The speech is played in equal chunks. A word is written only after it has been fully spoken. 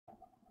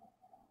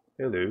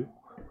Hello.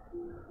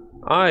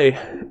 I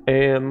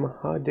am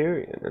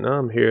Hodarion, and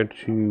I'm here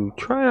to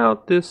try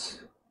out this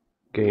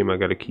game I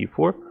got a key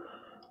for.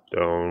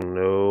 Don't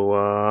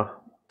know,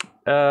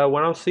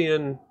 when I was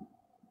seeing,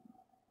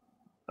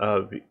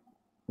 uh, vi-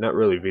 not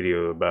really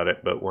video about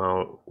it, but when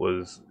I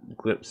was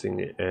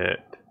glimpsing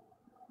at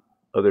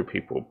other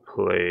people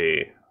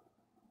play,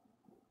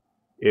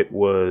 it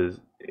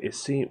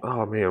seemed,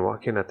 oh man, why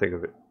can't I think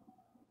of it?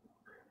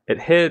 It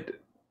had,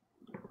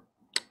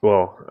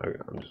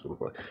 I'm just gonna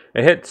play.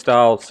 It had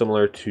style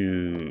similar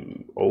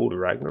to old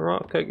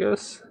Ragnarok, I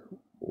guess,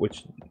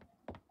 which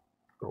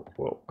oh,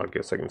 well, I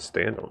guess I can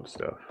stand on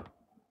stuff.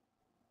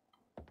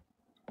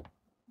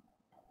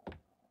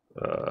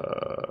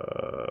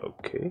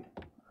 Okay.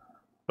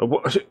 Oh,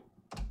 what?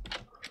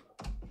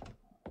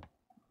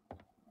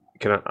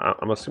 Can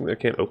I'm assuming I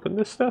can't open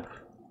this stuff?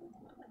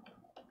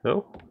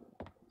 No?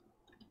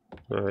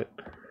 Alright.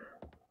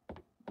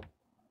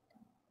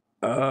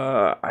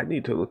 I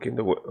need to look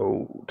into what.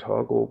 Oh,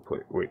 toggle.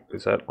 Wait,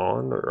 is that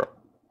on or.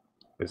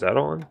 Is that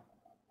on?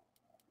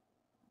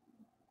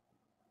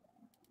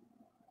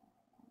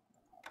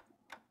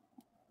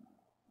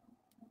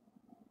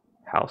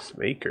 House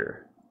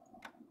maker.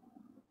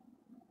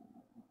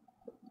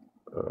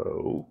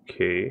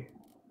 Okay.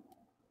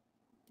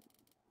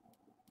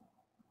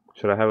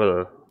 Should I have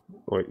a.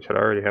 Wait, should I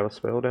already have a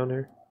spell down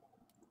there?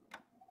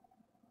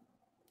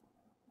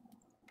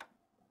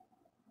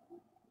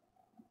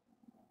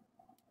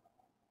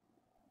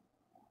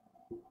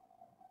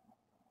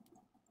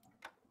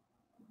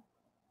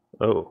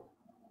 Oh.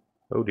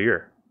 Oh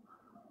dear.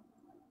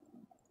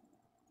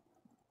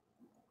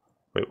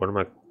 Wait, what am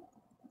I.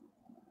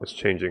 What's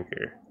changing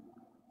here?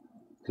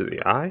 Is it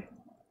the eye?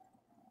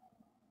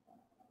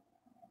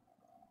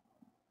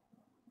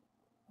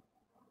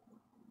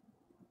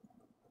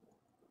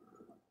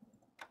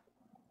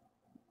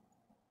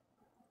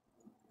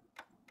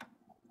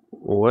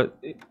 What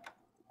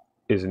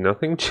is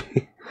nothing?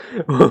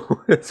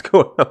 What's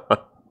going on?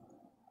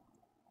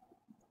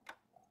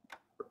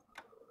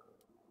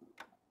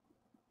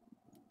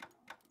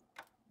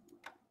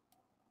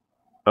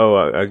 Oh,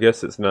 I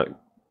guess it's not.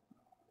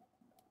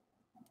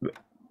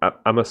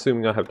 I'm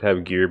assuming I have to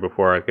have gear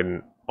before I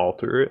can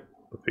alter it.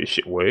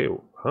 Wait,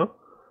 huh?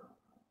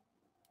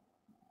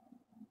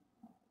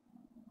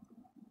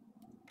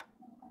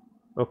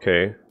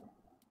 Okay.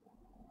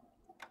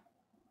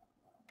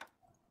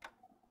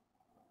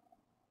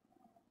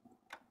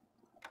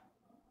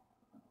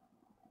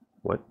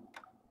 What?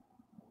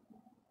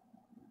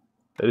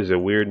 That is a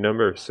weird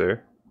number,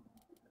 sir.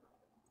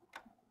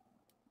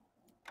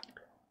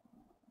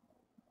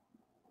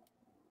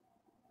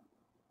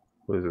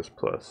 What is this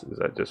plus? Is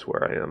that just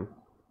where I am?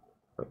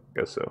 I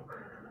guess so.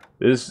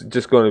 This is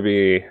just going to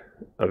be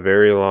a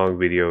very long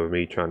video of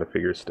me trying to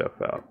figure stuff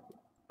out.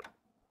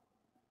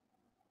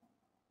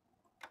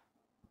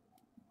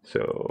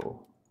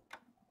 So,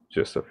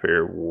 just a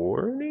fair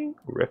warning?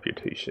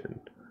 Reputation.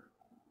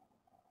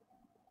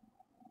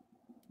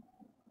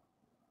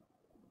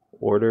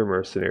 Order,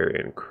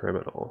 mercenary, and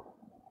criminal.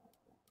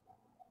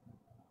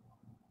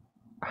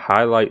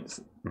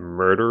 Highlights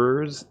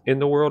murderers in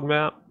the world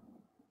map?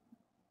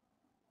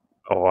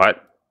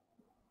 What?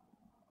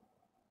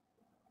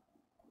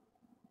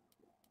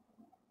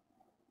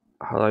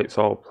 Highlights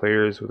all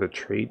players with a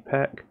trade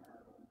pack?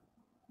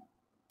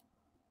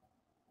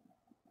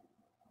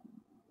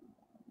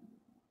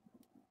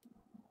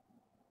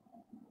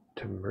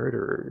 To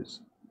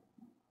murderers.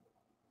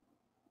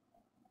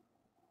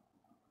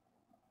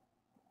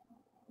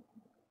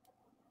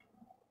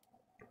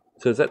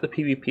 So is that the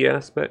PvP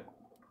aspect?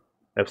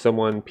 If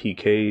someone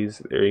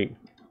PKs, they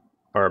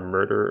are a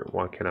murderer.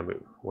 Why can't I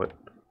move? What?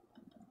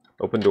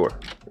 Open door.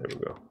 There we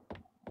go.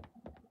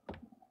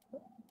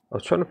 I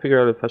was trying to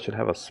figure out if I should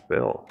have a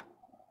spell.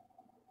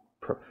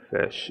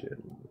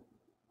 Profession.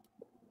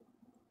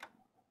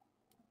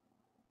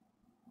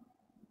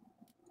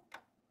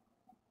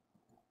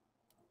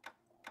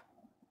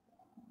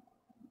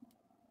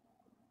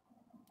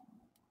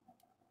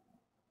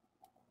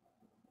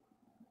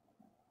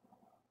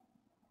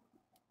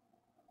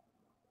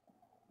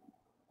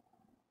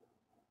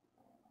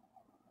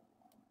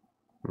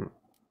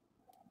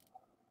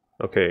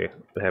 Okay,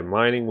 they have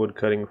mining,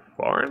 woodcutting,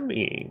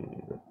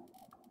 farming.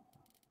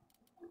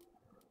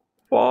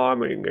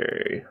 Farming,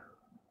 eh?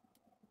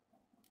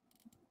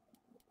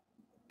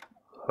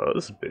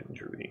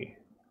 Husbandry.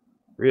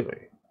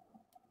 Really?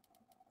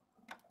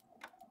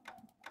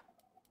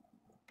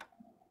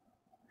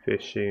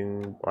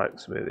 Fishing,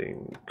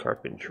 blacksmithing,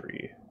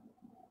 carpentry.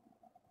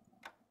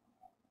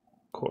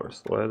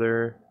 Coarse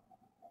leather.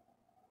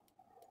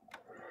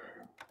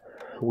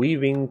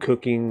 Weaving,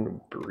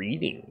 cooking,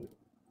 breeding.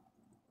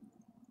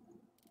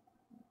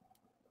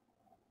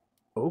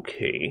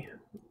 Okay.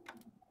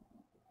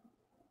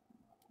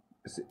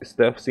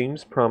 Stuff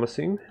seems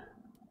promising.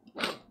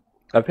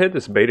 I've had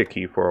this beta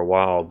key for a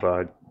while,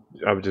 but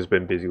I've just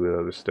been busy with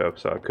other stuff,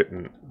 so I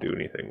couldn't do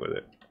anything with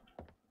it.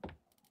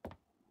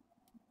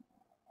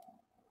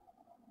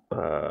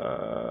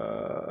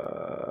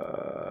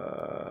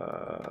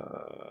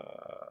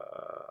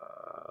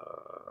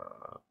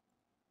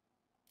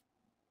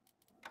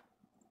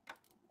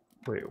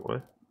 Wait,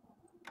 what?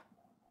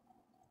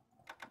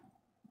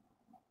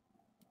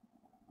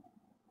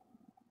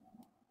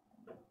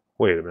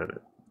 Wait a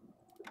minute.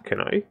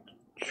 Can I?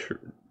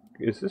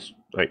 Is this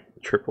like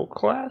triple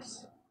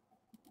class?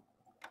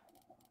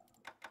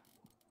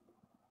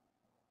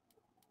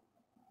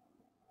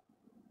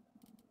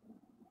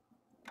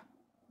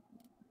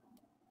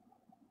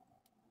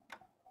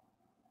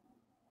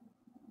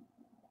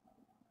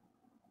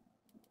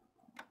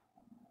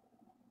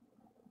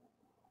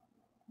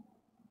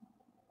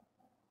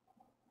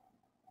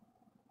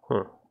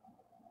 Huh.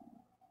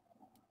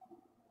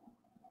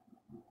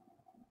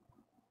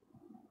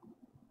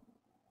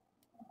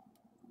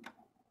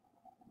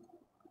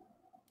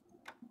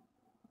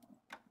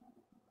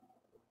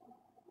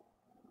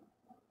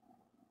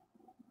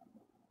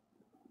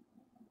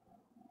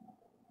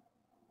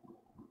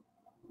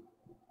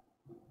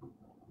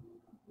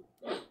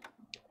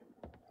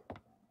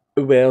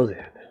 Well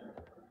then.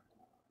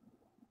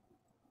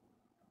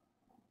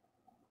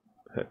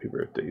 Happy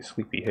birthday,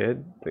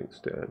 sleepyhead. Thanks,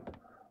 Dad.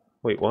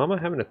 Wait, why am I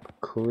having to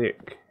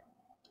click?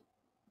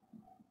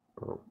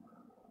 Oh,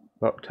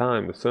 about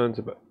time. The sun's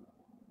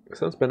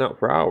been out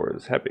for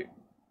hours. Happy.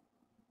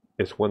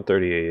 It's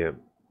 1:30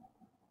 a.m.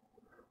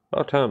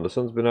 About time. The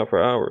sun's been out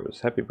for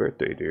hours. Happy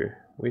birthday, dear.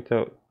 We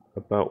thought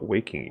about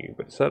waking you,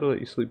 but decided to let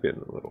you sleep in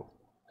a little.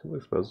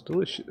 Something smells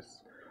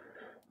delicious.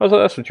 Also,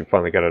 that's what you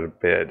finally got out of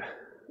bed.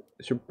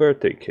 It's your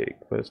birthday cake,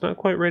 but it's not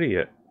quite ready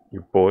yet.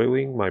 You're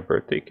boiling my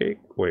birthday cake?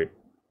 Wait.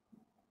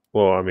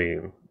 Well, I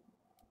mean,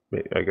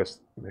 I guess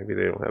maybe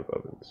they don't have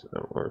ovens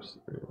or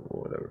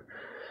whatever.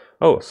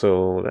 Oh,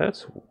 so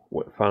that's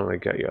what finally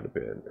got you out of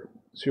bed.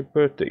 It's your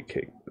birthday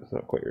cake. It's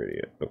not quite ready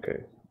yet.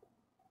 Okay.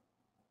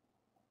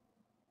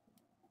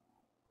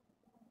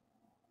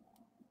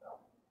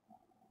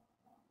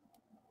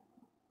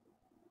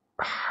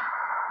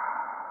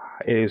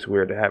 It is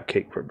weird to have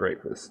cake for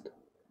breakfast.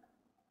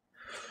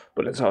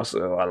 But it's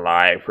also a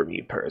lie for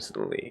me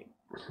personally.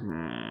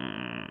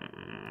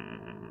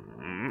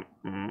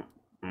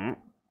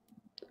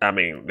 I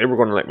mean, they were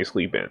going to let me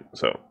sleep in,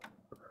 so.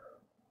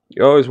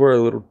 You always were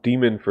a little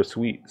demon for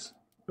sweets.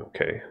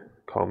 Okay,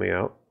 call me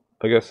out.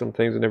 I guess some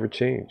things never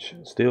change.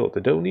 Still,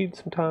 the dough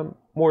needs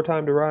more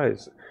time to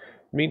rise.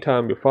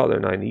 Meantime, your father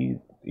and I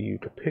need you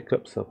to pick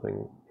up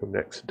something from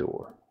next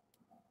door.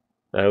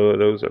 Oh,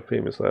 those are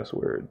famous last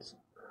words.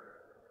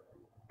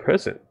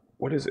 Present?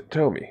 What is it?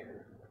 Tell me.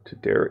 To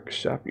Derek's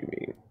shop, you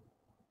mean?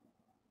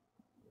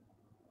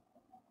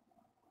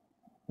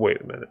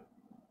 Wait a minute.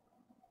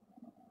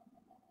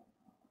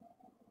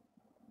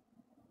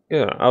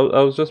 Yeah, I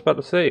was just about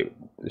to say,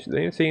 they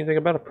didn't say anything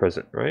about a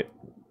present, right?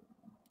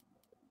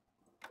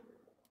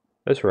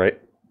 That's right.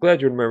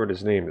 Glad you remembered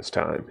his name this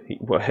time.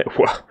 Whoa.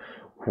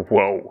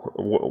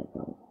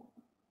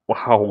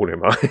 How old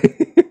am I?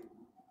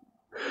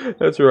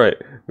 That's right.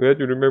 Glad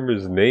you remember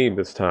his name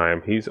this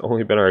time. He's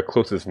only been our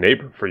closest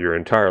neighbor for your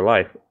entire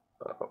life.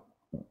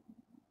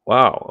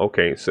 Wow,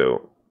 okay,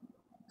 so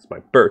it's my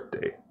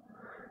birthday.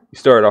 You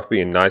started off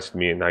being nice to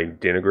me and now you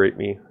denigrate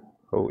me?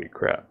 Holy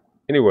crap.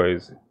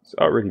 Anyways, it's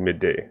already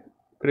midday.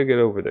 Better get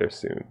over there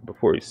soon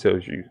before he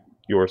sells you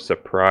your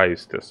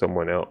surprise to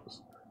someone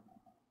else.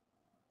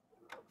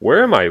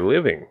 Where am I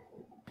living?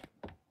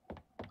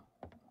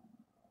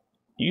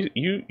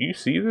 You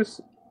see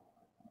this?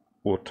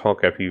 We'll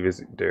talk after you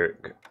visit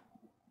Derek.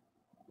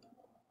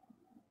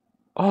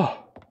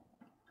 Oh!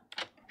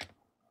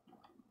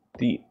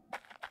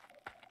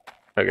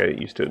 I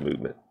got used to the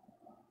movement.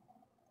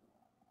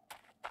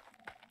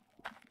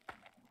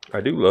 I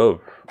do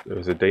love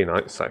there's a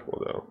day-night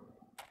cycle though.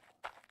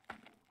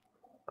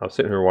 I was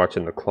sitting here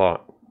watching the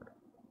clock,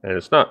 and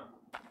it's not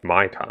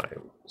my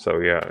time. So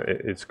yeah,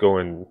 it's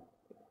going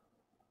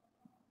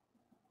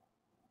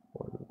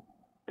 1,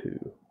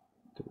 2,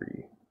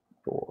 3,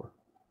 4,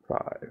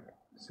 5,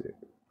 6.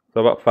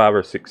 So about 5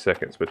 or 6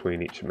 seconds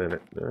between each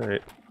minute. All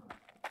right.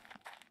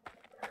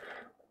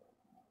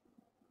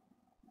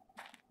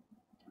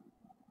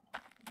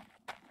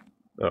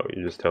 Oh,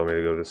 you just tell me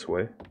to go this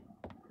way.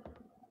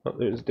 Oh,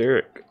 there's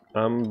Derek.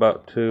 I'm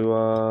about to,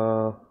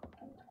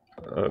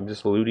 I'm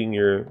just looting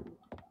your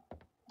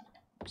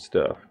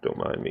stuff. Don't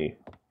mind me.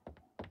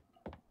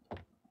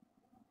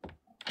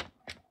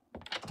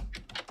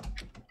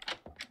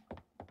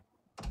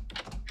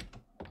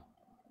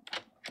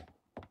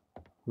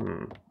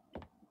 I'm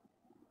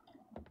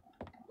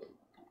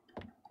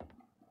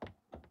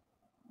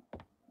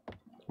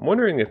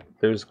wondering if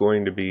there's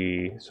going to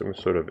be some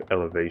sort of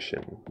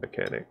elevation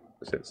mechanic,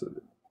 since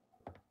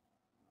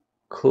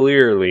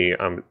clearly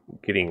I'm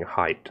getting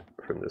height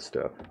from this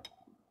stuff.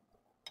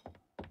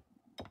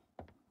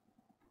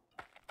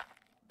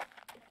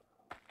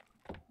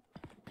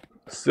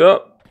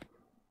 Sup?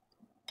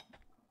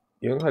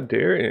 Young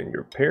Hodarion,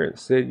 your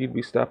parents said you'd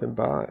be stopping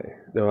by,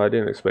 though I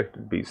didn't expect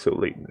it to be so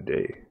late in the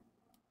day.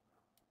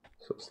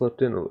 So I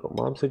slept in a little.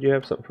 Mom said you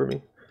have something for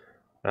me?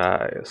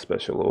 Aye, a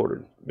special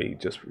order made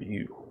just for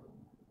you.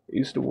 I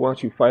used to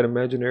watch you fight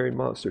imaginary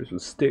monsters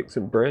with sticks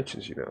and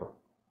branches, you know.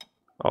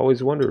 I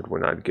always wondered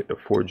when I'd get to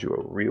forge you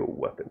a real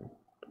weapon.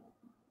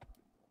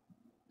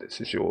 This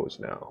is yours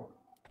now.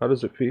 How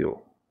does it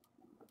feel?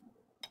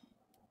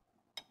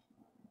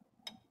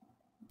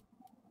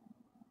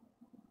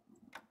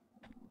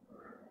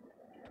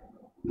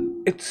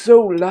 It's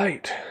so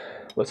light,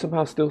 but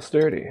somehow still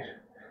sturdy.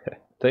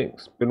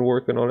 Thanks. Been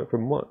working on it for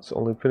months.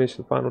 Only finished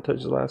the final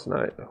touches last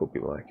night. I hope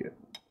you like it.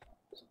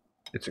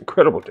 It's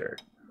incredible,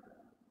 Derek.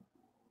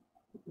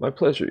 My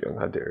pleasure, young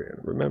Hodarion.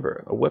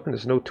 Remember, a weapon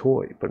is no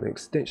toy, but an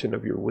extension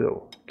of your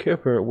will. Care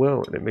for it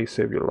well, and it may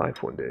save your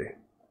life one day.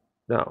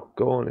 Now,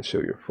 go on and show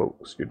your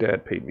folks. Your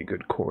dad paid me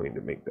good coin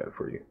to make that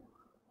for you.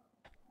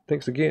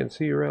 Thanks again.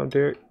 See you around,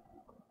 Derek.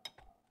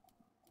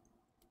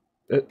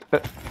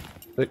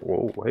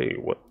 Whoa, hey,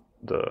 what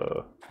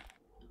the...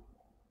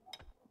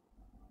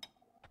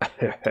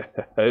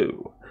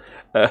 oh,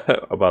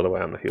 by the way,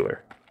 I'm a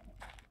healer.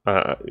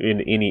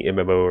 In any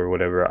MMO or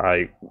whatever,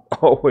 I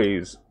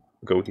always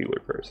go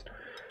healer first.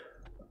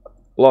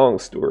 Long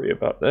story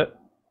about that.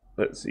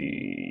 Let's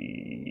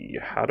see.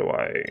 How do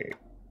I...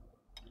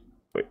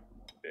 Wait.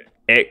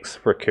 X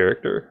for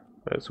character?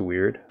 That's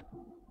weird.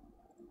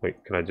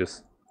 Wait, can I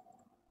just...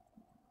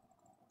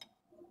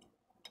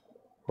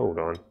 Hold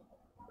on.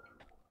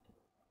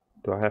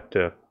 Do I have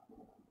to...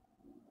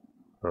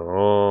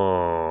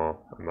 Oh,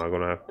 am I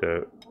gonna have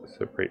to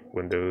separate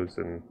windows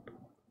and...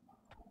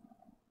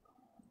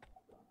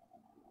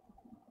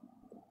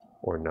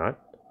 Or not?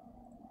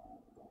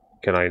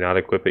 Can I not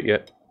equip it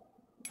yet?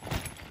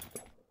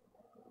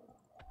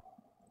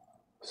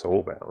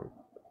 Soulbound.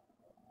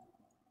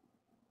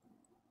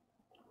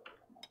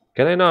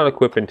 Can I not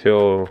equip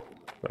until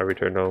I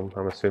return home?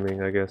 I'm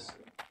assuming, I guess.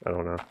 I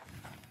don't know.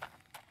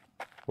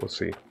 We'll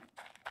see.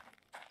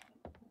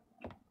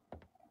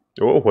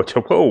 Oh, what's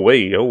up? Oh,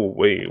 wait,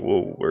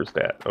 whoa, where's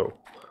that? Oh.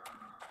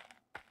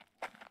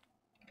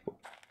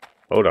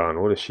 Hold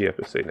on, what does she have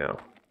to say now?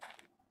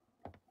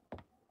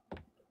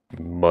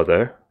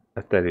 Mother?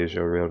 If that is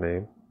your real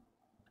name.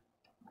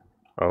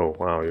 Oh,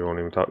 wow, you won't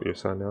even talk to your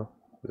son now?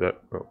 Is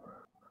that... Oh.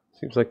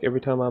 Seems like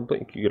every time I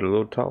blink, you get a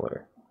little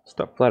taller.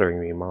 Stop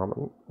flattering me, Mom.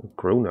 I'm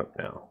grown up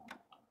now.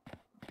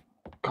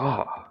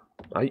 God.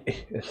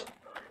 It's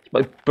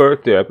my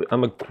birthday.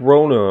 I'm a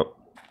grown up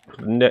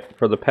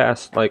for the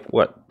past, like,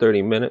 what,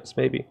 30 minutes,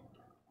 maybe?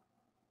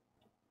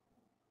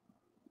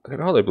 I can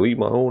hardly believe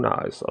my own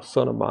eyes. A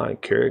son of mine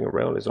carrying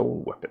around his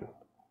own weapon.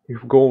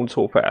 You've grown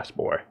so fast,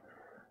 boy.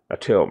 Now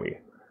tell me,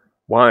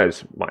 why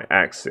is my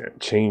accent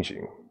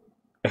changing?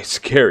 It's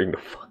scaring the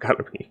fuck out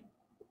of me.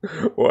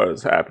 What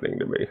is happening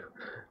to me?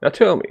 Now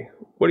tell me,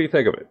 what do you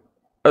think of it?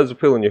 How does it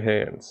feel in your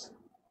hands?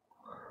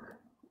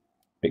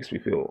 Makes me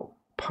feel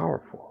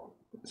powerful.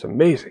 It's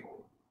amazing.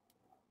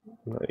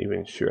 I'm not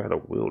even sure how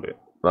to wield it.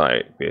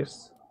 Like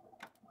this.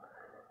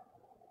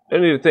 No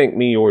need to thank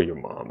me or your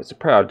mom. It's a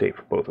proud day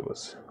for both of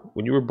us.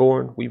 When you were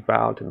born, we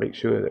vowed to make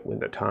sure that when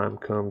the time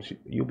comes,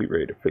 you'll be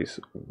ready to face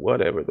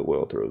whatever the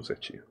world throws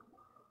at you.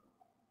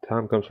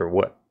 Time comes for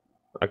what?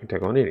 I can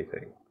take on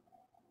anything.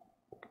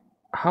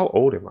 How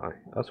old am I?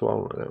 That's what I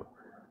want to know.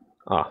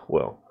 Ah,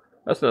 well,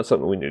 that's not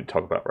something we need to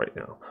talk about right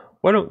now.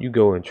 Why don't you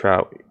go and try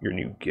out your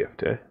new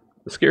gift, eh?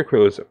 The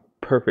scarecrow is a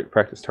perfect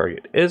practice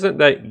target. Isn't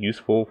that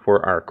useful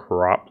for our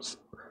crops?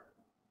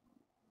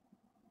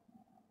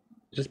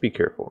 Just be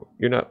careful.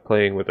 You're not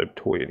playing with a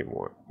toy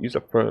anymore. Use a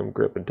firm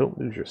grip and don't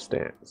lose your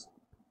stance.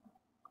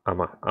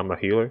 I'm a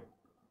healer.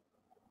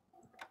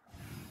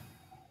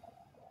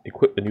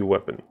 Equip the new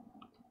weapon.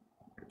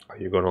 Are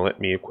you going to let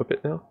me equip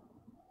it now?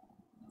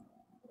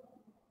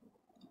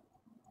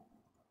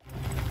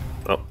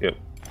 Oh, yep.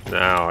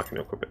 Now I can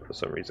equip it for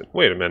some reason.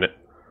 Wait a minute.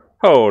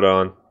 Hold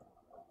on.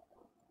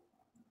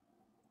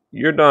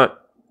 You're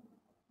not...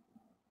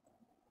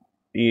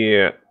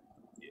 Yeah.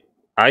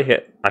 I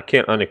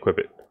can't unequip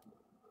it.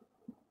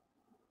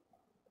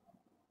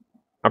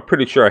 I'm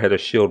pretty sure I had a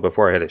shield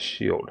before I had a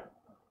shield.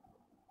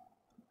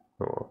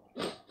 Oh.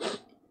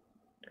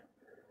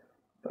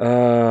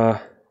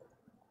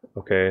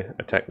 Okay,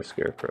 attack the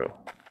scarecrow.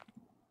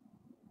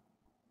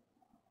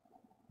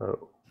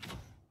 Oh.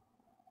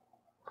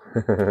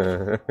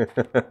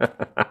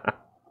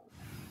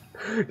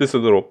 Just a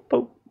little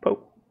poke,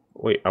 poke.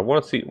 Wait, I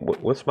want to see,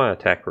 what's my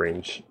attack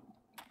range?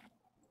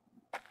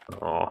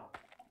 Aw.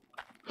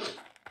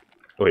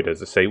 Wait,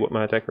 does it say what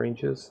my attack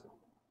range is?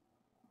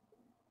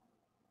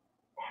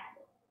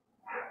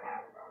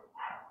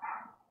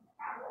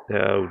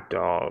 Oh,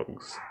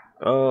 dogs.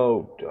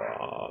 Oh,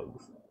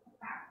 dogs.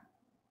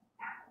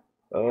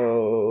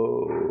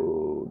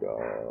 Oh,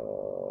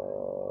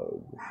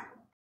 dogs.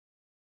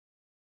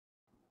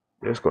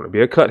 There's going to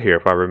be a cut here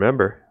if I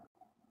remember.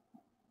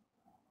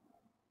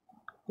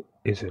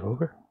 Is it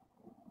over?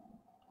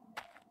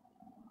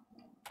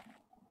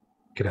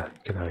 Can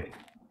I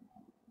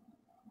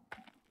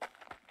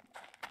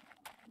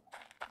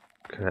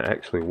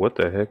actually, what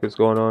the heck is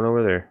going on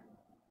over there?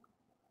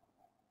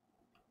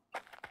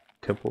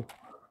 Temple.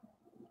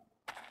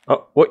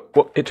 Oh, what?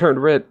 It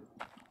turned red.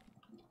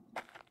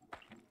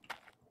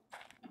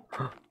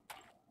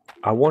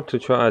 I want to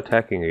try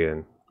attacking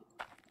again.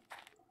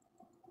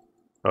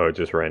 Oh, it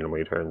just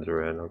randomly turns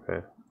red,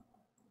 okay.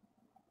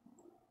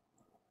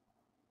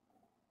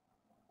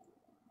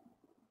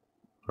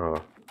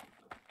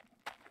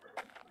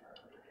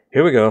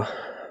 Here we go.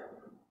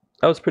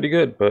 That was pretty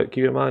good, but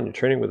keep in mind you're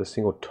training with a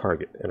single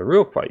target. In a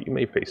real fight, you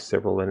may face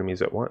several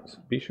enemies at once.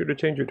 Be sure to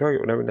change your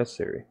target whenever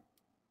necessary.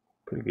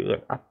 Pretty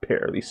good. I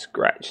barely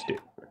scratched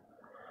it.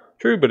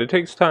 True, but it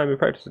takes time and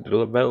practice to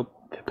develop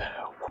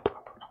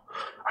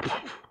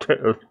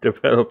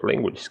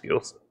language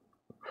skills.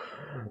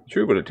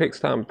 True, but it takes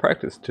time and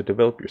practice to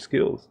develop your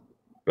skills.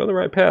 You're on the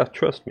right path,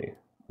 trust me.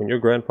 When your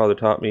grandfather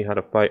taught me how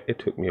to fight, it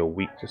took me a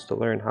week just to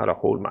learn how to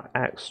hold my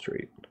axe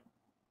straight.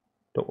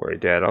 Don't worry,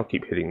 Dad, I'll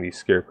keep hitting these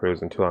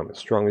scarecrows until I'm as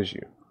strong as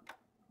you.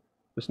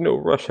 There's no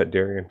rush,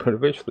 Hodarion, but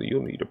eventually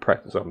you'll need to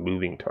practice on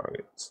moving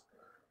targets.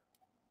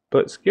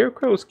 But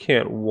scarecrows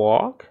can't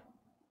walk?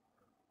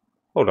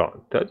 Hold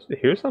on, did I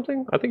hear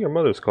something? I think your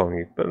mother's calling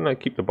you. Better not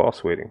keep the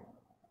boss waiting.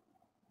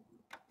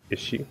 Is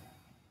she?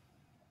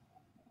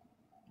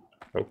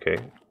 Okay.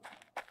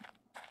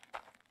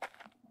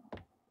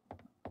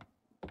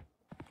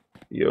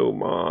 Yo,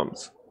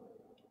 moms.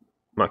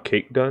 My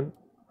cake done?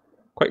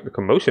 Quite the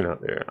commotion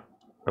out there.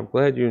 I'm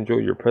glad you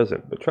enjoyed your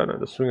present, but try not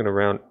to swing it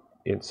around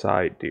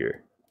inside,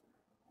 dear.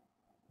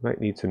 Might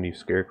need some new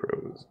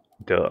scarecrows.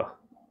 Duh.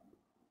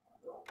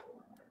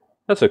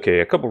 That's okay.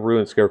 A couple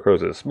ruined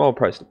scarecrows is a small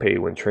price to pay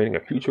when training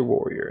a future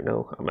warrior.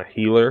 No, I'm a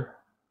healer.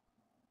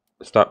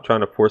 Stop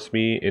trying to force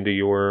me into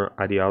your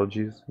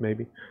ideologies,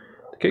 maybe.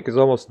 The cake is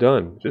almost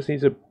done. Just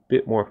needs a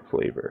bit more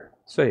flavor.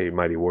 Say,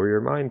 mighty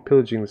warrior, mind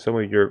pillaging some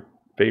of your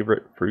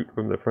favorite fruit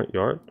from the front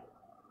yard?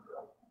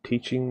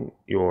 Teaching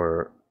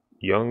your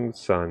young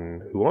son,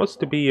 who wants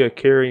to be a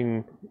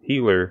caring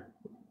healer,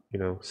 you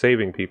know,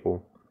 saving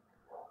people,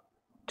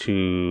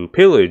 to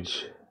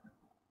pillage.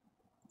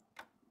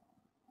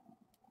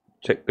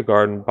 Check the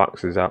garden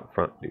boxes out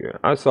front, dear.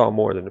 I saw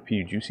more than a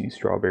few juicy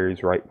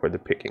strawberries ripe for the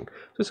picking.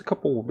 Just a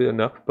couple will be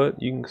enough, but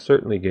you can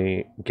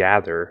certainly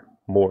gather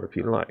more if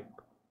you like.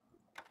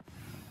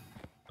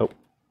 Oh.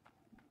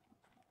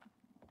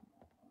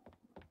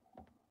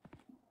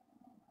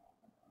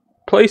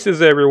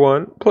 Places,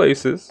 everyone.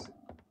 Places.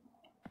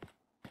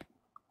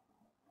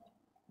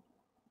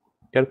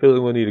 Got a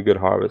feeling we'll need a good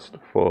harvest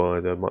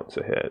for the months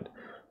ahead.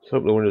 So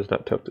hope the winter's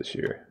not tough this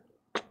year.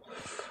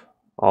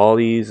 All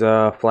these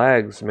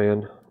flags,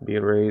 man,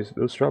 being raised.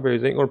 Those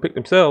strawberries ain't gonna pick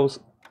themselves.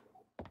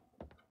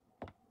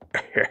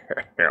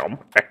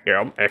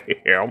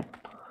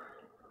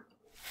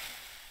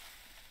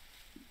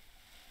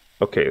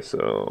 Okay,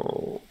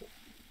 so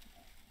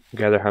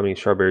gather how many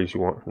strawberries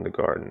you want from the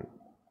garden.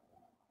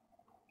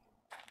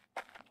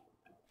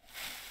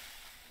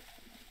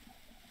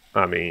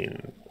 I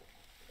mean,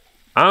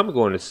 I'm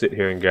going to sit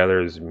here and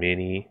gather as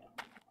many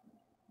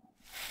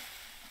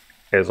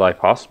as I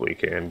possibly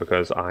can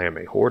because I am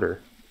a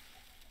hoarder.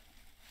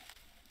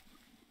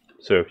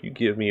 So if you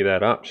give me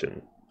that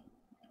option,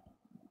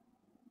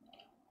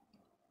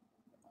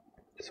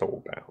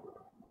 soulbound.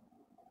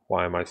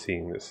 Why am I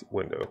seeing this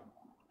window?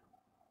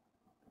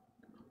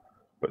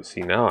 But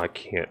see, now I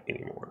can't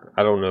anymore.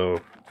 I don't know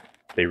if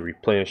they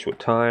replenish with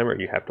time or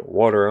you have to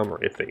water them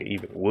or if they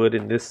even would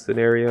in this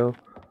scenario.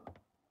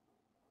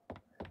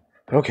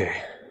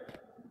 Okay.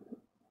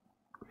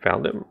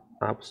 Found them.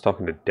 I was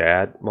talking to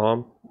Dad,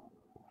 Mom.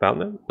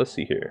 Found them? Let's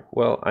see here.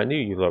 Well, I knew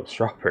you loved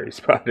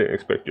strawberries, but I didn't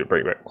expect you to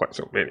bring back quite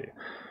so many.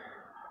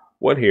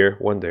 One here,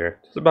 one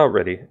there. Just about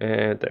ready.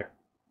 And there.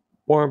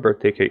 Warm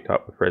birthday cake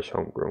topped with fresh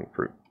homegrown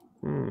fruit.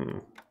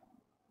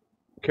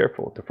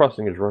 Careful, the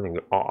frosting is running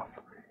off.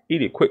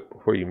 Eat it quick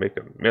before you make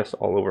a mess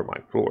all over my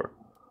floor.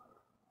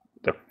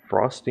 The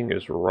frosting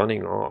is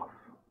running off.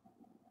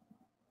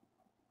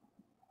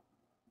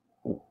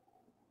 Ooh.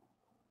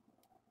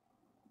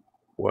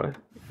 What?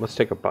 Let's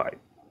take a bite.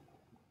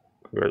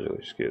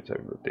 Congratulations, kids.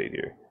 Happy birthday,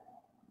 dear.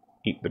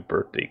 Eat the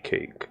birthday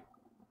cake.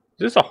 Is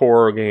this a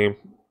horror game?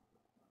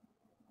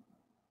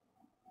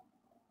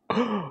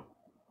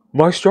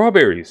 My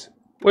strawberries!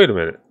 Wait a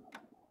minute.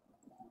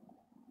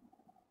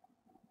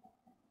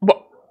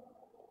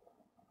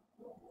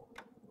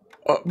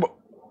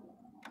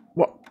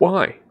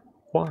 Why?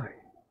 Why?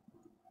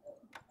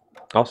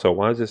 Also,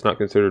 why is this not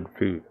considered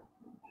food?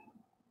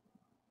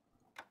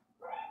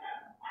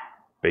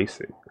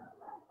 Basic.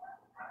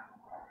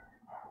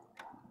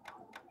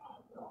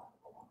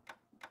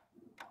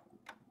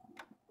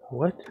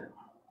 What?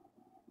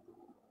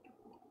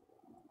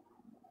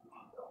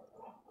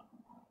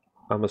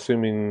 I'm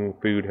assuming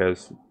food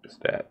has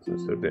stats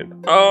instead of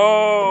then.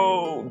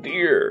 Oh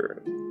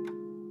dear.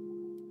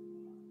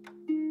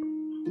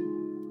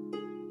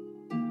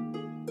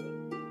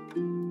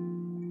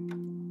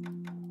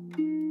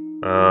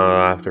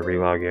 I have to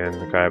relog in.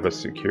 Like I have a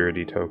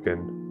security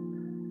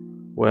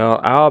token. Well,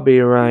 I'll be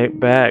right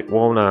back,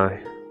 won't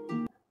I?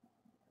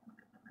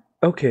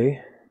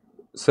 Okay.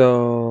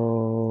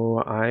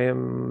 So I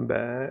am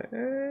back.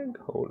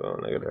 Hold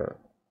on, I gotta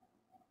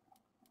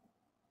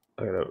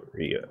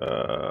re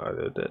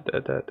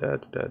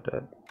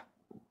there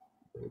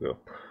we go.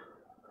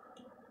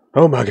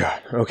 Oh my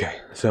god. Okay.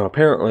 So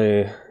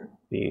apparently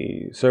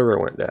the server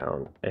went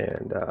down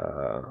and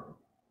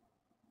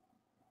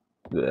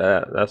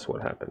that's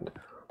what happened.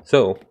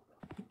 So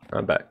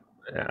I'm back.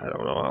 I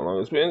don't know how long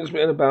it's been. It's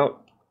been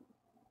about,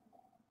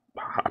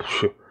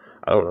 I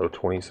don't know,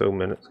 20 so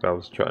minutes. I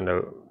was trying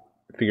to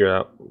figure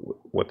out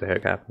what the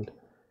heck happened.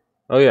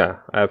 Oh yeah,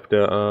 I have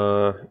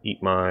to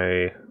eat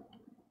my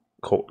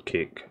cult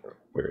cake.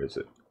 Where is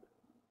it?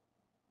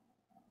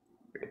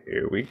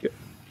 Here we go.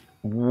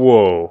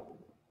 Whoa.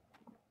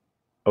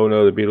 Oh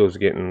no, the beetle's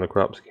getting the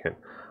crops again.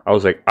 I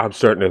was like, I'm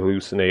starting to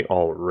hallucinate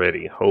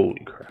already.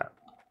 Holy crap.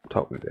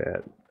 Talk to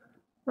Dad.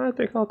 I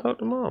think I'll talk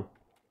to Mom.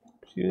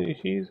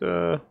 She's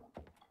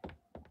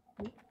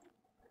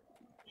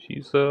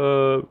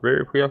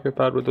very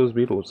preoccupied with those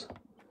beetles.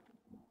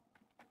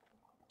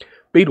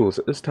 Beetles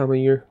at this time of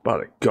year? By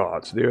the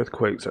gods, the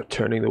earthquakes are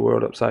turning the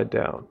world upside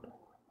down.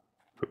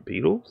 For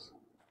beetles?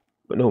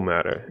 But no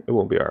matter, it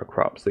won't be our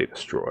crops they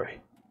destroy.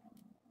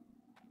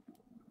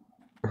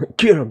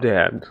 Get 'em,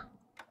 Dad!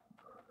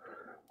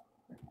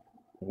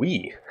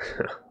 We?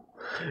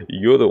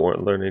 You're the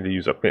one learning to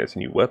use a fancy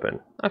new weapon.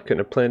 I couldn't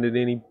have planned it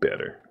any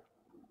better.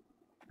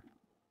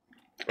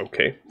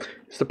 Okay,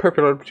 it's the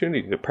perfect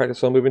opportunity to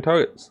practice on moving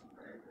targets.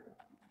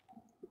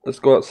 Let's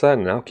go outside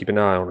and I'll keep an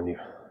eye on you.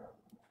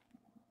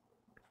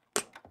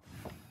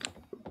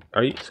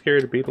 Are you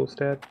scared of beetles,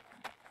 Dad?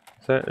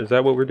 Is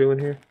that what we're doing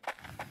here?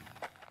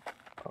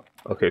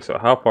 Okay, so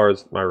how far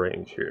is my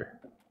range here?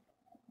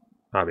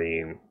 I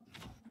mean,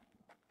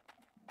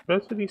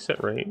 that's a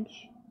decent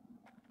range.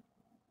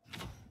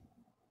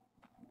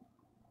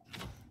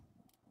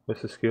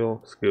 What's the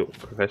skill? Skill,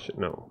 profession?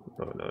 No.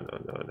 No.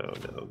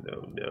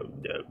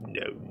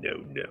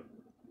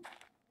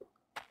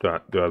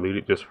 Do I loot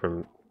it just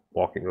from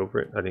walking over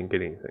it? I didn't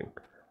get anything.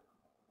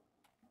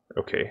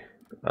 Okay.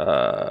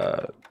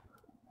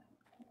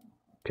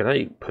 Can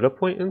I put a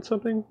point in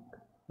something?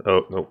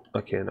 Oh, no,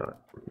 I cannot.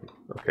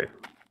 Okay.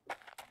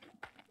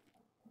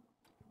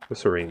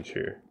 What's the range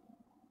here?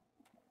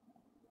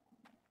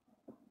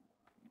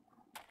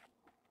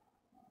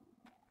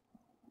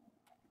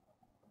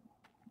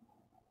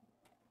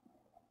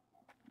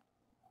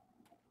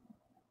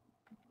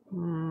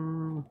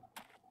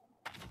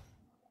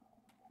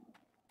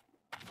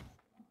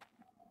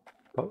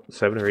 About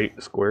 7 or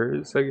 8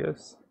 squares, I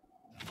guess.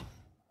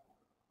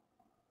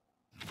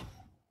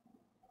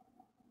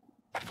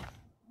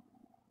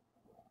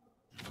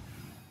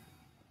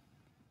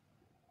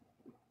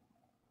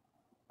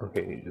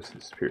 Okay, you just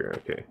disappear.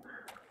 Okay.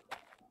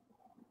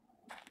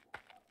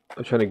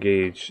 I'm trying to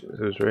gauge. It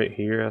was right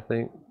here, I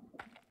think.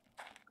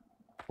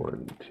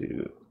 1,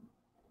 2,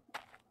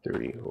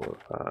 3, 4,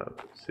 5,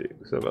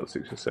 6. So about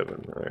 6 or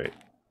 7. Alright.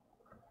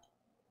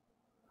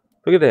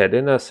 Look at that.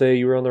 Didn't I say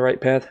you were on the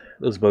right path?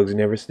 Those bugs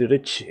never stood a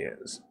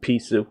chance.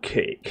 Piece of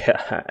cake.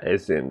 Haha.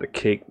 As in the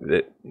cake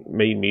that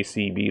made me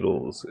see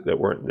beetles that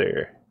weren't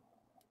there.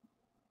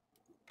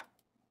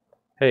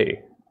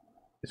 Hey,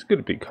 it's good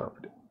to be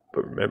confident.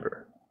 But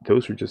remember,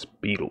 those are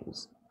just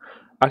beetles.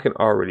 I can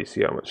already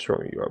see how much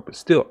stronger you are, but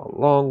still a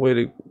long way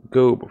to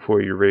go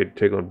before you're ready to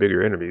take on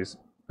bigger enemies.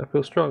 I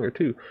feel stronger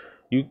too.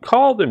 You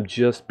call them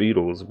just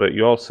beetles, but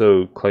you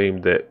also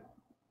claim that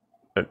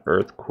an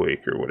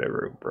earthquake or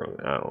whatever, bro.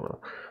 I don't know.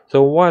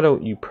 So why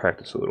don't you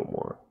practice a little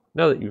more?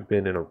 Now that you've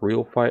been in a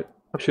real fight,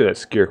 I'm sure that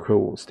Scarecrow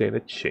won't stand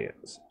a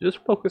chance. Just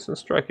focus and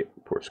strike it.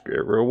 Poor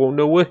Scarecrow won't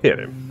know what hit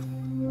him.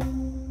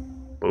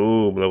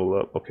 Boom, level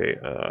up. Okay,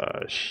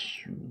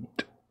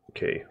 shoot.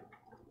 Okay.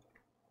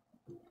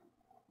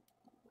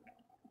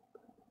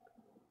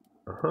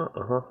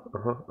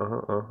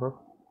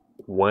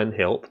 One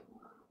health.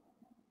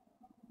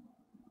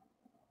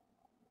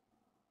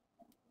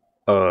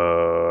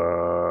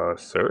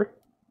 Sir?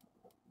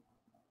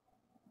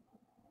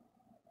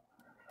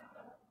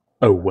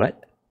 Oh,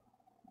 what?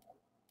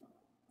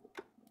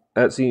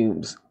 That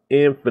seems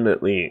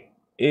infinitely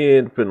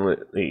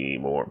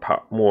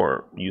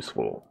more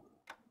useful.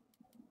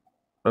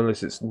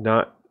 Unless it's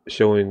not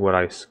showing what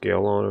I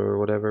scale on or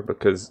whatever,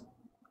 because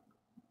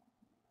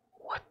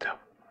what the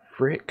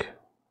frick?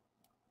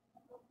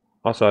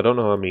 Also, I don't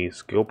know how many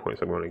skill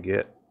points I'm going to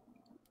get.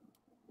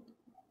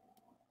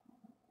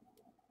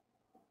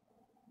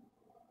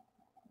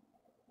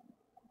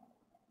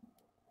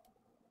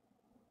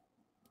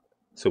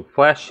 So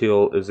Flash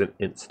Heal is an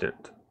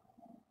instant.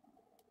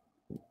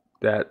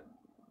 That...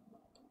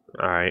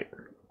 Alright.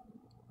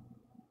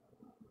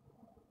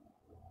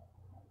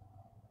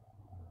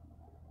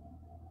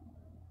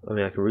 I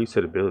mean, I can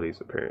reset abilities,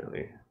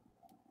 apparently.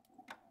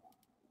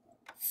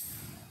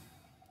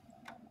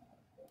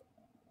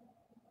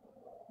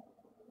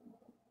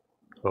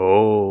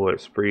 Oh,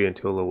 it's free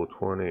until level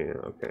 20.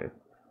 Okay.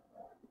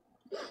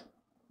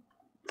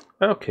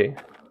 Okay.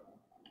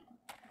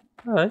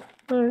 Alright.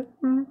 Alright.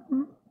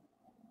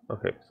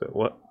 Okay, so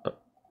what?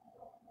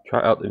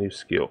 Try out the new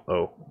skill.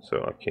 Oh,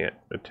 so I can't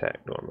attack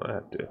normally. I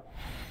have to.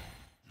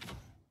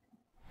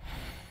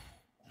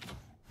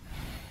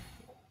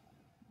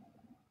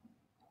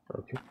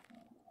 Okay.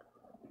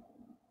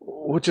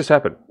 What just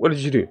happened? What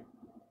did you do?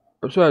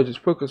 I'm sorry, I just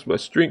focused my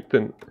strength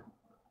and...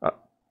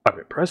 I'm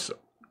impressed.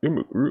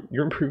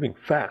 You're improving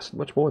fast,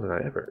 much more than I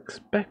ever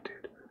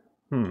expected.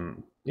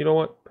 You know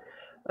what?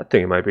 I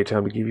think it might be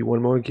time to give you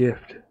one more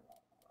gift.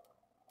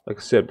 Like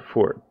I said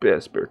before,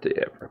 best birthday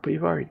ever, but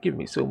you've already given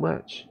me so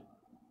much.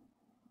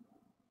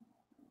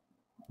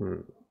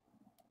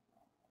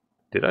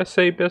 Did I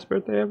say best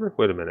birthday ever?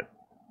 Wait a minute.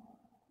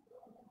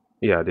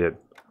 Yeah, I did.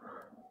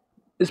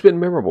 It's been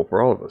memorable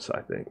for all of us,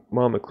 I think,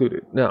 Mom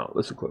included. Now,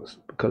 listen close,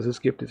 because this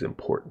gift is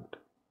important.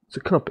 It's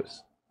a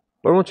compass.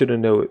 But I want you to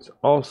know it's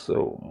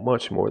also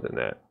much more than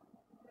that.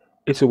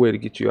 It's a way to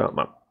get you out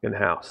my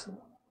house.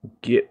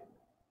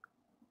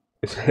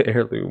 It's an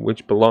heirloom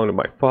which belonged to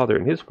my father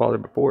and his father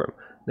before him.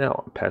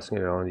 Now I'm passing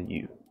it on to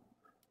you.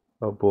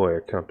 Oh boy,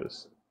 a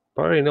compass.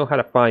 But I already know how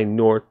to find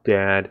north,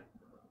 Dad.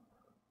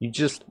 You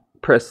just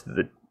press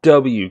the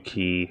W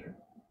key,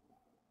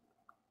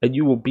 and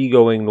you will be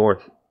going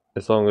north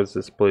as long as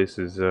this place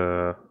is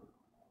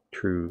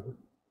true.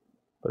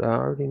 But I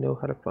already know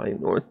how to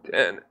find north,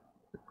 Dad.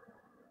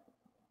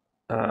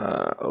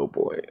 Oh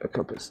boy, a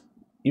compass.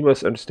 You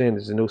must understand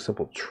this is no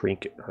simple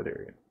trinket,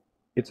 Hodarion.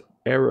 Its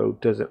arrow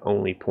doesn't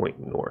only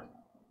point north.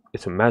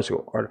 It's a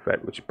magical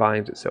artifact which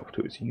binds itself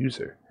to its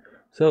user.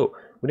 So,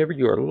 whenever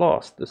you are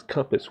lost, this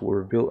compass will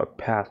reveal a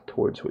path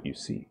towards what you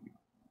seek.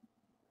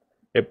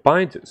 It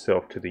binds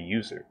itself to the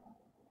user,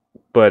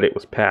 but it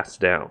was passed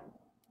down.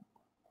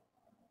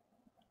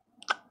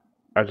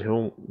 I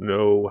don't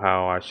know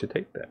how I should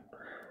take that.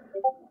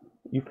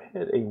 You've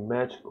had a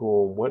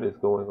magical... What is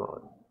going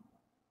on?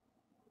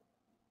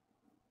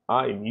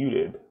 I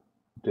muted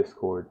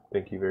Discord.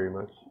 Thank you very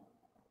much.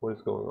 What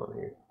is going on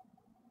here?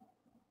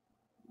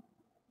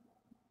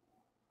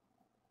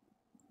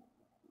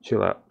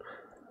 Chill out.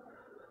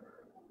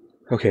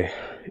 Okay,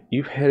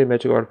 you've had a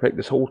magic artifact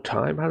this whole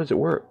time? How does it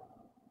work?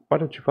 Why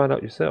don't you find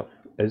out yourself?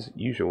 As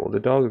usual, the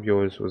dog of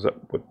yours was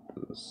up with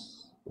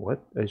this.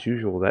 What? As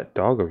usual, that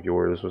dog of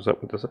yours was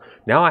up with this.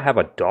 Now I have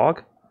a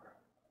dog?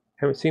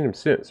 Haven't seen him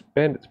since.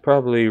 Bandit's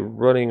probably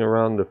running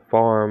around the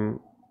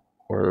farm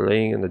or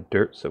laying in the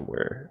dirt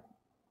somewhere.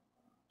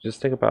 Just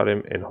think about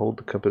him and hold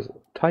the compass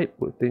tight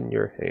within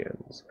your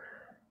hands.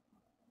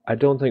 I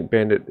don't think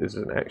Bandit is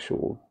an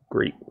actual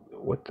great...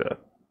 What the...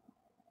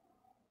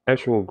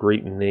 Actual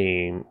great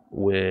name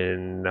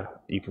when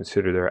you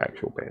consider they're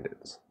actual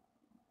bandits.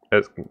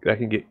 That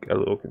can get a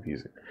little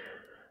confusing.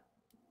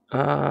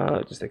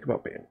 Just think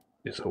about Bandit.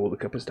 Just hold the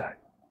compass tight.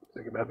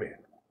 Think about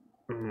Bandit.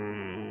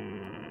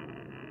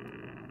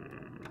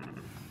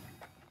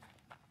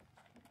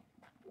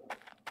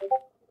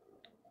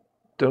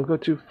 Don't go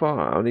too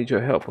far. I'll need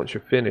your help once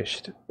you're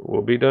finished.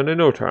 We'll be done in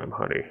no time,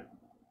 honey.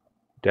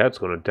 Dad's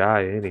gonna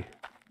die, ain't he?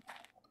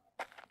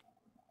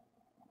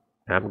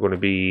 I'm gonna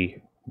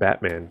be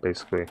Batman,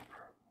 basically.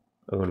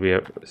 I'm gonna be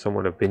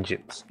someone of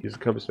vengeance. Use the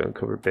compass to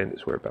uncover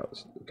Bandit's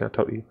whereabouts. Can I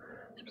talk to you?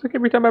 Seems like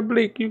every time I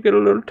blink, you get a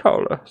little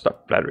taller.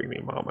 Stop flattering me,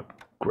 Mom. I'm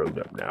grown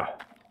up now.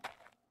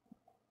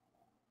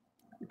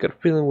 Got a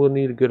feeling we'll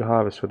need a good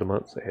harvest for the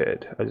months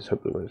ahead. I just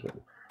hope the winter's...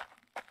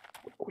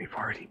 We've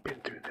already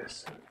been through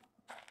this.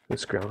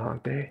 It's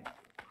Groundhog Day.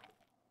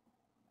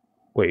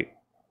 Wait.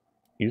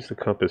 Use the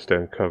compass to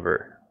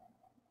uncover.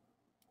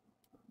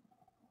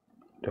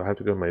 Do I have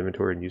to go to my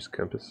inventory and use the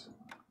compass?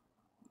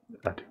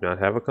 I do not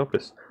have a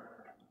compass.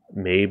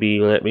 Maybe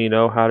let me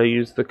know how to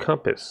use the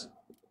compass.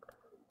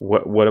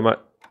 What am I...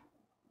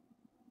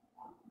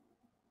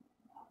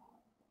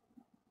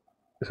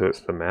 So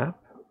it's the map?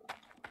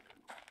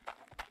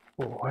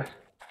 What?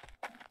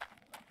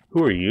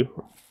 Who are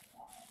you?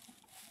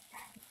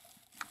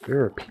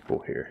 There are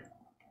people here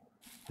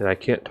that I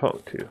can't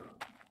talk to.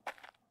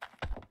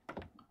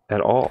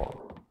 At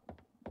all.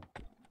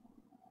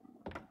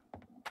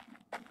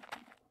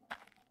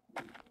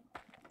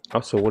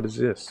 Also, what is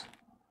this?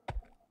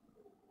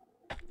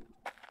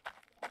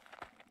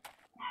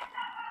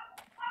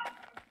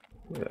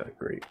 Yeah,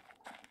 great.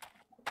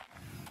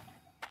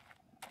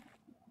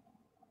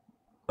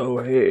 Oh,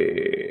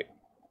 hey.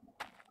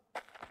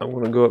 I'm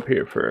gonna go up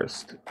here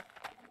first.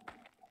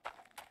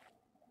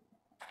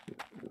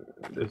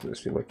 Doesn't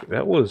seem like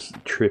that was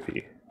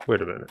trippy.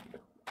 Wait a minute.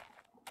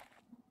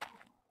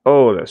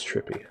 Oh, that's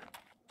trippy.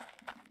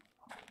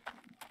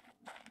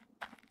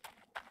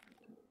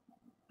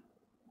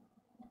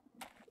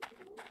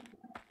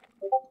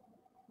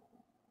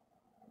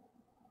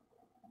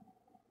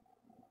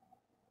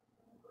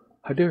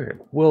 Hodarion,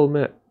 well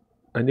met.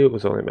 I knew it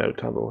was only a matter of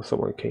time before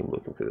someone came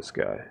looking for this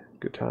guy.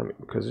 Good timing,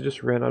 because it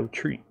just ran out of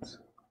treats.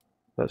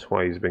 That's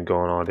why he's been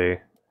gone all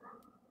day.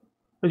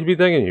 I should be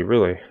thanking you,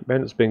 really.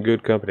 Bandit's been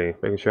good company,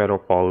 making sure I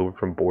don't fall over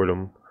from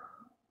boredom.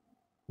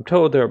 I'm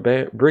told there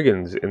are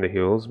brigands in the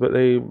hills, but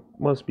they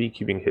must be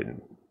keeping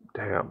hidden.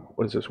 Damn,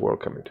 what is this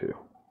world coming to?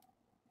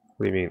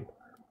 What do you mean?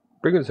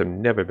 Brigands have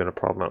never been a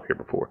problem out here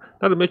before.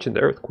 Not to mention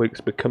the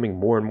earthquakes becoming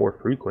more and more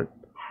frequent.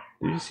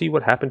 Did you see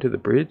what happened to the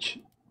bridge?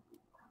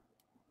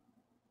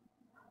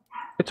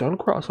 It's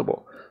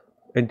uncrossable.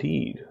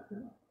 Indeed.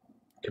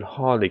 Can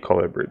hardly call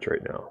it a bridge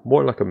right now.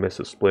 More like a mess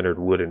of splintered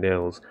wood and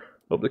nails.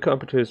 Hope the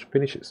carpenters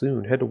finish it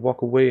soon. Had to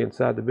walk away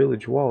inside the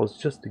village walls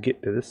just to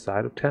get to this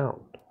side of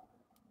town.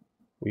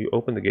 Will you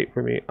open the gate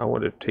for me? I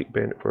want to take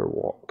Bandit for a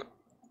walk.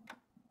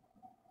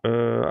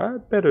 I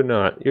better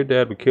not. Your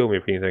dad would kill me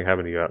if anything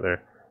happened to you out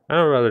there.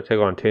 I'd rather take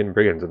on 10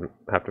 brigands than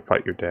have to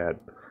fight your dad.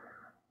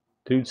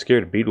 Dude's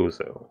scared of beetles,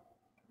 though.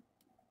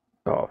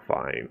 Oh,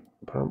 fine.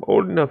 But I'm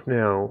old enough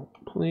now.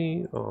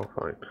 Please? Oh,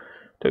 fine.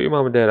 Tell your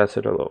mom and dad I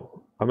said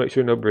hello. I'll make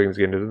sure no brigands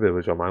get into the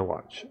village on my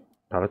watch.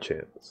 Not a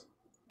chance.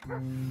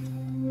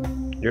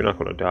 You're not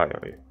gonna die,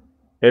 are you?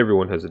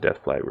 Everyone has a death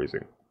flag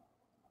raising.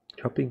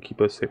 Helping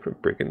keep us safe from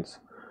brigands?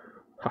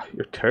 Ha,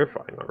 you're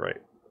terrifying,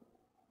 alright.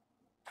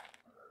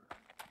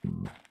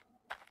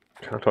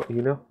 Can I talk to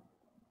you now?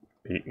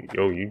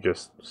 You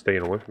just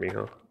staying away from me,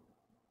 huh?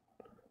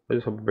 I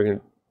just hope to bring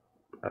in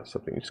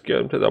something. You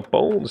scared them to the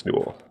bones,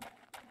 Newell.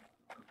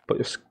 But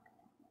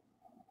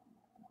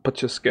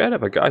you're scared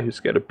of a guy who's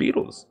scared of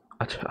beetles.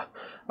 I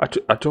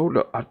don't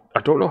know.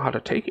 I don't know how to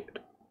take it.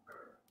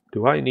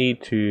 Do I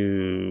need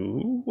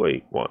to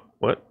wait? What?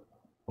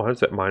 Why is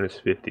that minus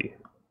 50?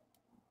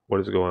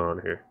 What is going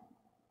on here?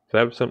 Does that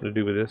have something to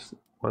do with this?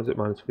 Why is it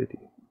minus 50?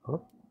 Huh?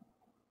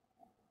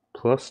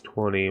 Plus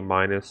 20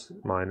 minus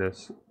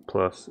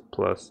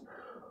plus.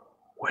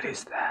 What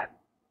is that?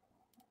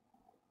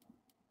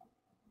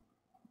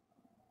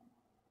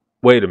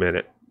 Wait a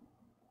minute.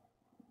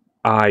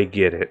 I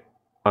get it.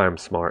 I'm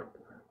smart.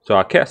 So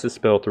I cast this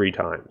spell 3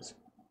 times.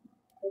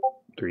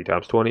 3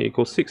 times 20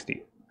 equals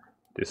 60.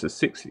 This is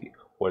 60.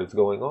 What is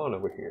going on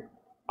over here?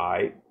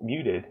 I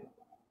muted.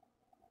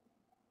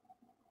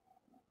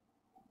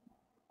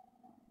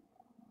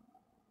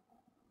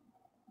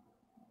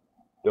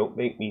 Don't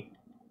make me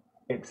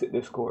exit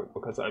Discord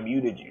because I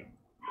muted you.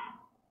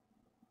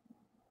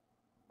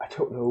 I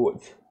don't know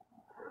what's...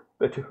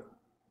 I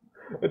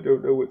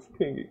don't know what's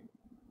pinging.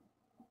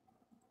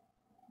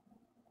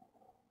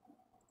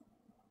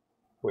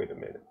 Wait a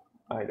minute.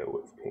 I know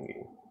what's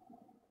pinging.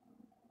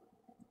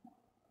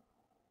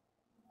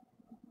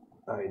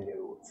 I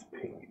know what's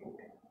pinging.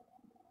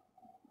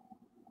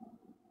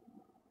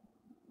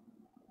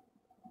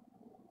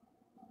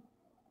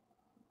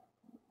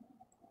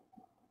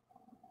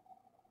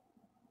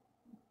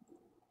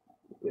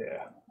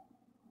 Yeah.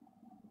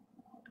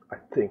 I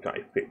think I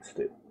fixed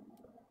it.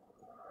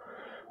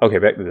 Okay,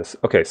 back to this.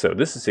 Okay, so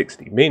this is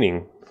 60,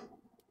 meaning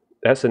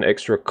that's an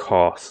extra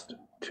cost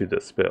to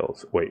the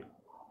spells. Wait.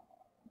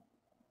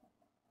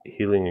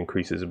 Healing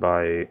increases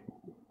by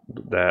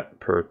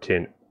that per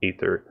 10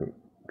 ether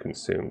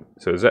consumed.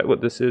 So is that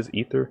what this is,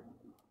 ether?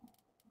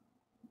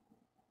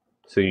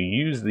 So you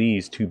use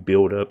these to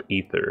build up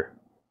ether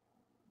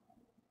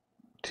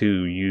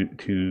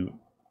to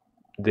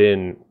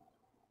then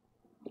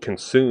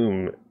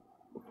consume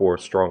for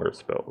stronger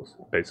spells,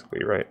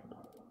 basically, right?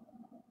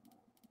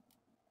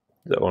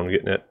 Is that what I'm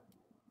getting at?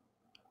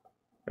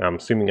 I'm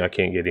assuming I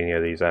can't get any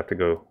of these. I have to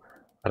go.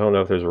 I don't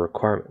know if there's a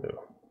requirement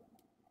though.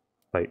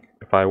 Like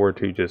if I were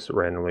to just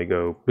randomly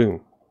go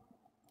boom.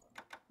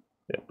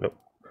 Yeah, nope.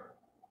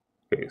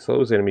 Okay,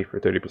 slows enemy for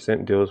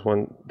 30%, deals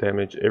 1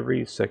 damage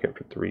every second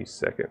for 3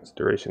 seconds.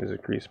 Duration is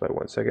increased by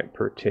 1 second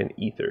per 10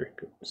 ether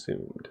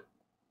consumed.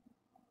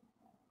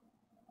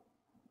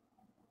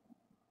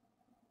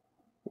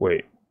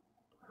 Wait.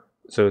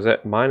 So is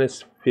that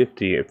minus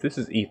 50? If this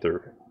is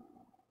ether,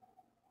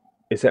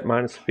 is that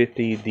minus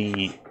 50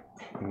 the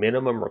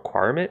minimum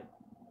requirement?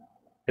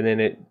 And then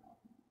it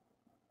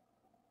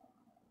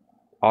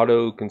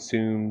auto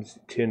consumes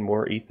 10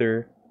 more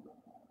ether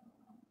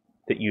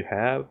that you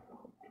have?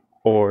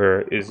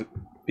 Or is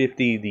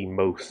 50 the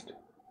most?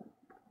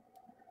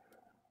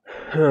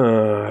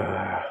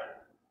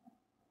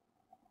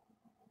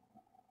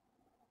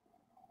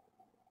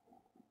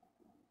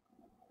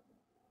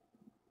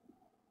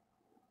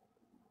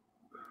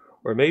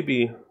 Or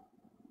maybe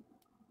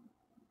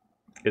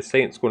it's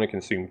saying it's going to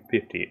consume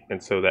 50,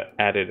 and so that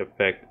added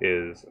effect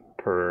is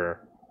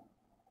per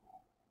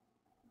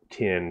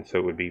 10, so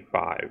it would be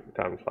 5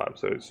 times 5,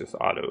 so it's just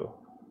auto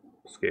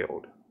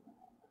scaled.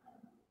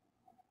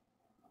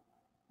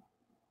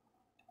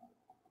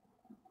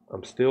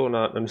 I'm still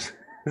not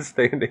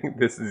understanding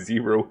this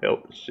 0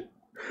 health shit.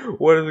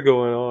 What is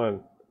going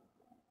on?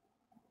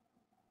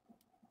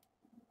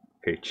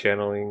 Okay,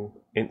 channeling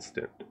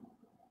instant.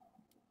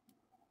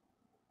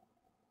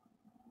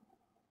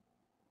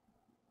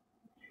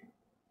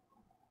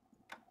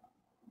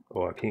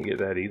 Oh, I can't get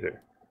that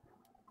either.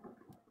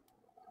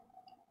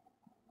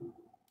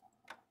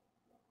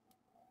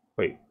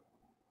 Wait.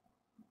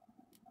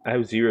 I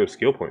have 0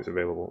 skill points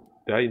available.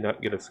 Did I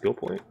not get a skill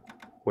point?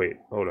 Wait,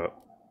 hold up.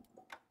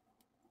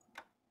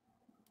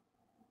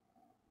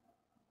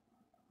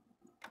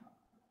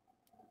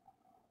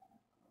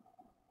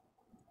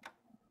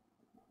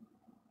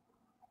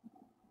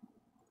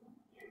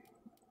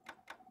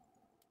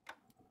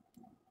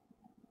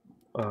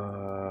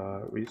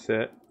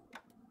 Reset.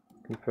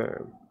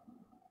 Confirm.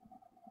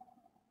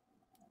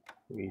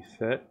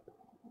 Reset.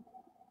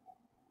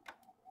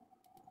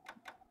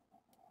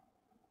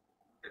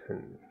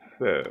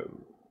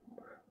 Confirm.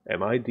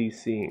 Am I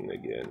DCing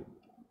again?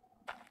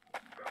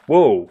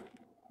 Whoa!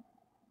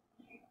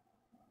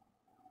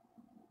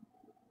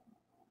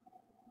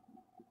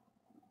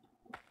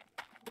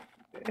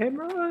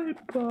 Am I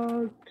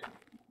bugged?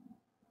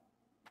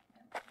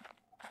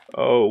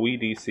 Oh, we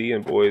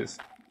DCing, boys.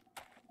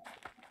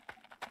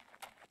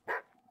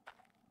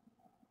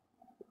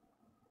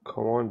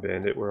 Come on,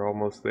 Bandit, we're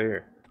almost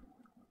there.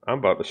 I'm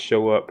about to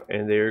show up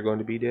and they're going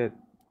to be dead.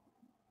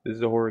 This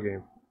is a horror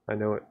game. I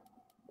know it.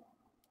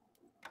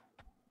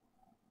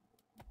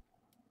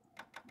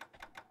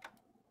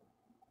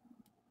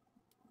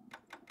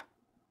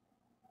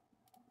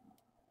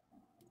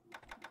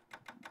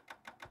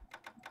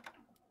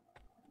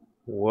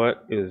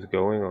 What is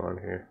going on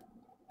here?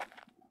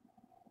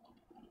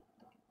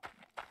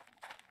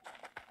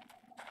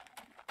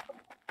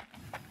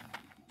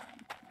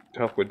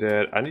 Tough with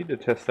that. I need to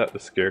test out the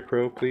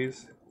scarecrow,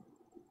 please.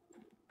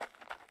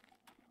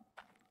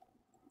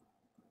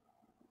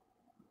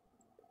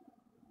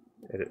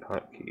 Edit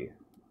hotkey.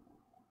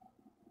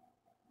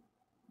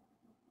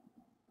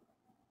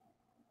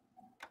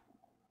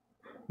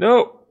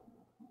 No!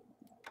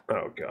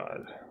 Oh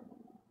god.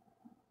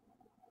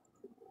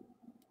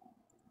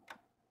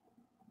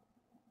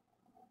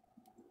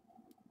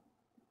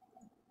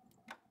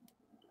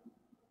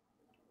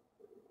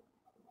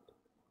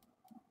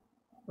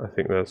 I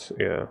think that's,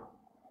 yeah.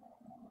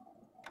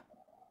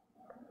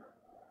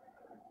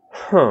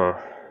 Huh.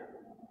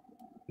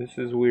 This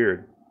is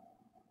weird.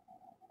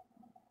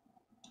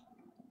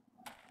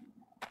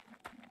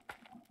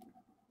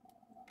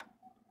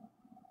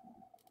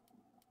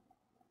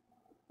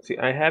 See,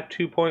 I have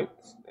 2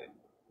 points,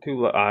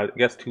 I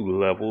guess 2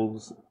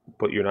 levels,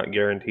 but you're not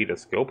guaranteed a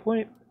skill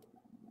point?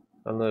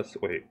 Unless,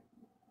 wait.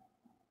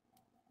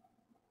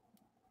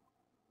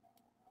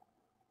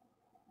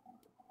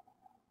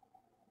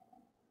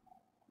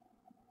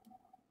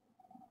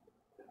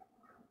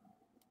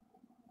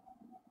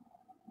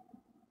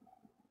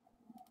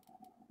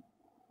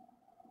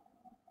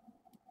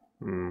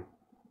 Hmm.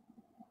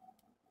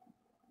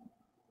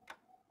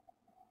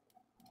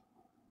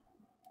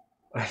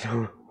 I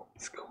don't know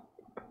what's going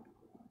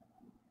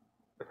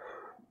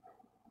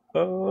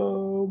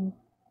on.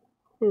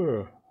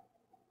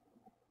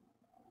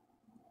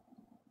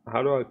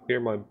 How do I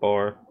clear my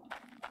bar?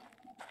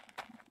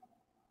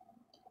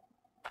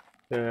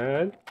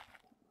 Dad?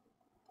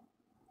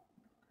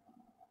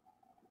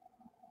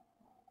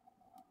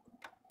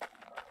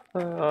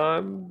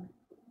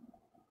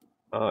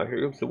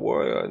 Here comes the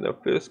warrior and the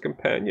first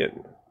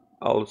companion.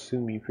 I'll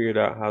assume you figured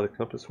out how the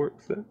compass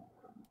works then?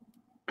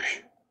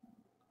 Psh,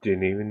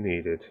 didn't even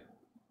need it.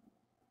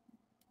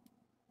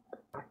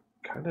 I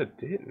kinda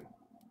didn't.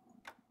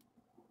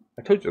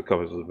 I told you the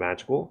compass was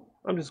magical.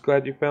 I'm just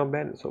glad you found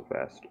Bandit so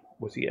fast.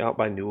 Was he out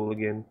by Newell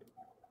again?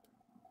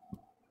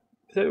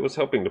 He said he was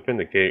helping defend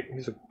the gate.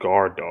 He's a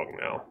guard dog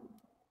now.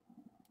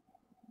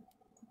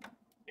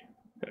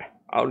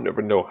 I'll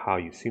never know how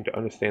you seem to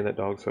understand that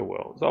dog so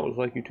well. It's almost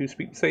like you two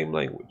speak the same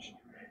language.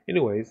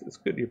 Anyways, it's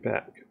good you're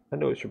back. I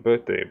know it's your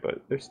birthday,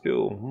 but there's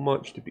still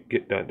much to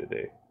get done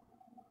today.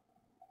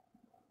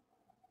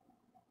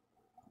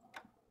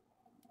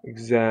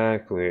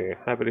 Exactly.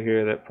 Happy to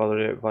hear that. Follow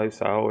the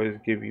advice I always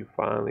give you,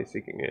 finally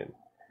seeking in.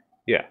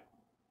 Yeah.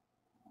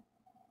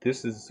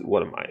 This is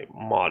one of my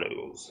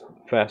mottos.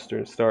 The faster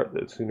it starts,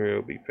 the sooner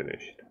it'll be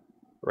finished.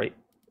 Right?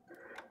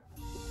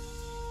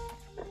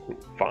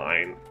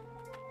 Fine.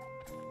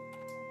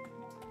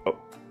 Oh.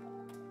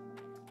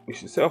 We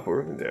should set up a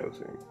Ravendawn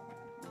soon.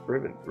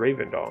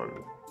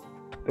 Ravendawn.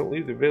 Don't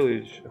leave the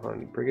village,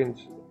 honey.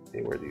 Brigands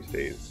anywhere these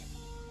days.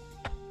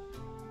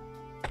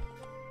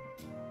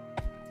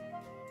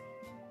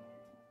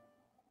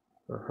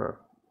 Uh-huh.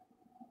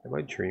 Am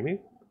I dreaming?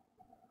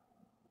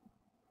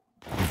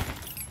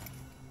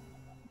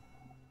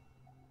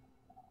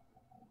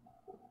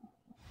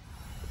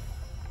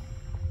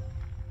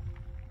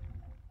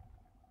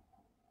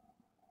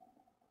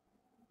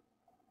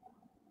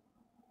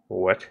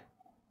 What?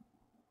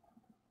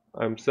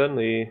 I'm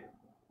suddenly...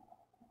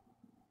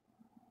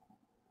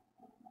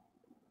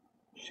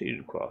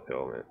 Shaded cloth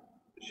helmet.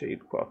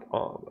 Shade cloth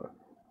armor.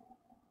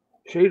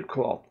 Shade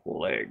cloth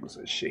legs.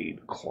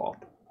 Shade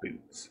cloth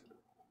boots.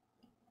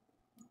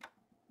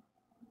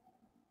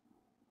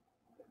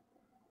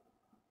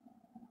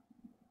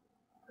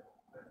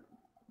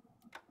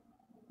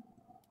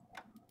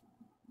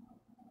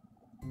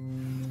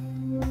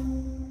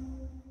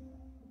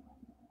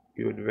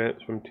 You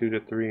advance from 2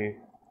 to 3.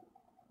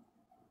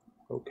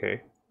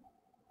 Okay.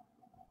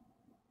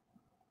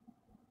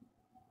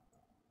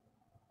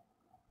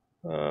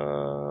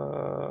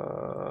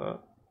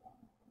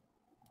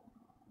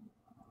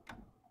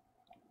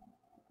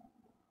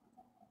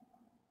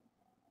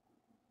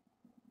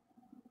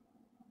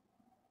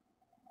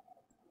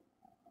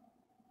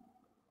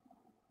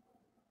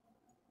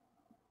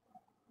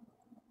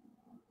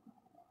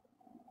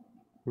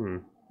 Hmm.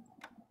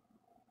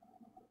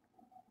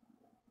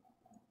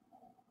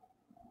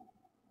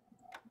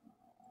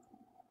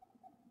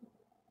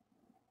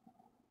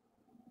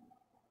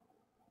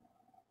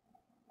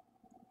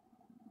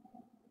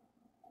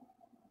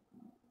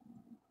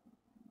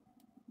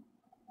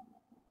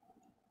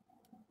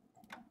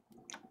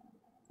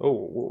 Oh,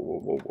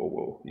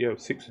 whoa. You have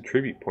 6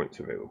 attribute points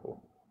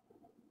available.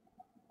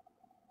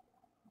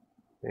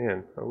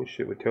 Man, I wish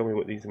it would tell me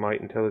what these might,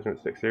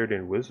 intelligence, dexterity,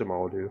 and wisdom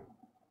all do.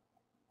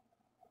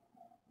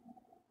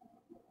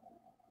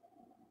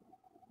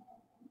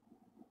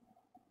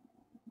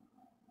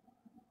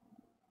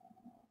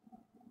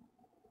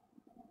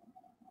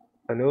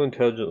 I know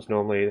intelligence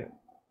normally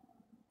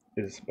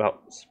is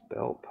about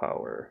spell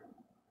power.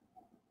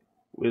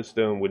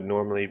 Wisdom would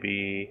normally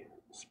be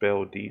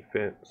spell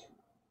defense.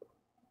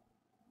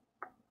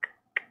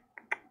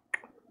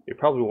 You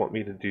probably want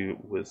me to do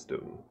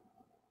wisdom.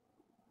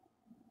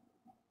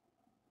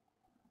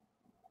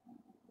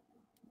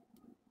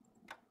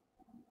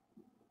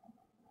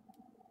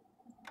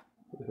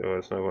 So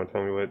it's not going to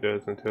tell me what it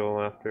does until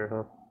after,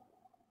 huh?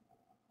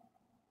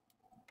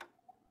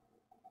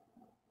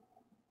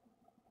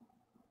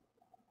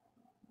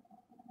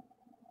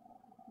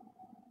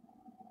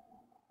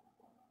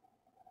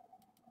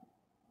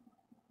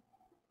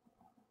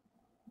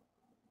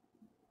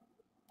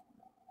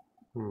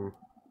 Hmm.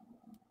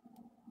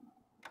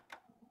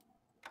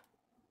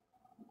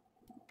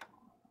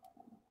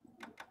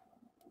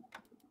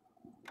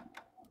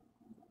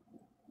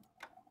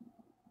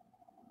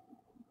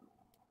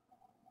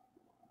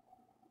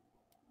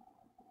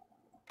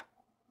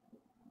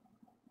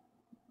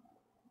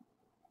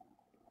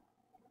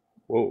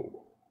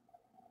 Whoa.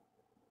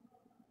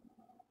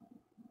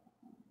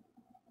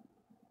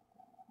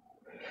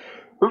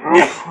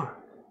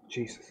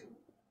 Jesus.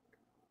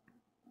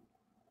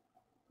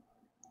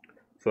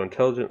 So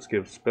intelligence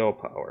gives spell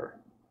power.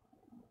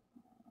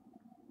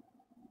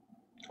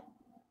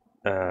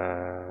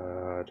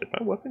 Did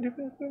my weapon do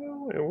that?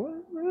 Wait,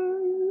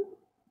 what?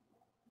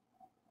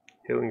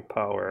 Healing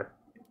power.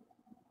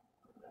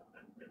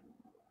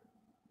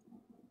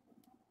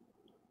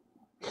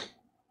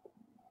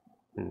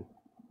 Hmm.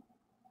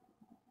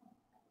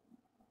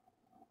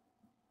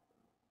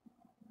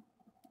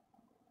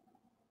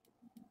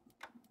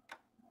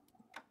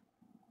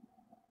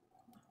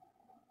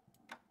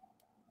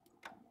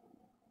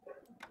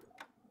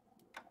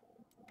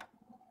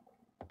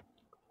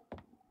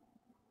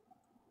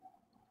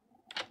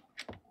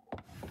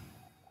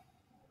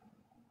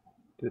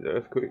 Did the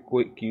earthquake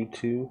wake you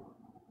too?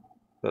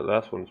 That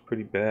last one's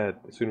pretty bad.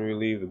 The sooner we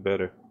leave, the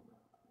better.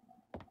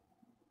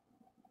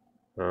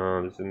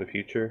 It's in the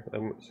future,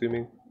 I'm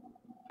assuming.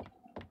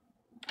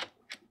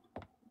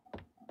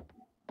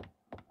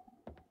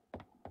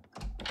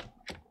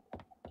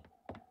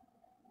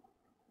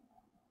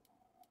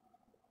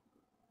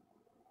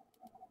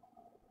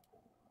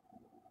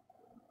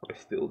 I'm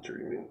still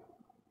dreaming.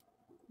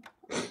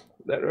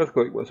 That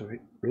earthquake must have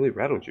really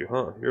rattled you,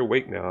 huh? You're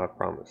awake now, I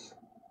promise.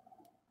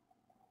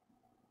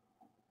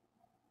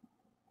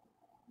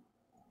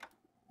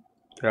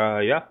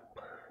 Yeah.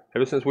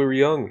 Ever since we were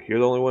young, you're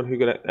the only one who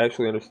could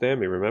actually understand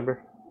me,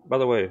 remember? By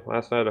the way,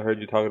 last night I heard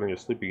you talking in your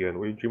sleep again.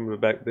 Were you dreaming of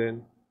back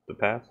then? The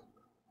past?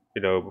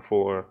 You know,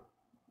 before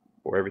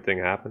everything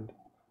happened?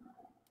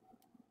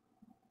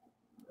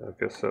 I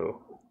guess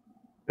so.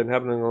 Been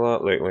happening a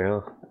lot lately,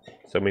 huh?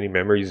 So many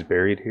memories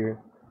buried here.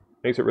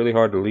 Makes it really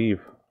hard to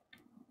leave.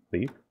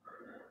 Leave?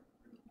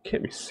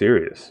 Can't be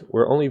serious.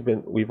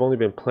 We've only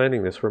been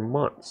planning this for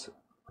months.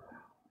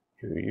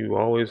 You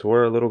always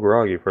were a little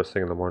groggy first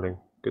thing in the morning.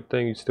 Good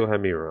thing you still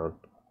have me around.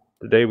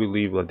 Today we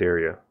leave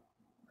Laderia.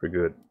 For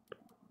good.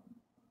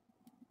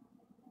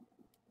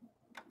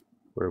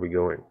 Where are we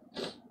going?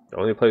 The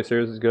only place there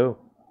is to go.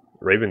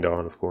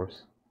 Ravendawn, of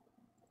course.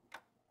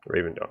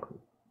 Ravendawn.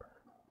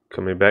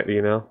 Coming back to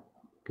you now?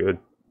 Good.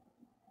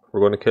 We're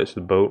going to catch the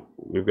boat.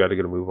 We've got to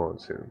get a move on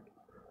soon.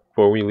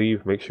 Before we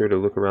leave, make sure to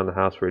look around the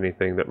house for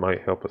anything that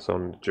might help us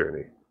on the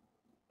journey.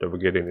 Don't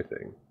forget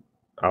anything.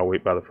 I'll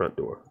wait by the front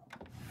door.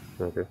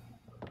 Okay.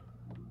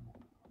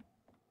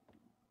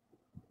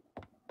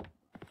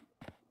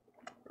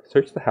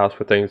 Search the house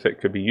for things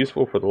that could be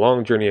useful for the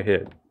long journey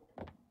ahead.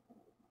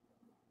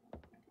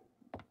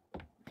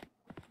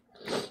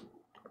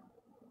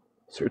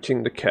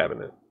 Searching the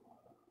cabinet.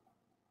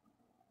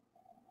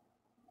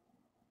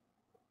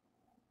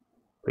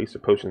 Place the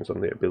potions on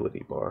the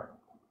ability bar.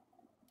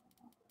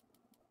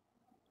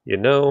 You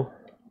know...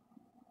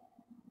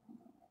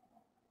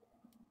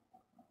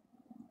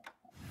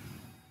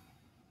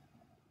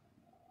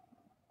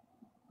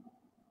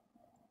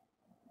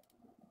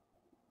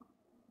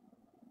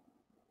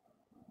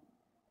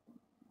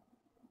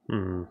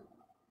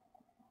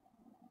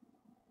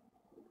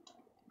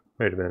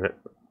 Wait a minute.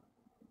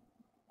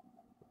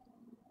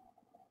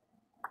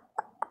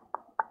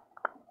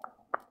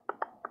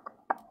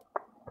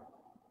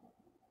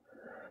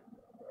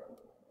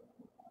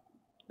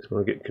 It's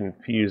going to get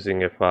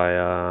confusing if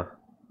I,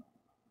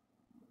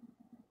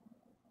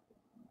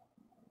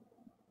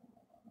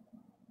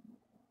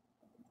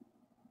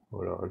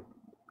 Hold on.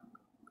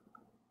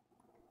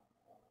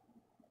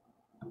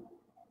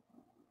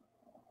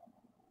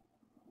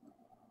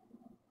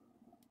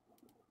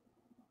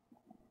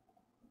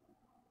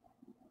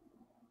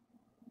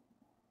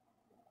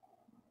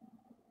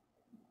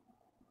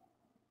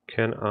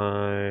 I'm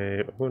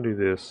going to do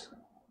this.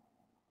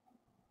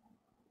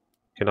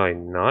 Can I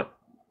not?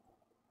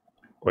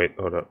 Wait,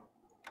 hold up.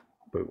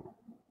 Boom.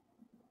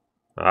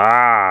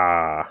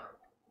 Ah!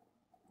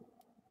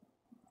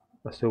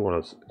 I still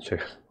want to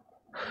check.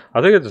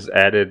 I think I just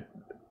added.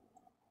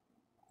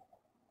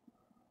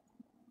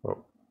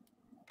 Oh.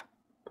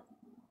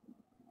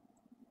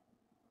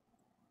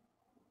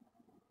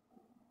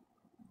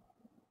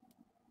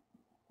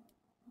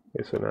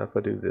 Okay, so now if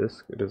I do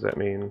this, does that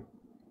mean?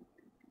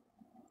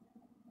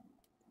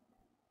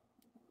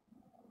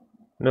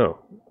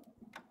 No.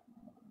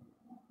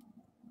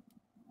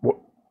 What?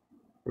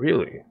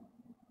 Really?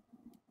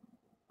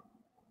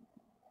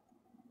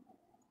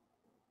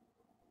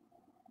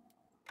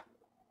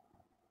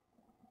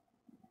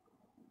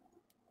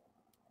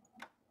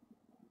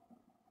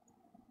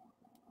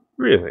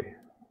 Really?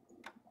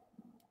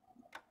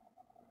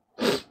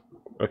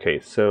 Okay,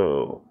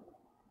 so.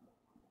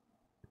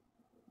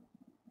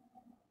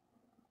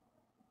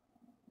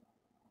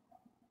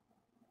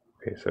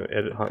 Okay, so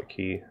edit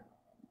hotkey.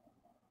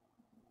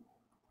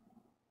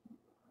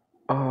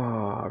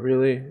 Ah,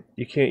 really?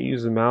 You can't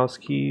use the mouse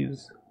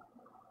keys?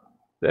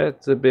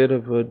 That's a bit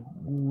of a...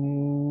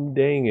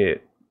 dang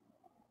it.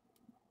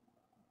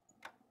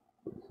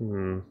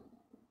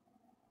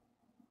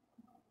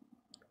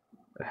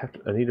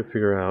 I need to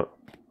figure out...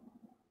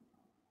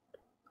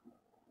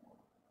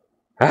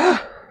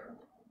 Ah!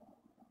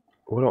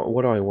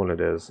 What do I want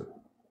it as?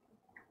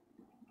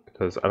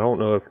 Because I don't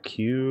know if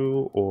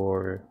Q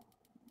or...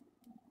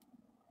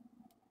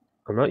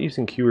 I'm not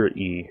using Q or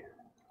E.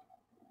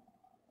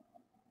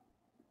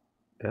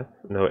 F?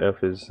 No,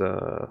 F is...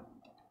 I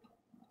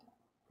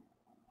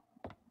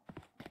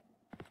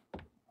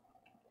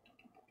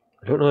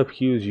don't know if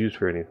Q is used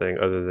for anything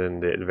other than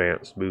the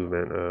advanced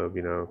movement of,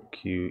 you know,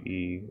 Q,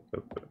 E,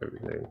 of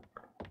everything.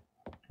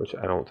 Which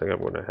I don't think I'm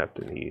going to have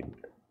to need.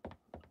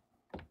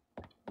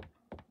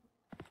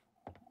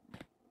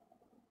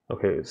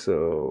 Okay,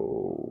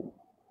 so...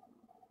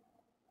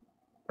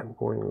 I'm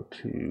going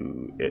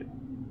to...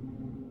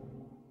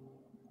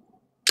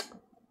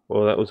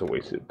 Well, that was a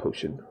wasted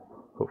potion.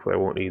 Hopefully I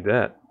won't need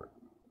that.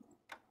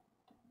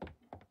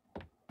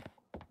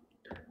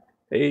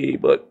 Hey,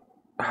 but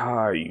how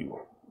are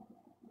you?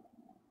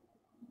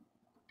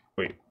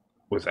 Wait,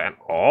 was that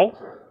all?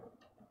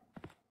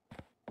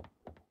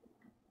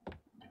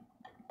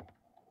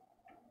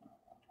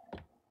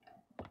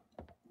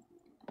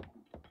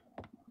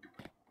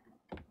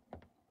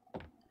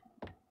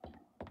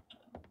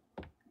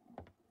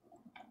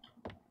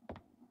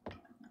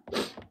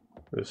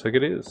 Looks like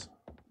it is.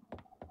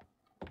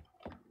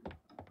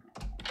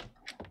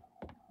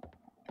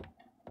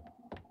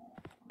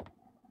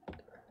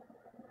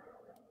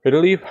 Ready to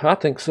leave? I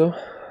think so.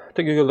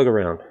 Take a good look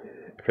around.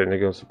 If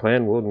anything goes to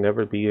plan, we'll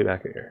never be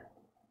back here.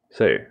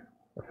 Say,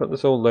 I found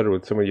this old letter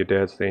with some of your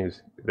dad's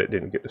things that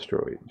didn't get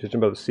destroyed. Judging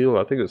by the seal,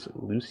 I think it's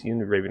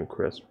Lucian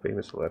Ravencrest's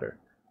famous letter.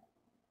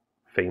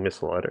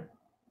 Famous letter?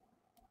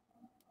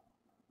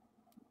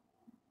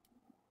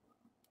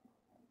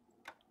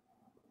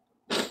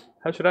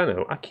 How should I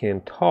know? I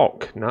can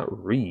talk,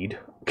 not read.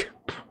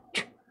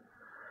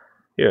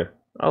 Yeah,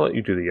 I'll let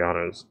you do the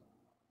honors,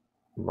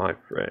 my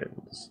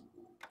friends.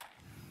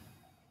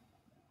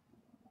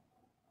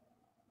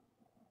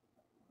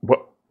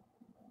 What?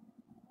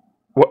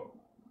 What?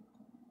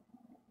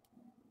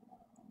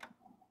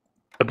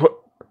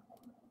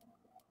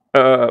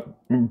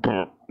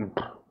 What?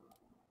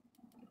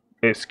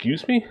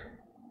 Excuse me?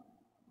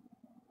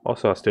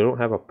 Also, I still don't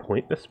have a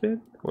point to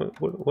spend?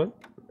 What?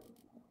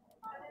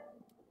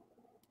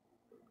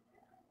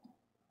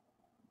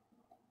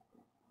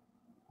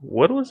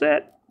 What was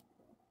that?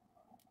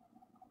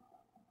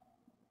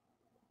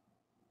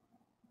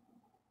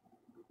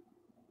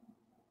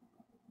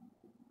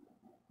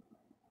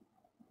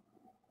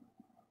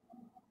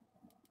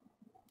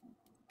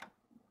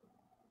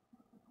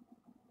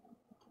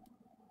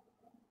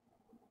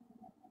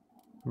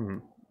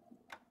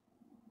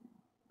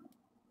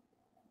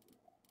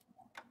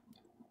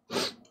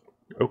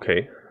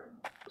 Okay.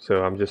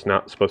 So I'm just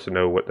not supposed to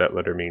know what that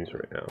letter means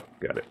right now.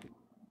 Got it.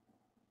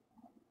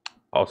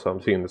 Also,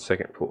 I'm seeing the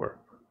second floor.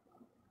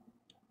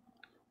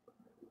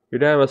 Your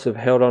dad must have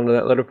held on to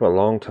that letter for a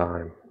long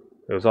time.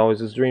 It was always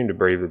his dream to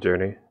brave the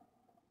journey.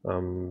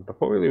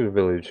 Before we leave the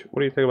village,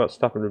 what do you think about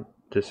stopping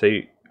to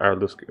say our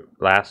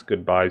last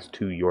goodbyes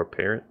to your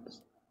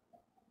parents?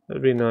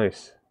 That'd be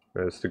nice.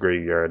 That's the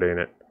graveyard, ain't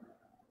it?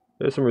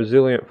 There's some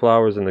resilient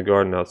flowers in the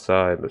garden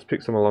outside. Let's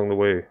pick some along the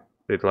way.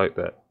 They'd like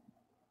that.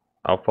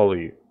 I'll follow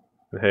you.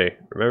 And hey,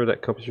 remember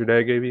that compass your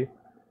dad gave you?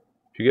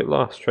 If you get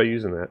lost, try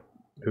using that.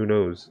 Who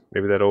knows?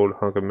 Maybe that old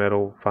hunk of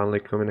metal will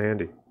finally come in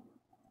handy.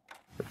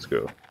 Let's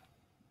go.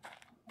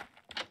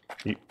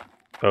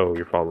 Oh,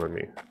 you're following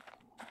me.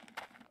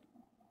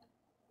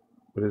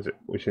 What is it?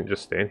 We shouldn't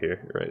just stand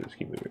here. Right, just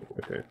keep moving.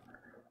 Okay.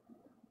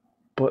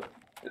 But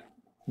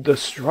the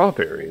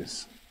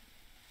strawberries.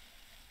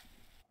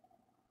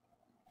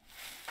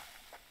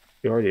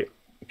 You already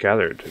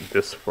gathered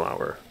this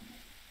flower.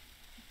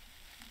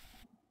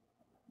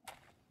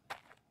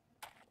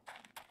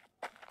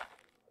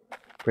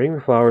 Bring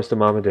the flowers to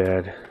Mom and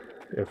Dad.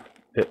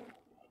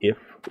 If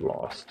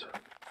lost,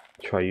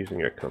 try using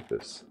your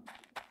compass.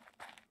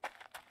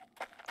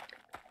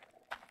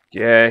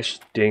 Gosh,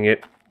 dang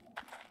it.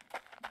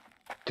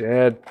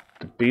 Dad,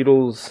 the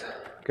beetles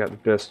got the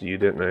best of you,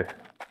 didn't they?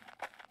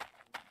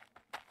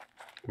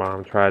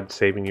 Mom tried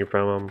saving you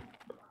from them.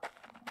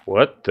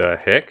 What the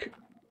heck?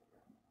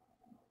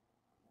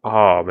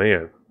 Oh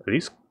man, are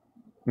these...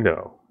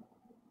 No.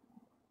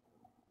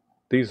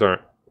 These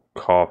aren't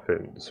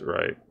coffins,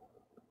 right?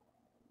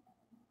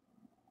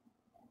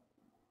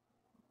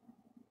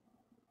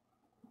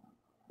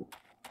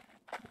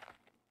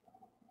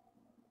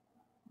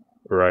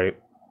 Right.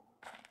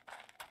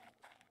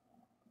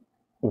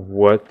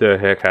 What the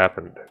heck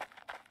happened?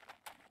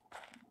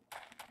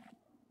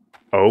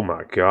 Oh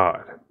my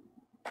god.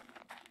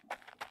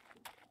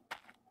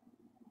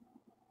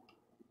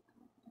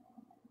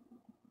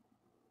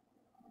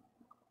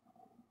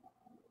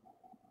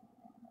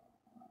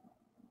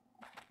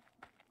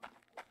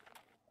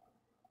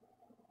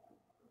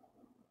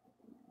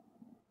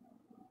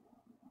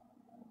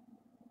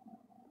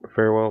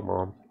 Farewell,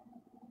 Mom.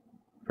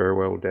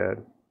 Farewell,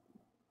 Dad.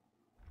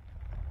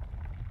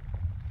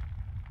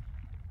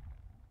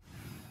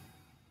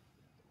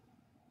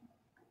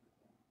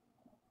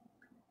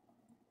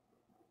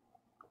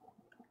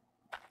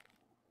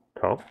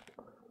 Tom?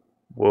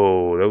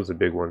 Whoa, that was a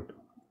big one.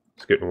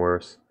 It's getting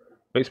worse.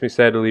 Makes me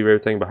sad to leave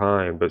everything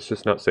behind, but it's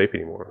just not safe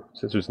anymore.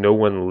 Since there's no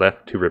one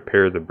left to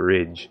repair the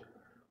bridge,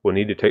 we'll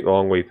need to take the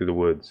long way through the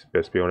woods.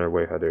 Best be on our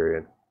way,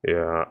 Hodarion.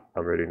 Yeah,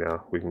 I'm ready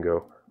now. We can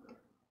go.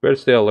 Better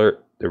stay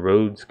alert. The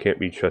roads can't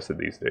be trusted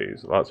these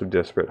days. Lots of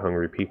desperate,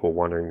 hungry people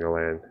wandering the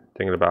land.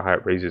 Thinking about how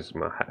it raises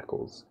my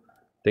hackles.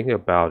 Thinking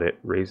about it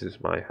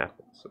raises my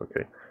hackles.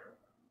 Okay.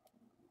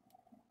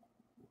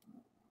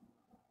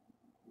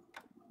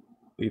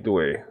 Lead the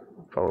way.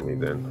 Follow me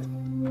then.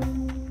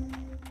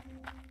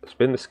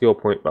 Spend the skill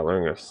point by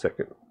learning a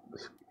second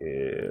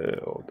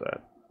skill.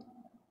 That.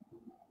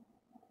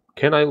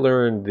 Can I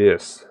learn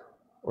this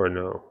or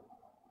no?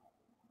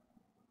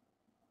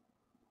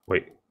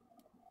 Wait.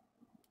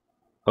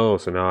 Oh,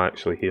 so now I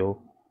actually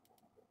heal.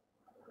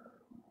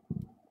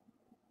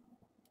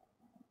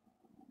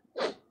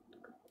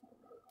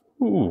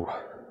 Ooh.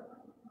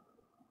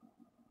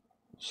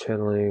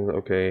 Channeling.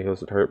 Okay, heals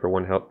the target for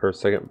 1 health per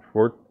second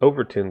for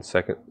over 10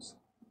 seconds.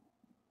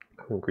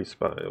 Increase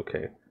by.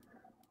 Okay.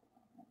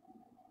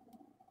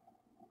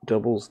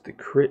 Doubles the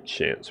crit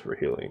chance for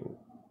healing.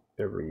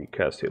 Every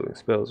cast healing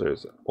spells,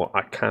 there's... Well,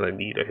 I kind of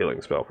need a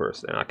healing spell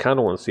first, and I kind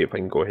of want to see if I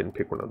can go ahead and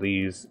pick one of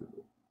these.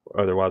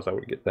 Otherwise, I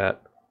would get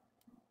that.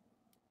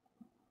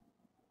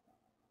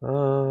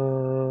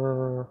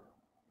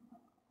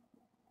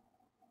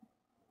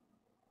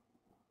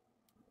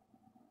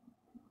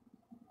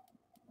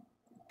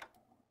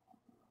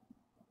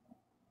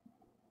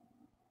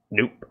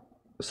 Nope.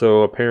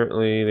 So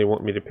apparently they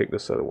want me to pick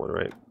this other one,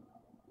 right?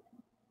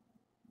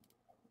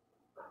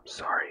 I'm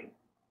sorry.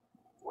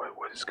 What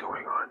is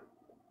going on?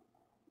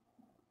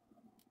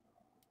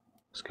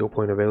 Skill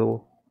point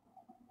available?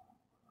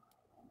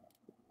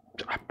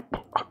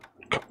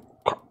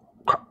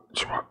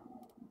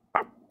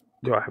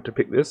 Do I have to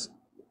pick this?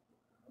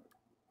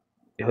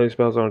 Healing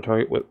spells on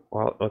target with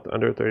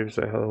under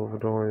 30% health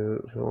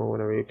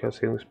whenever you cast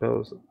healing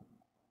spells. You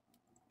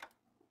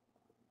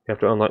have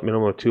to unlock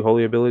minimum of 2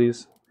 holy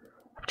abilities.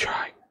 I'm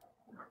trying.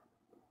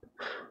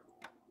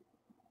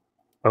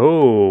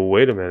 Oh,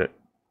 wait a minute.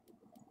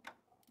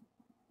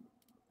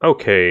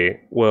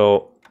 Okay,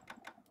 well,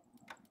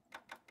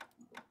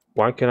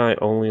 why can I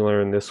only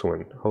learn this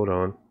one? Hold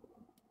on.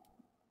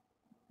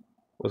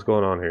 What's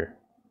going on here?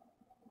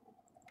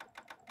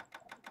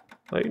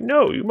 Like,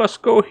 no, you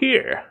must go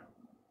here.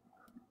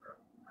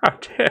 How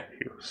dare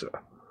you, sir?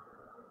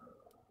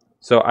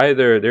 So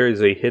either there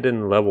is a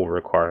hidden level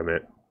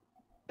requirement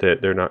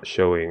that they're not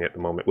showing at the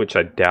moment, which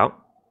I doubt.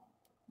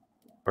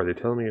 Are they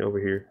telling me over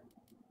here?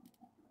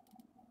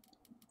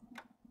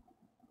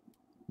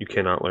 You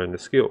cannot learn the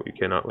skill. You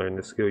cannot learn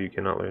the skill. You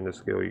cannot learn the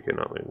skill. You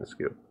cannot learn the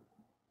skill.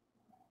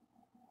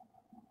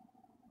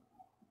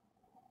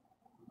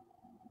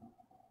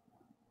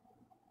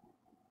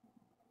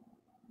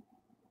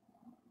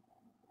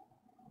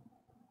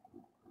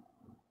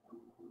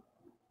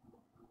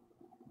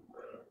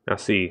 Now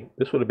see,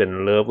 this would have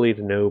been lovely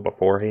to know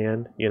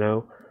beforehand, you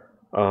know.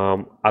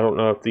 I don't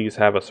know if these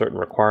have a certain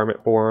requirement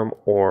for them,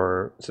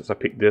 or since I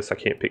picked this, I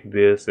can't pick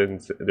this, and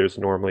there's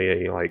normally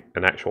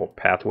an actual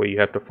pathway you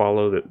have to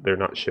follow that they're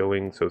not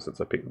showing. So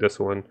since I picked this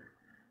one,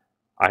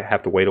 I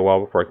have to wait a while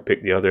before I can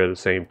pick the other of the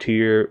same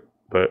tier.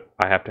 But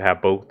I have to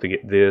have both to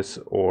get this,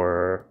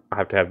 or I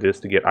have to have this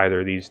to get either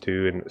of these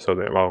two, and so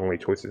that my only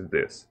choice is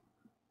this.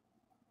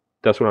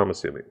 That's what I'm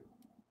assuming.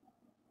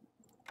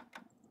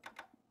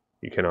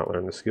 You cannot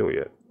learn the skill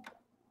yet.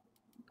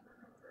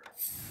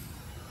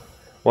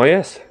 Well,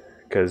 yes,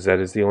 because that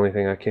is the only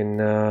thing I can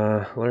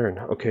learn.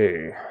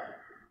 Okay.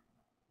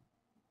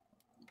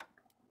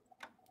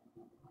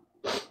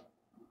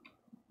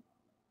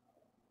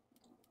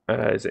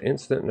 Is it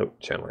instant? Nope,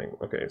 channeling.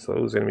 Okay, so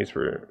those enemies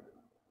were...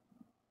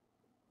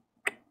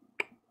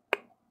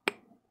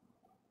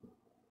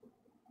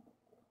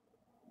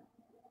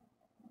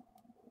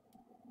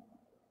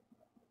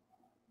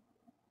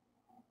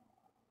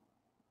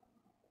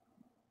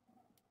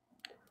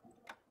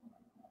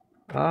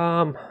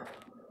 I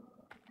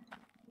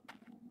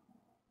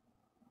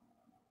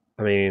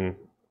mean,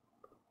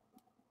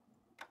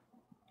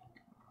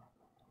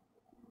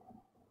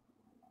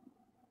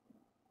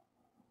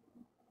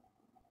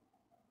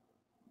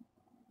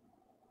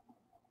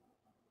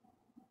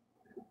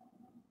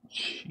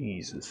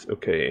 Jesus.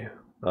 Okay.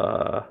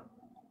 I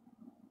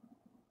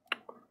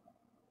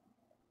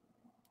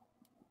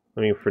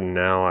mean, for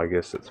now, I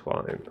guess it's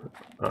fine.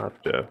 I'll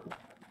have to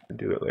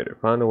do it later.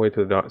 Find a way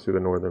to the docks through the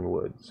northern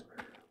woods.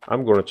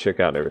 I'm going to check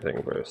out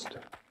everything first.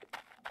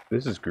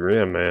 This is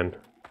grim, man.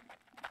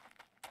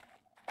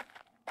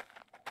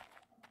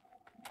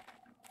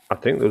 I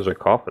think those are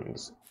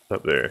coffins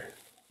up there.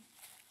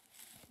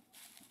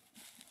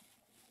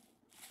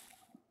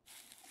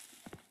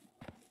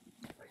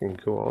 I can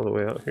go all the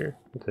way out here.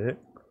 What the heck?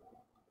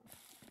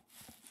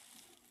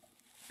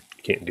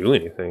 Can't do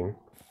anything.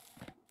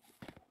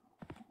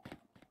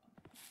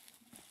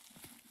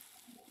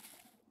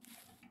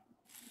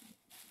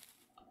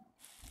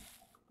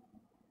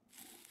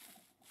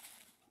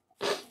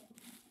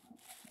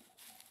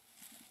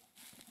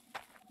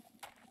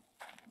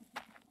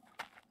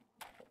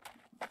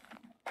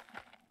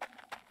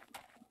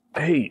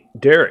 Hey,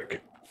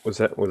 Derek. Was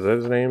that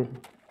his name?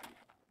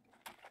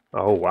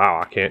 Oh wow,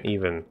 I can't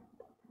even.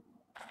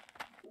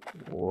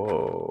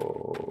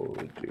 Whoa,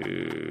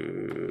 dude.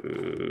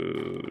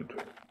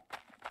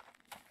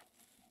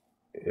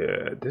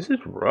 Yeah, this is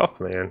rough,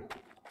 man.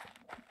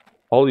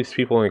 All these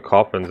people in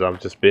coffins,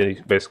 I've just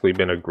basically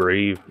been a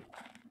grave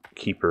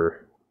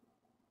keeper.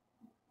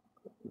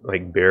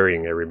 Like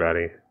burying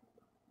everybody.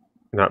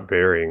 Not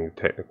burying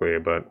technically,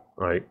 but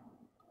like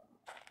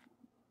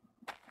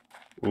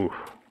oof.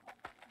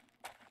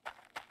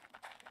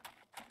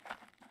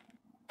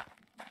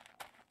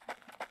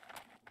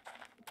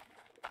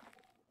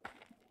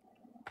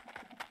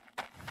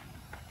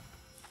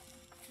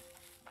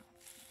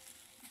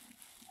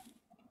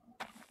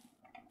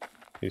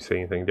 You say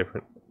anything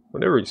different?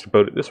 Whenever you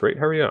boat at this rate,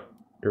 hurry up.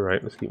 You're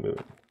right, let's keep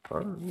moving.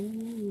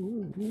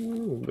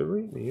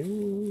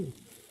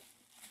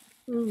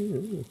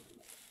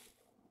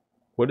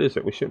 What is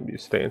it? We shouldn't be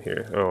staying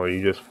here. Oh,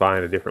 you just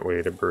find a different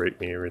way to berate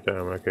me every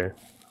time, okay.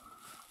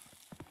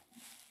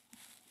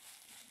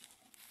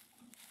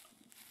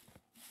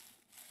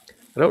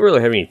 I don't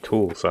really have any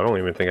tools, so I don't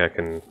even think I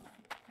can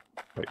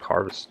like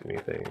harvest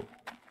anything,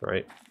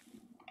 right?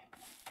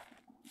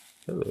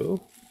 Hello?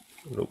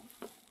 Nope.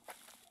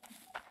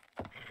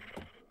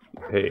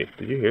 Hey,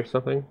 did you hear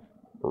something?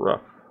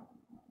 Rough.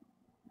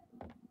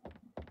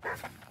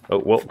 Oh,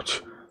 well.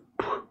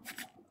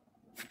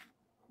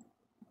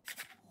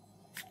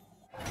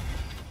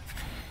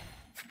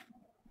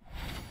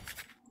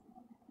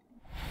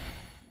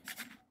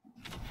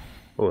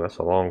 Oh, that's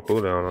a long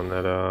cooldown on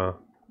that,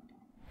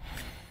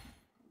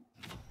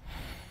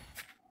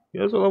 You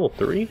guys are level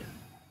 3?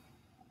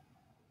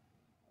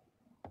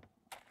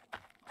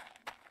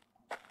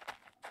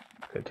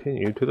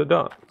 Continue to the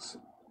docks.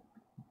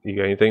 You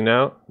got anything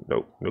now?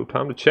 Nope, no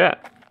time to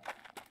chat.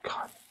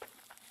 God.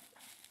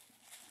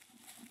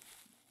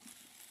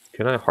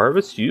 Can I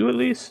harvest you at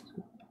least?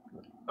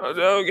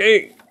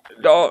 Okay,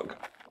 dog.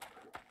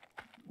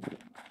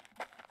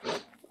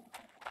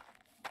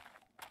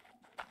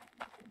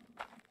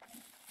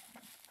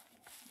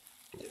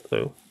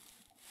 Hello.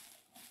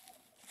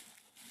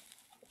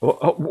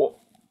 What?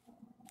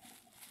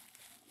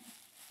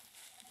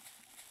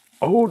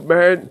 Old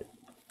man.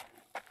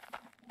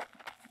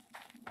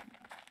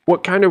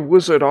 What kind of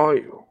wizard are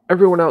you?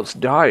 Everyone else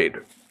died.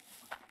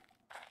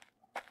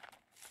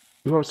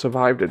 You have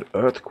survived an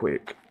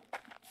earthquake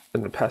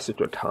and the passage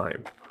of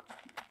time.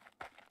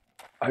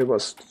 I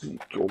must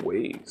seek your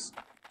ways.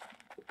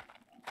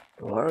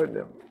 Learn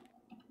them.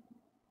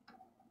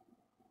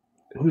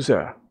 Who's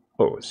there?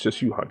 Oh, it's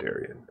just you,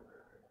 Hodarion.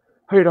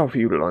 I'd offer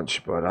you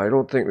lunch, but I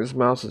don't think this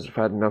mouse is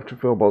fat enough to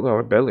fill both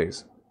our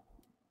bellies.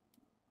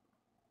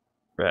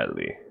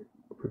 Radley,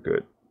 we're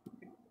good.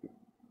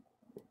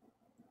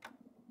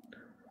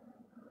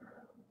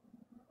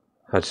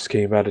 I just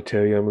came by to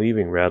tell you I'm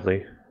leaving,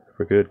 Radley.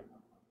 For good.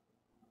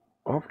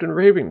 Off to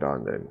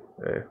Ravendawn, then,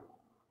 eh?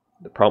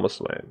 The Promised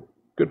Land.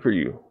 Good for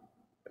you.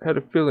 I had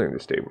a feeling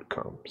this day would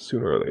come,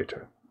 sooner or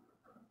later.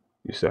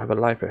 You still have a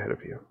life ahead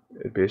of you.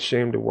 It'd be a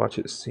shame to watch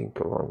it sink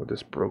along with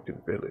this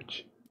broken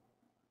village.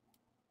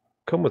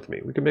 Come with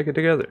me, we can make it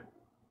together.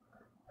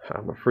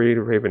 I'm afraid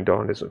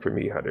Ravendawn isn't for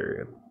me,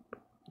 Hodarion.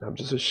 I'm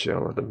just a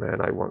shell of the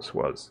man I once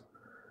was.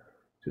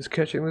 Just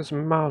catching this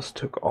mouse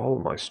took all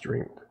of my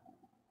strength.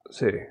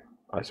 Say,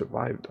 I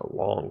survived a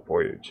long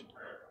voyage.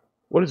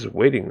 What is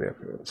waiting there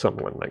for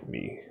someone like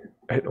me,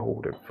 an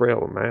old and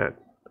frail man?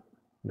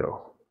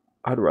 No,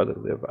 I'd rather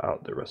live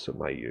out the rest of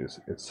my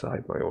years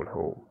inside my own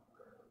home,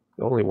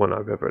 the only one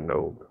I've ever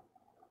known.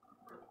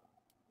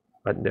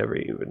 I'd never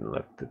even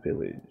left the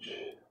village.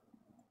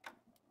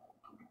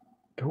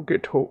 Don't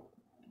get told.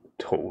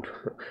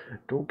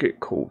 Don't get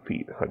cold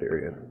feet,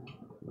 Hodarion.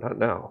 Not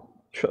now.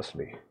 Trust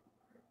me.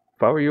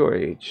 If I were your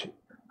age,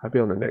 I'd be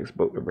on the next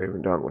boat to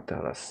Ravendawn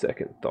without a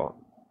second thought.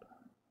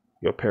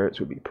 Your parents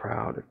would be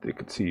proud if they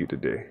could see you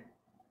today.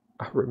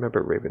 I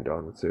remember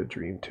Ravendawn was their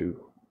dream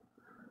too.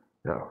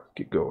 Now,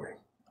 get going,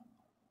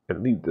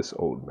 and leave this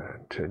old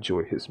man to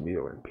enjoy his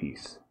meal in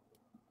peace.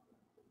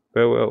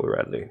 Farewell,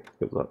 Radley.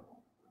 Good luck.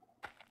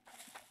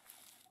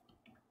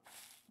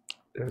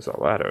 There's a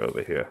ladder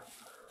over here.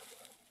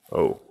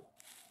 Oh.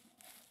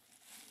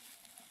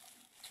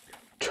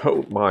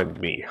 Don't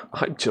mind me.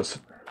 I'm just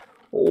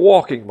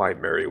walking my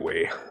merry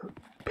way,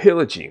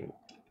 pillaging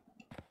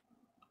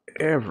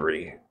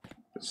every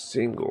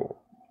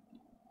single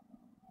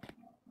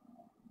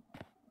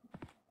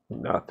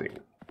nothing,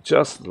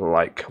 just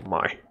like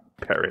my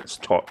parents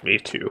taught me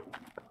to.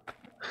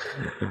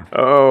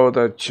 Oh,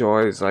 the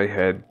joys I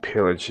had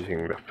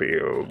pillaging the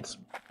fields,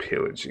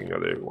 pillaging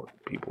other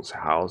people's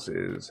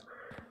houses.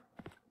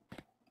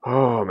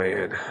 Oh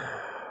man.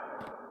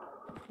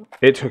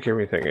 It took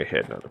everything I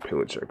had not to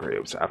pillage their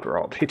graves. After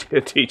all, they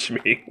did teach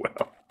me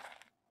well.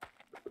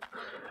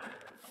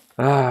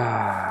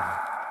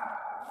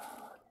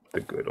 The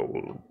good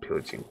old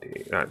pillaging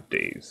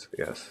days,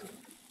 yes.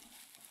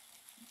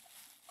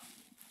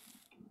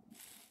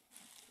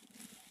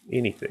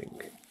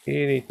 Anything.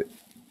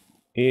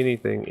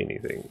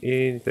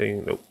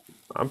 Nope.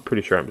 I'm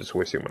pretty sure I'm just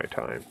wasting my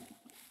time.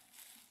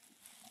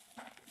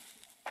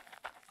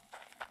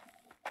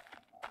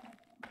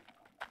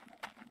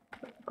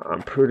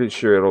 I'm pretty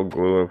sure it'll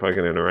glue if I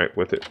can interact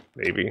with it,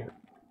 maybe.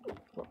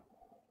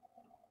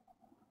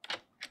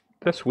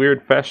 That's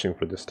weird fashioning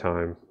for this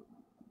time.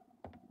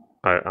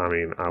 I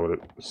mean, I would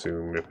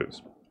assume if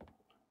it's...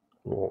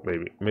 Well,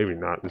 maybe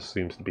not. This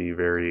seems to be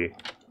very...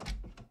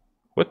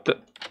 What the...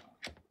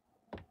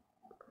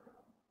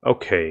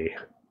 Okay.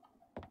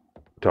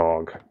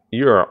 Dog,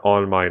 you are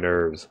on my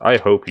nerves. I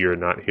hope you're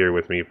not here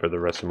with me for the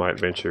rest of my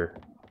adventure.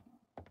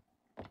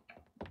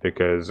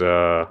 Because,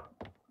 I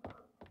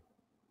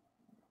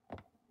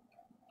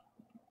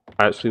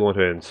actually want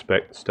to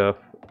inspect stuff,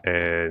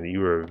 and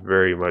you are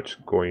very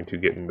much going to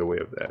get in the way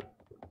of that.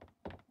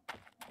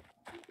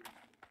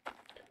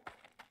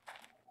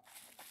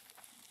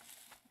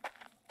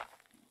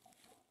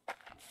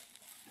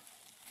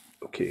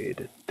 Okay,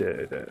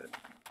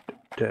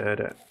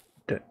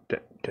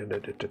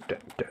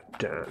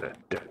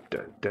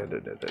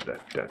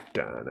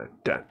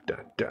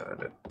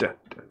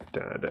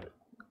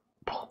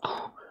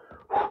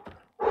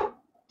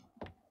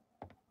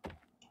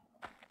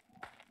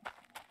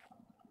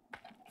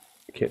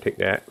 can't take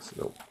the axe.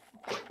 Nope.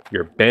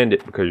 You're a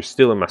bandit because you're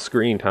stealing my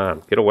screen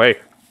time. Get away.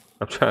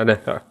 I'm trying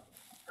to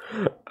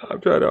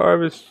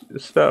harvest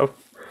stuff.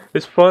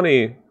 It's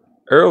funny.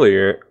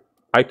 Earlier,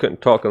 I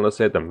couldn't talk unless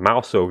I had the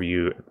mouse over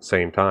you at the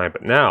same time,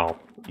 but now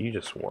you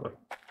just want to.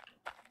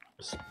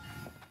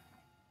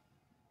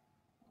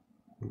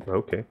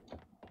 Okay.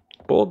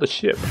 Board the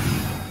ship.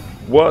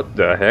 What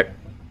the heck?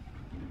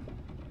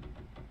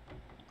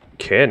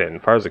 Cannon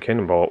fires a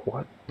cannonball.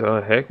 What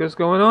the heck is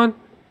going on?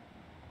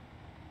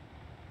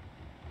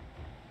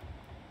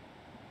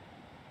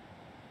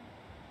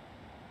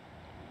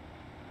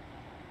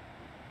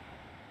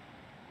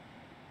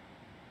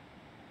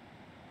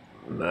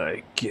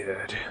 My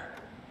God.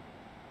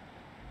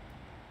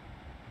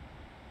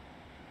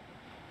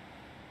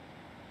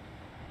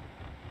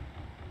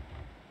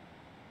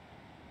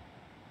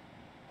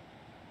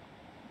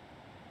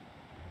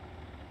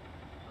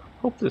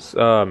 Hope this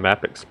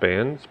map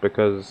expands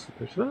because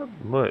there's not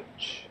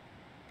much.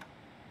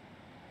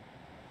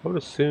 I would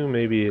assume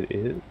maybe it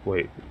is.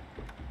 Wait.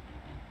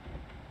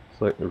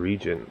 Select the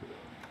region.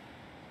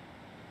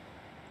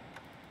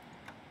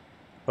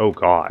 Oh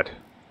God.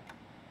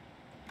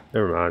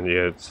 Never mind,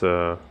 yeah, it's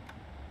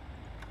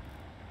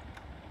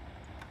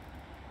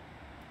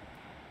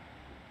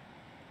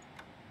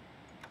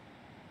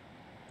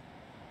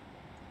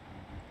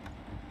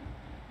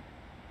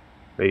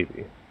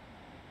maybe.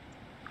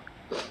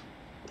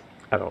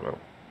 I don't know.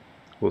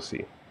 We'll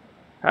see.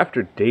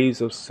 After days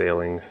of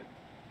sailing.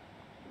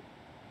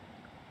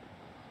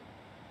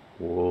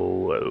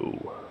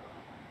 Whoa.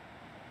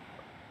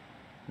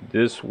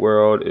 This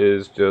world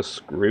is just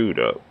screwed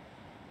up.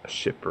 A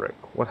shipwreck.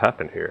 What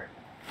happened here?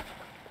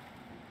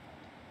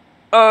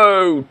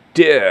 Oh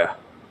dear!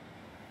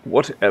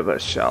 Whatever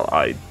shall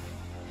I...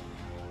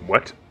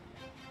 What?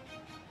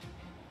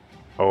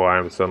 Oh, I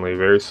am suddenly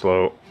very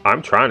slow.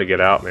 I'm trying to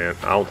get out, man.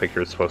 I don't think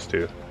you're supposed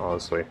to,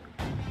 honestly.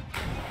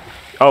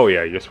 Oh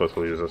yeah, you're supposed to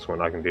lose this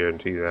one, I can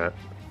guarantee that.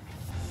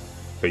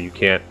 But you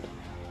can't...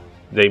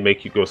 They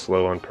make you go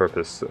slow on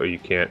purpose, so you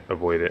can't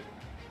avoid it.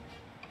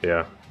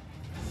 Yeah.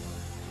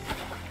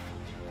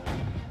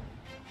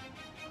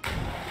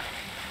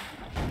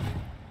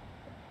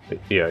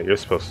 Yeah, you're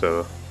supposed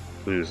to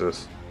lose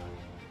this.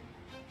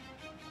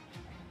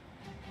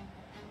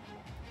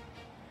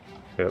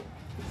 Yep.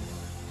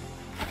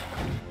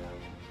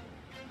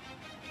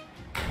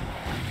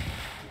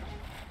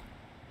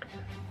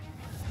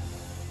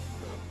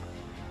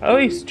 At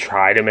least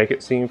try to make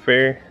it seem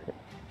fair.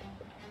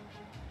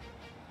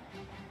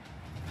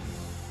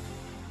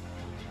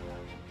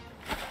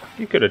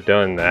 You could have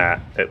done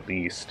that, at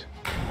least.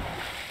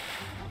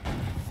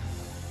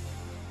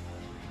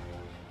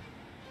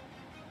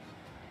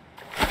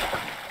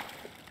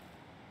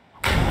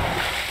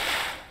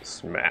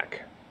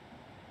 Smack.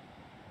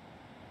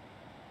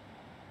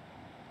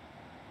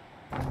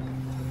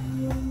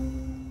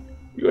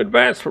 You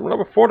advanced from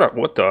level 4 to...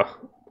 What the...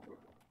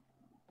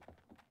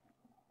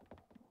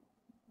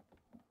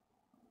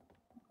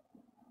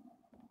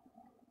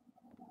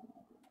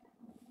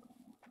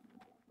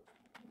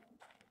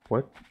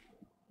 What?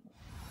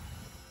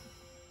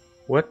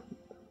 What?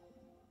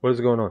 What is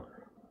going on?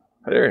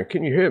 Hodarion,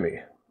 can you hear me?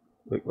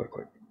 Look.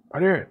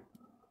 Hodarion!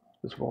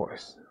 This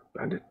voice.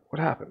 Bandit, what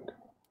happened?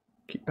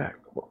 Keep back.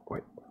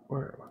 Wait,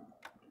 where am I?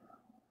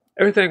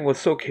 Everything was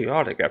so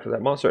chaotic after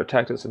that monster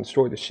attacked us and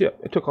destroyed the ship.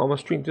 It took all my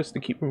strength just to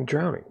keep from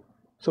drowning.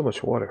 So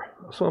much water.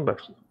 I swam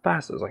back as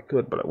fast as I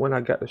could, but when I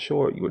got to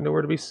shore, you were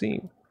nowhere to be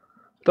seen.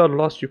 I thought I'd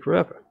lost you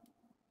forever.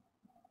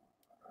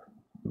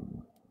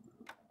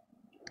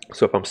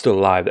 So if I'm still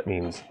alive, that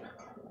means...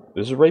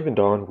 This is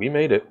Ravendawn. We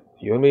made it.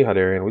 You and me,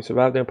 Hodarion. We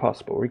survived the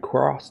impossible. We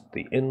crossed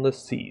the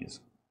endless seas.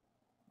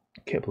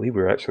 I can't believe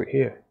we're actually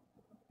here.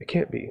 It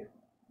can't be.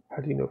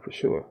 How do you know for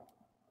sure?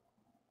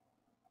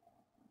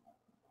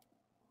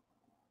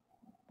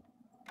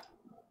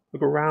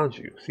 Look around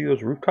you. See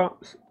those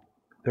rooftops?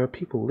 There are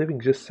people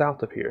living just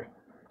south of here.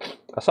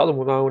 I saw them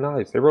with my own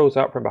eyes. They rose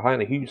out from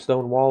behind a huge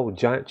stone wall with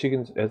giant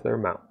chickens as their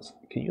mounts.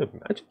 Can you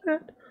imagine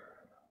that?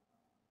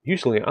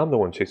 Usually I'm the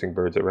one chasing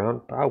birds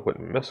around, but I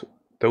wouldn't mess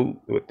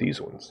with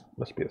these ones.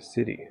 Must be a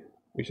city.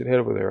 We should head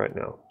over there right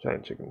now.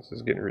 Giant chickens. This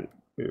is getting rid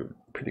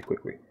pretty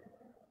quickly.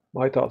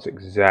 My thoughts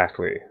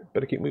exactly.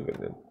 Better keep moving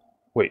then.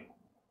 Wait.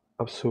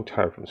 I'm so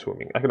tired from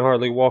swimming. I can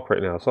hardly walk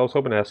right now, so I was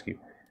hoping to ask you.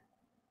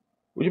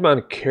 Would you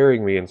mind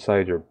carrying me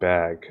inside your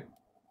bag?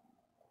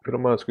 If you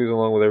don't mind squeezing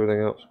along with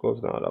everything else, close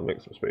down. I'll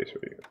make some space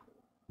for you.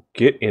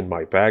 Get in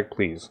my bag,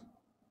 please.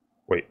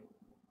 Wait.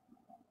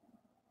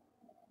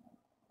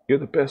 You're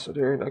the best,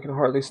 Hodarion. I can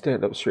hardly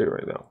stand up straight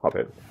right now. Hop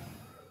in.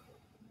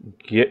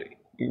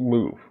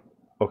 Move.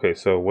 Okay,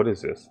 so what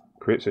is this?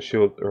 Creates a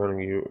shield around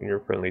you and your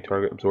friendly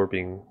target,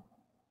 absorbing...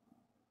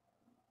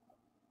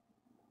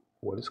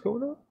 What is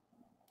going on?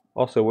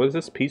 Also, what is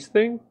this peace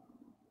thing?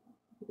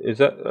 Is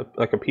that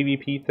like a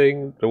PvP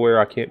thing to where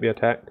I can't be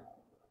attacked?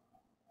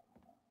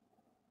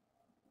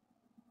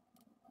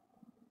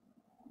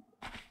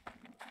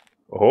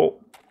 Oh,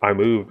 I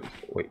moved.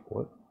 Wait,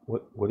 what?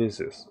 What is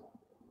this?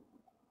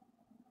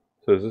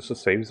 So is this a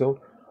save zone?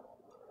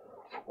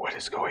 What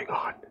is going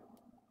on?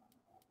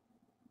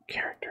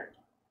 Character,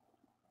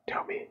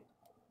 tell me.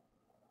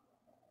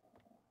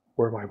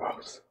 Where are my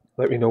mouse?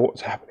 Let me know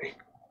what's happening.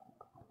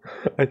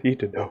 I need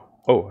to know.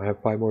 Oh, I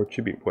have 5 more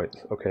tribute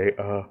points. Okay,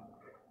 huh.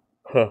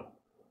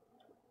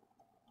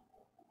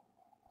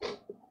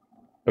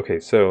 Okay,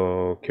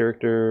 so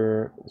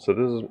character, so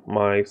this is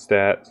my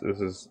stats, this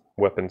is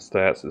weapon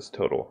stats, this is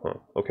total, huh?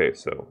 Okay,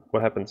 so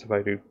what happens if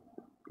I do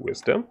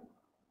wisdom?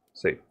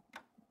 Save.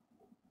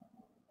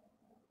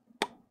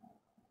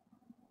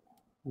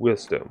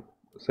 Wisdom.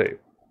 Save.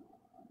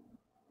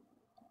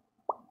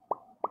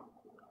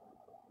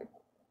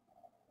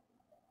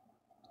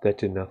 That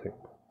did nothing.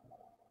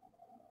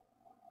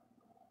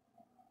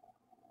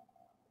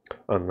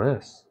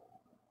 Unless...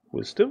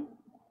 Wisdom?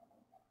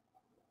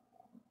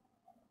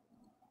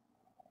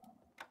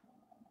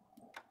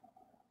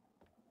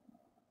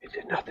 It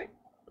did nothing.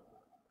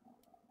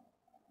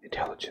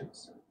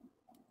 Intelligence.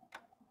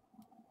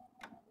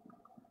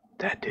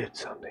 That did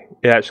something.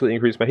 It actually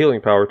increased my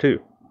healing power too.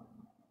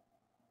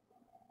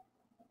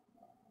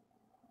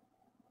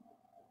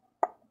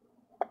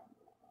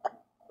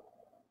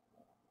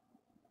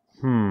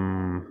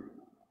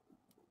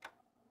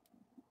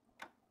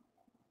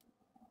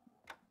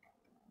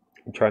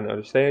 I'm trying to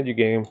understand you,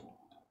 game.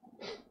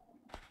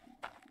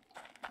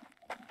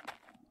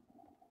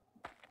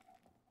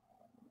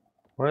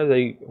 Why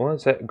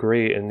is that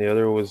gray and the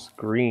other was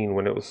green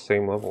when it was the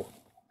same level?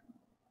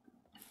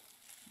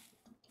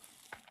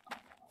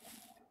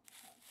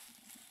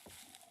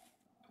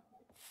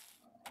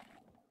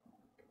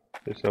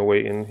 There's no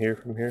way in here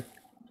from here?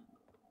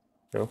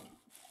 No?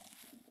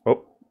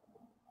 Oh.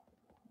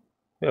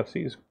 Yeah,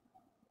 see.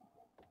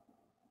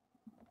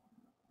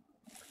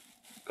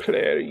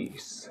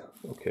 Clarice.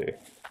 Okay.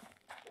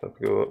 Let's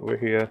go over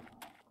here.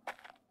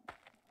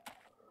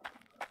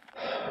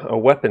 A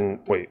weapon.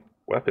 Wait.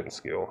 Weapon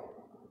skill.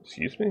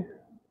 Excuse me?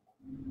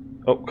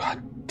 Oh,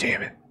 god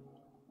damn it.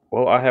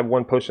 Well, I have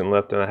 1 potion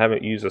left and I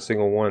haven't used a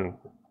single one.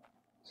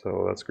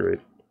 So that's great.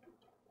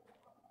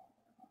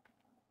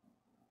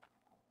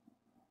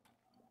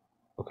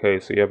 Okay,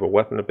 so you have a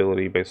weapon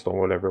ability based on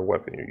whatever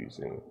weapon you're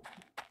using.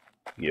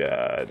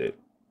 Yeah, I did.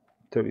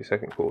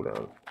 30-second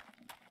cooldown.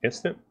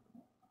 Instant?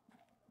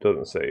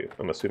 Doesn't say.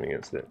 I'm assuming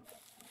instant.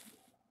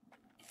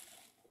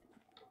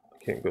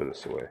 I can't go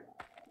this way.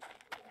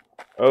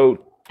 Oh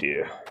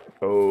dear.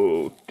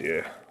 Oh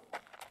dear.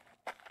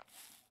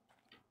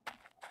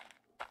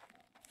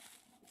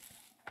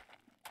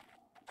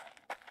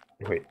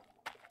 Wait.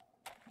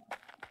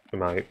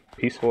 Am I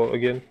peaceful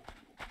again?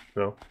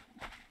 No?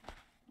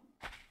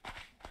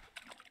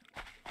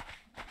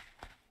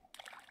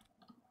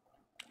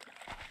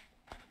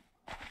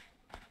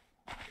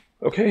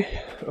 Okay.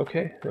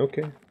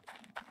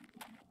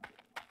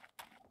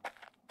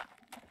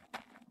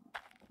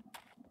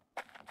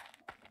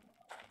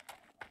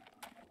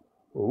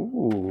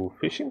 Ooh,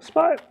 fishing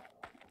spot?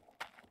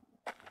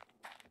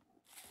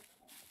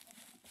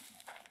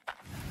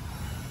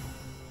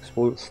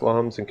 Explode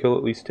slums and kill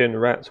at least 10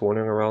 rats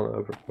wandering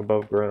around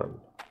above ground.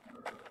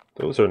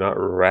 Those are not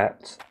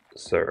rats,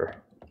 sir.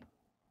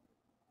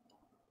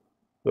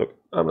 Look,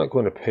 I'm not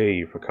going to pay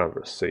you for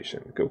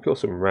conversation. Go kill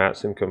some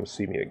rats and come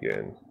see me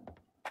again.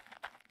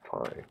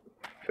 Fine.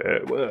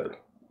 Farewell.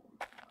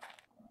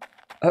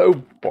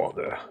 Oh,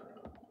 bother.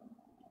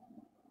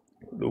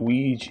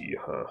 Luigi,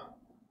 huh?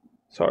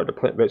 It's hard to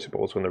plant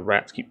vegetables when the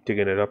rats keep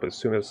digging it up as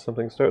soon as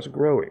something starts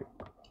growing.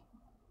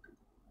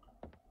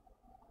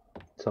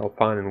 It's all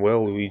fine and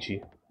well,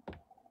 Luigi.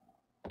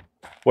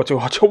 Watcha,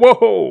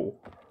 whoa!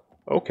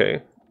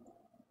 Okay.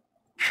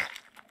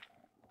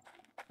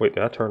 Wait,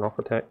 did I turn off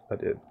attack? I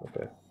did,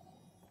 okay.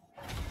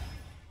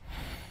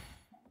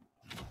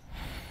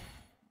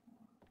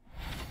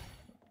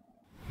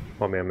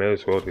 I mean, I may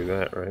as well do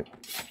that, right?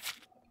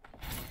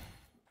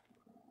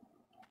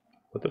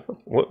 What the fuck?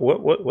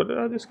 What did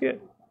I just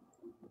get?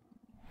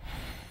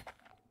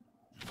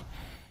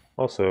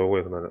 Also,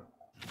 wait a minute.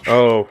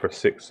 Oh, for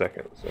 6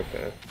 seconds,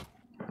 okay.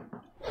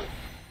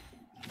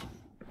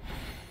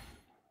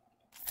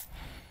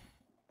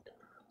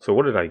 So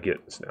what did I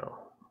get just now?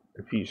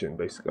 Infusion,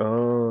 basically.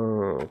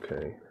 Oh,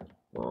 okay.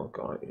 Oh,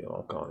 got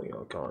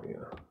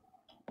you.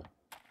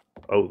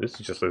 Oh, this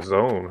is just a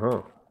zone,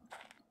 huh?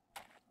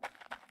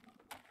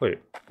 Wait.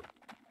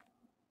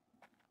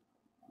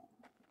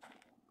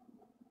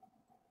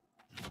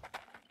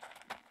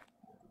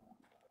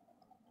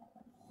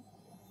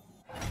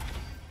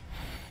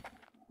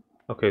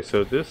 Okay,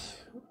 so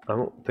this... I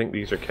don't think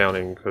these are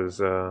counting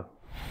because,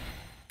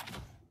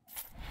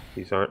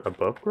 these aren't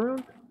above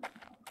ground?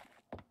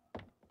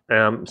 And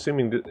I'm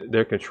assuming that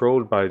they're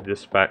controlled by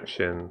this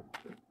faction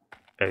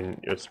and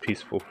it's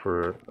peaceful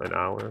for an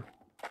hour.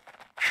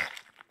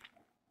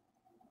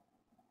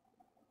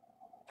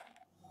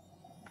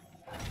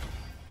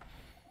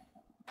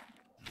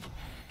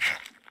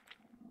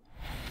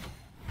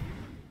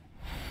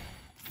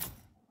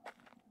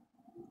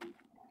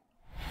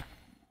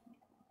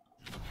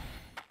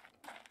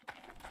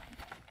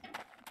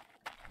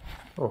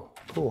 Oh,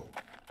 cool.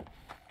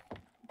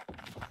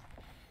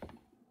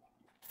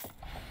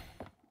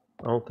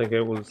 I don't think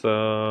it was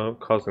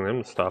causing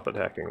them to stop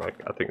attacking. Like,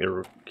 I think they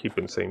were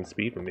keeping the same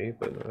speed with me,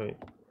 but alright.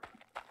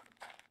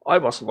 I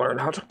must learn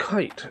how to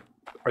kite.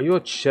 Are you a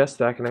chest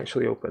that I can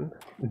actually open?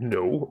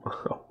 No.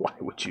 Why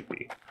would you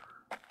be?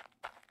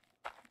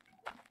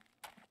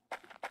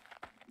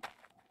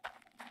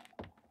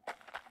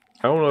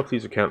 I don't know if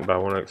these are counting, but I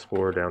want to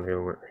explore down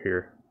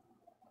here.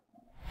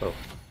 Oh.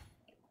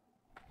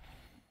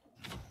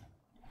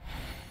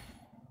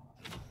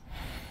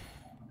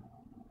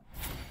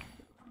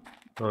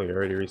 Oh, you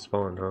already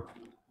respawned, huh?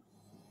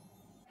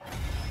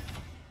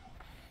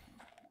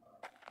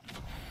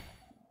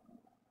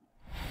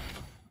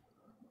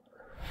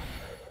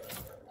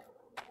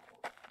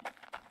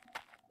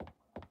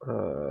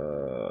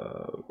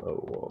 Oh,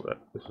 well,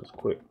 this was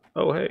quick.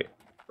 Oh, hey.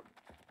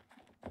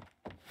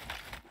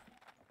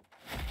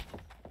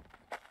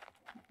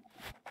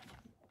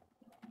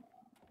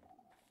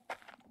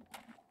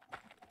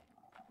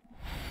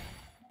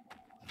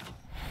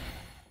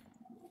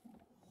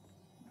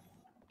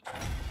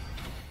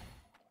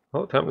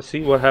 Oh, time to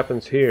see what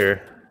happens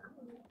here.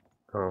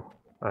 Oh,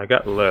 I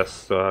got less,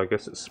 so I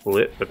guess it's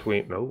split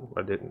between... No,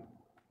 I didn't.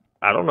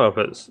 I don't know if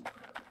it's...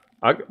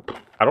 I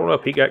don't know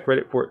if he got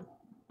credit for it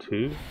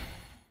too.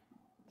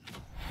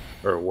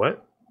 Or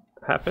what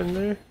happened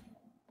there?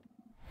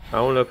 I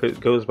don't know if it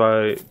goes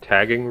by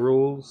tagging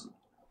rules.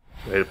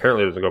 It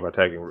apparently doesn't go by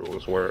tagging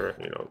rules where,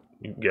 you know,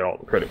 you get all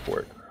the credit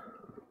for it.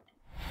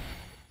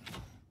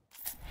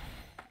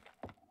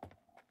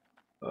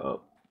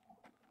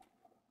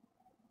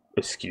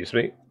 Excuse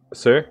me,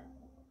 sir?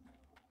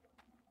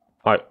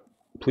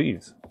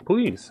 Please.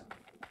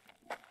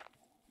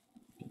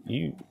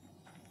 You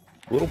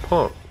little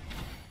punk.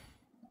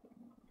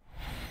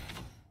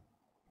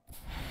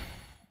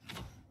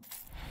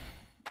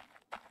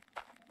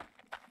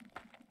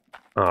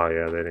 Oh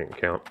yeah, they didn't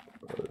count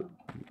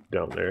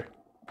down there.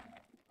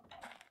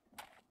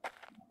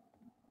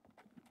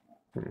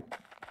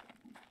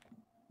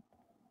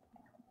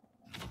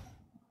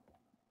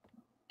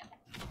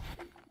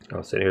 I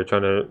was sitting here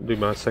trying to do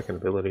my second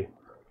ability.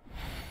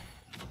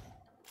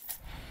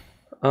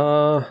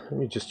 Let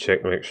me just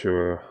check to make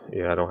sure.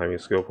 Yeah, I don't have any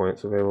skill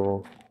points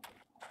available.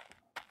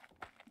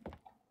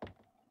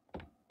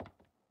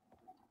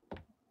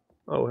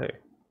 Oh, hey.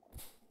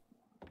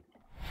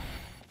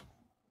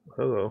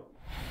 Hello.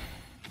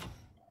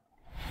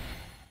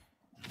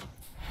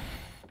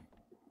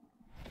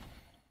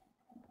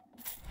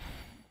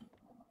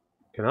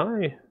 Can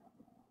I?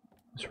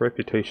 This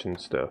reputation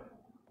stuff.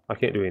 I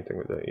can't do anything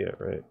with that yet,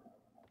 right?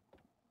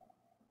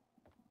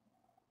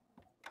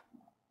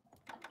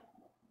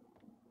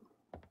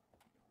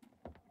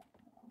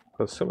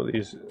 Because some of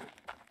these...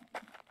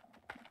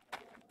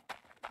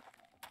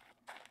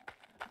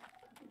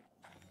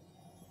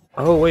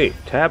 Oh wait,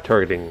 tab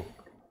targeting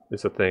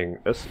is a thing.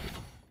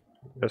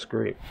 That's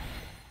great.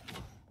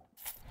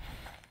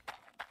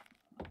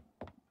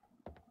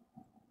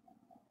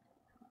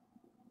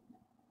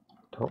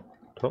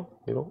 talk.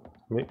 You don't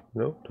make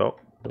no talk.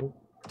 No.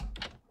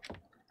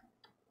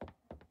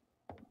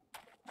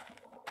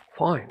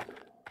 Fine.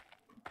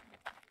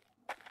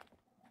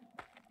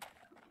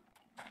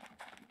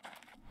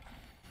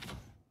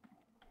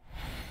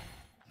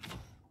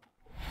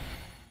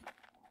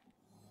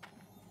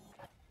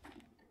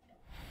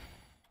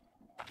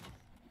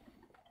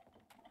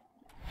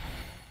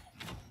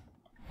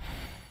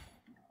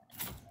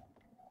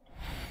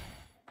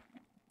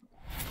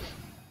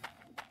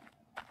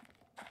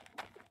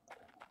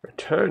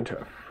 Return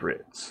to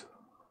Fritz.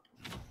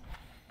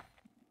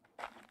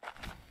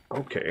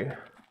 Okay.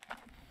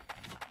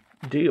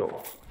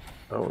 Deal.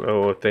 I don't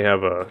know if they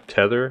have a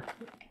tether.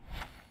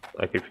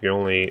 Like if you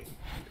only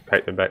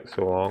pack them back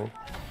so long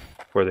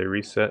before they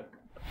reset.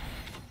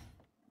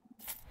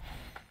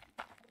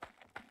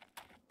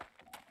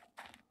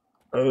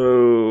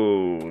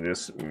 Oh,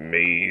 this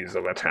maze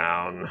of a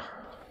town.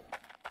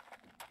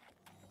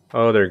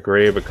 Oh, they're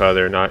gray because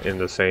they're not in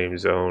the same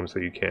zone, so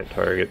you can't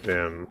target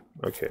them.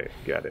 Okay,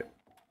 got it.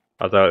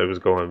 I thought it was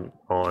going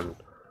on.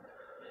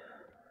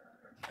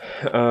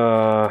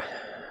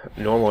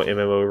 Normal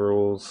MMO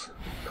rules.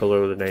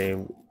 Color of the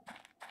name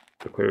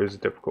declares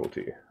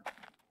difficulty.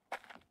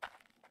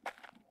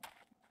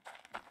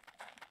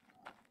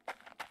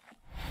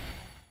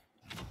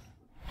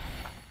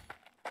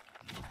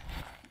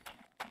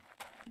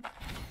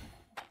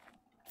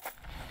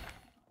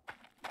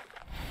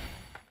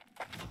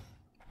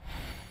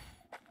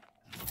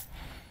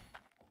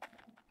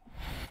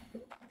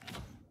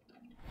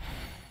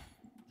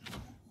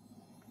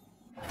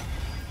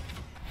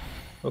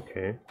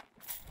 Okay.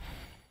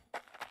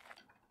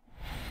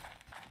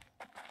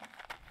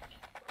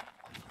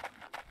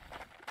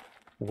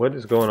 What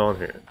is going on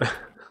here?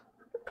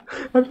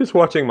 I'm just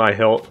watching my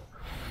health.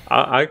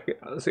 I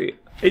see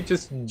it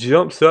just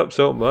jumps up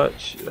so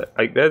much.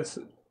 Like that's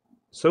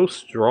so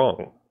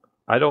strong.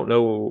 I don't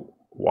know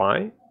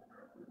why.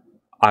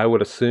 I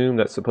would assume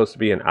that's supposed to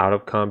be an out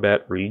of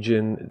combat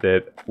region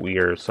that we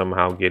are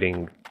somehow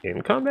getting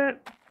in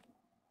combat.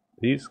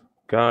 These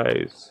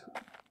guys.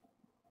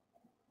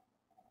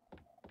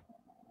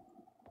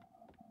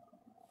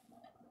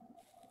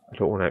 I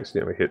don't want to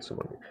accidentally hit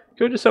someone.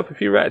 Killed yourself a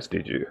few rats,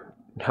 did you?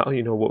 Now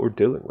you know what we're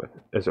dealing with.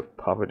 As if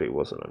poverty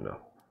wasn't enough.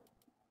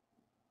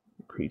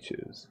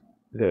 Creatures.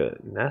 They're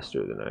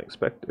nastier than I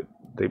expected.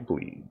 They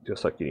bleed,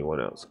 just like anyone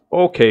else.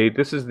 Okay,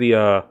 this is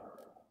the,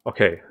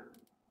 okay.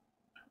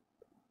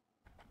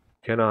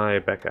 Can I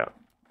back out?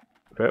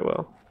 Very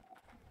well.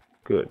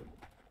 Good.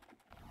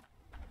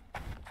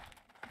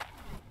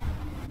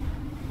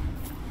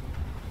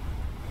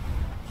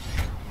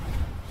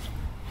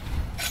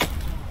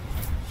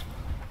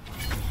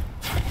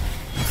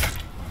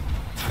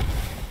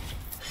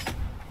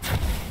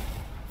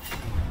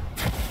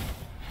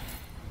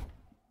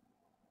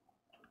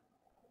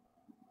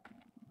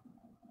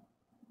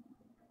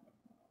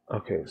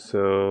 Okay,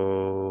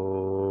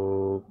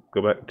 so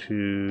go back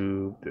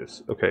to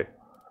this. Okay,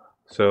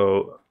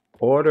 so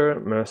order,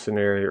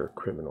 mercenary, or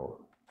criminal.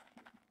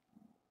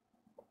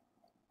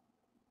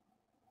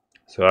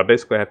 So I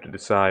basically have to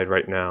decide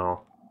right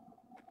now.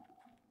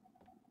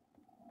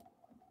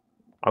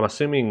 I'm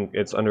assuming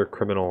it's under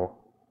criminal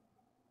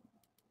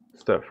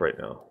stuff right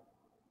now.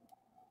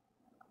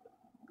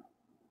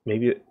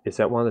 Maybe, is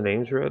that one of the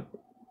names read?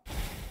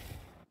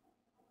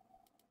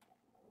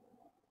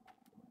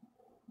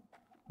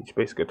 Each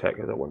basic attack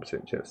has a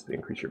 1% chance to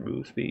increase your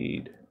move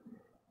speed.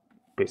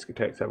 Basic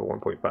attacks have a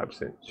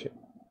 1.5%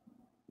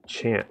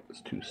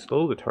 chance to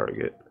slow the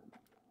target.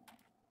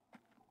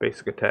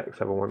 Basic attacks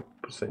have a 1%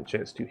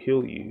 chance to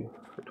heal you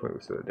for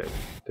 20% of the damage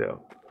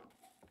dealt.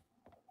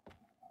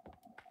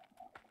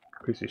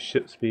 Increases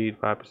ship speed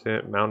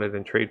 5%, mounted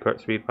and trade cart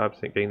speed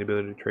 5%, gain the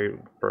ability to trade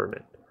with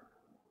vermin.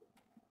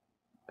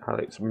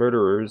 Highlights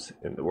murderers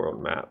in the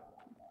world map.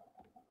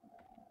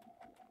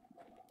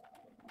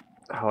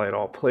 Highlight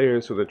all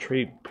players with a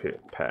trade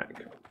pit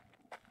pack.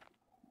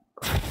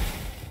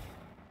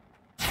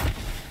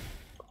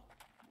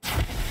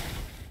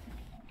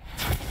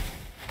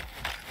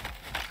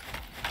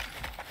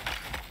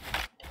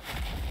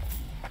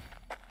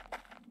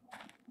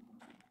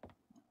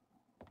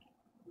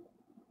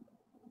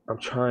 I'm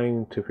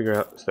trying to figure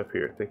out stuff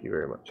here. Thank you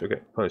very much. Okay,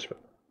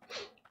 punishment.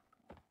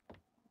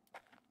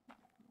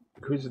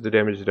 Increases the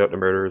damage dealt to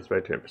murderers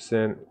by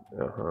 10%.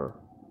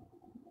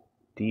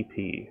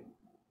 DP.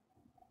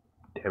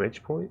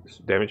 Damage points?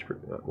 Damage per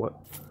what?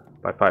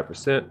 By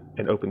 5%,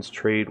 and opens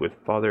trade with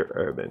Father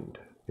Urban.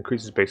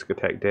 Increases basic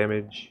attack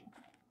damage.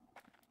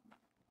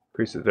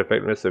 Increases the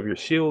effectiveness of your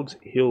shields,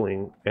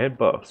 healing, and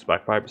buffs by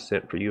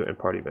 5% for you and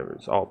party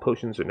members. All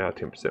potions are now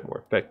 10%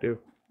 more effective.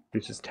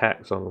 Reduces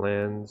tax on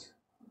lands.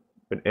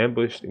 When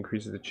ambushed,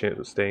 increases the chance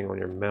of staying on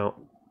your mount.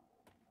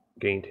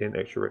 Gain 10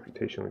 extra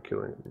reputation on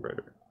killing and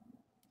murder.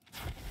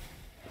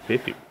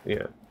 50,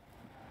 yeah.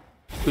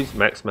 Increases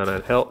max amount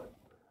of health.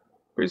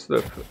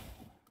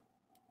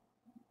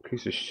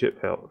 Increases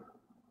ship health.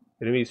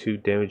 Enemies who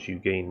damage you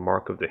gain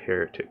Mark of the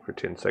Heretic for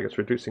 10 seconds,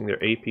 reducing their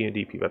AP and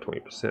DP by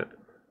 20%.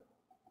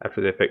 After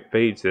the effect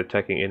fades, the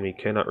attacking enemy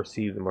cannot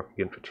receive the mark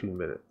again for 2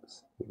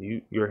 minutes.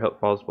 If your health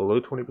falls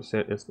below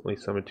 20%, instantly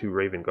summon 2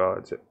 Raven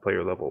Gods at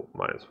player level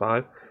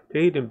 -5 to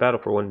aid in battle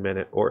for 1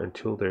 minute or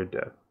until their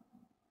death.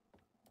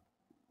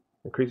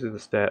 Increases the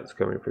stats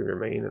coming from your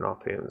main and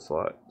offhand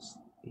slots.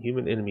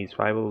 Human enemies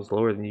 5 levels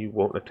lower than you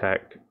won't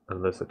attack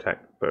unless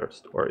attacked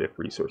first, or if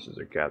resources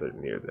are gathered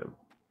near them.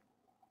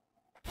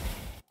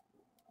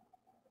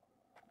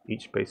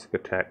 Each basic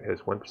attack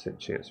has 1%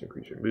 chance to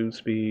increase your move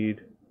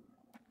speed.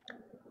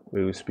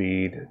 Move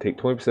speed. Take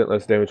 20%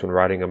 less damage when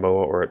riding a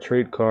moa or a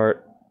trade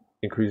cart.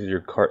 Increases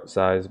your cart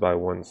size by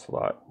 1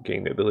 slot.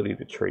 Gain the ability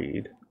to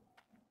trade.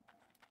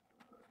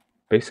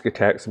 Basic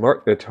attacks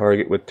mark the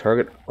target with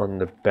target on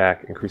the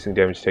back, increasing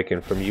damage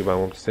taken from you by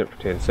 1% for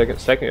 10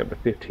 seconds, stacking up to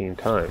 15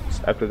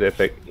 times. After the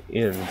effect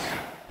ends,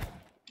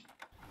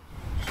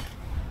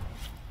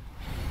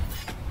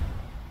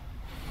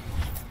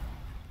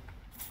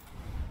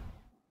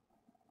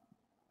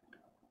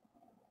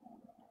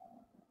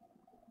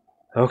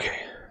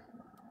 okay.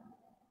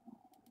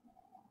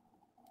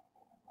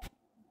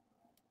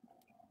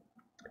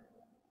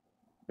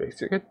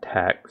 Basic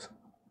attacks.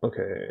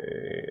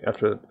 Okay,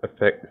 after the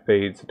effect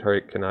fades, the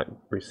target cannot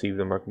receive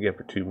the mark again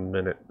for 2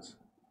 minutes.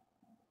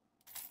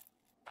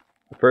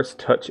 The first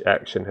touch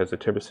action has a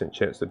 10%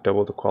 chance to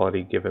double the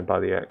quality given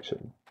by the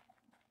action.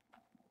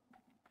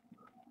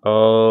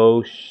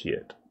 Oh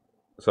shit.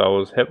 So I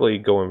was heavily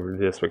going for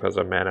this because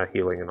of mana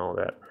healing and all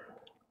that.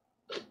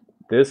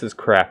 This is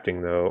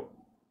crafting though.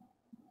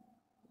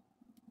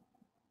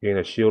 Gain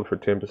a shield for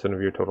 10%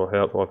 of your total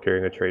health while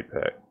carrying a trade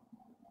pack.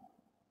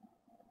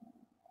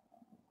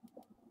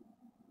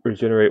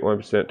 Regenerate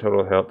 1%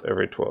 total health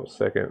every 12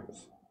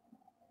 seconds.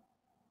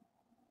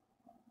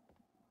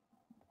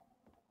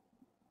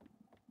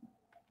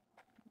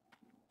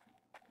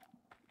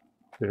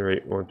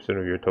 Generate 1%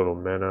 of your total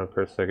mana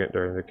per second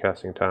during the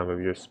casting time of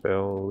your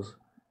spells.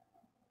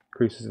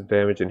 Increases the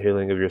damage and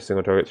healing of your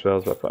single target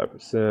spells by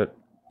 5%.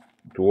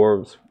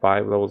 Dwarves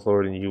 5 levels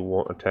lower than you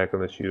won't attack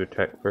unless you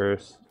attack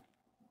first.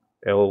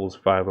 Elves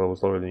 5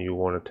 levels lower than you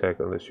won't attack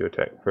unless you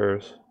attack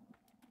first.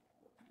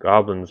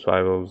 Goblins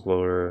 5 levels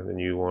lower than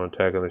you won't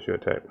attack unless you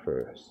attack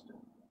first.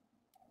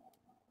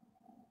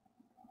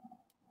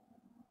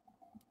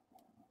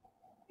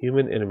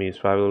 Human enemies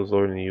 5 levels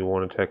lower than you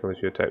won't attack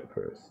unless you attack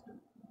first.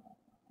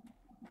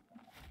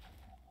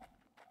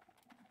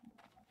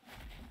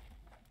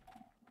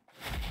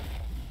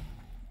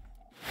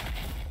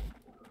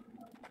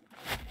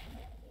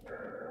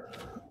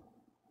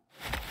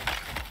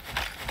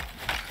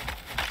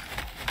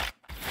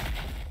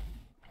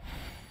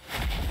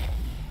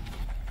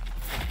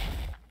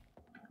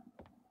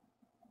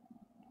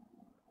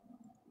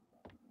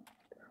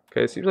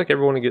 Okay, it seems like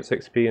everyone gets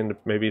XP and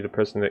maybe the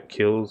person that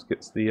kills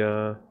gets the,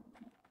 I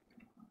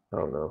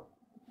don't know.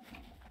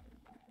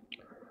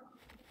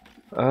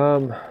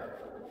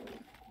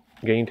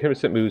 Gain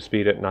 10% move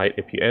speed at night.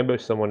 If you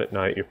ambush someone at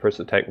night, your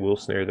first attack will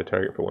snare the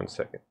target for 1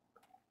 second.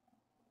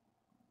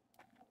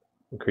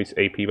 Increase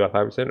AP by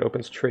 5%,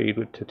 opens trade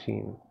with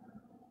Tatine.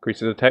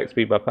 Increases attack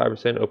speed by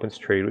 5%, opens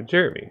trade with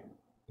Jeremy.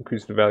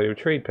 Increases the value of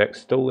trade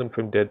packs stolen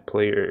from dead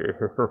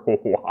player.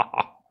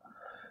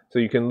 So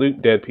you can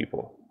loot dead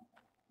people.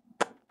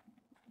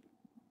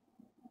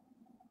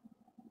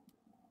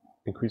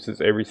 Increases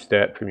every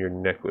stat from your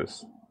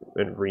necklace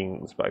and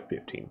rings by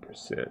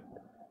 15%.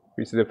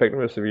 Increases the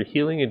effectiveness of your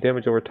healing and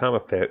damage over time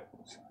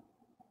effects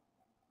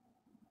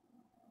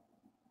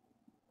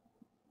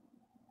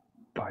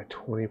by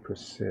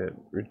 20%.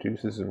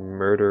 Reduces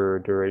murder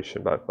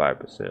duration by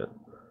 5%.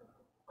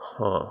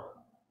 Huh.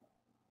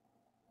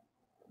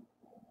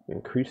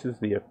 Increases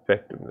the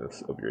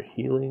effectiveness of your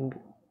healing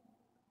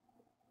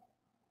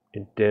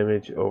and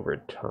damage over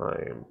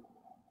time.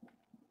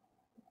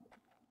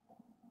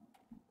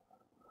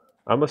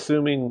 I'm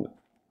assuming,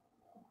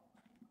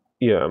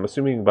 yeah, I'm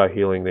assuming by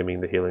healing they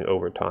mean the healing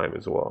over time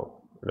as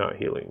well. Not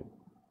healing,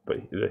 but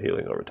the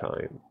healing over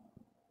time.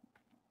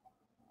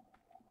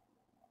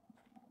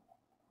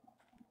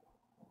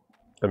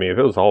 I mean, if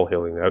it was all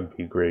healing, that'd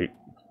be great.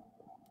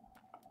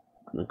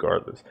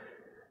 Regardless.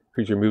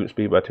 Increase your movement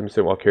speed by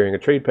 10% while carrying a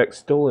trade pack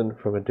stolen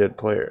from a dead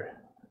player.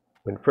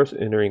 When first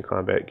entering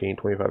combat, gain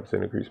 25%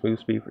 increased move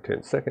speed for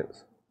 10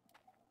 seconds.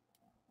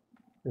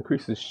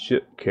 Increases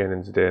ship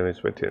cannons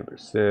damage by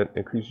 10%.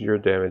 Increases your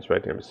damage by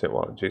 10%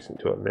 while adjacent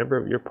to a member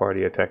of your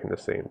party attacking the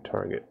same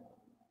target.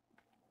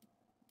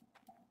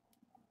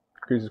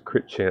 Increases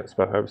crit chance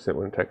by 5%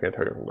 when attacking a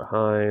target from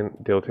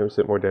behind. Deal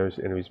 10% more damage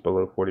to enemies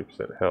below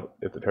 40% health.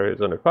 If the target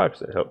is under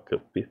 5% health,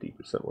 deal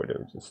 50% more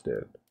damage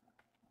instead.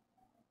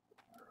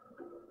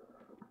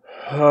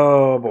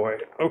 Oh boy.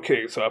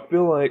 Okay, so I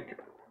feel like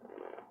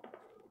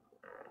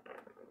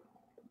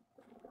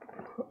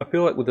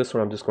with this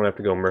one I'm just going to have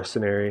to go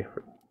mercenary.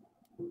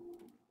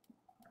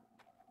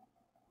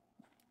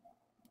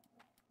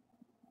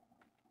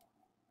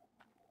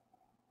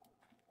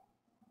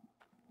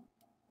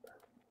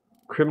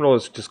 Criminal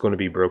is just going to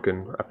be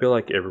broken. I feel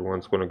like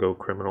everyone's going to go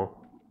criminal.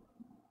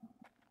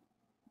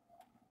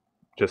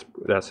 Just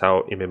that's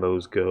how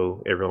MMOs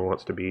go. Everyone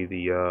wants to be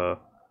the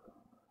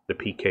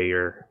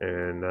PKer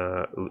and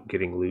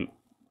getting loot.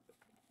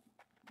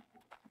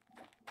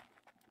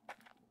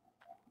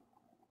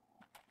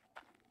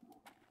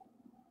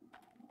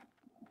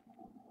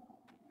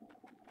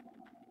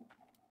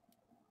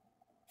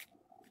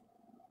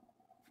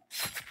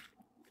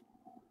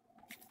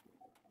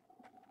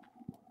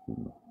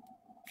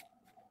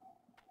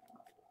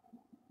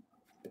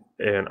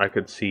 And I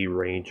could see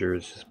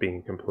Rangers just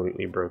being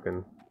completely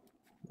broken.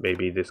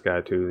 Maybe this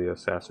guy too, the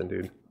assassin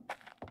dude.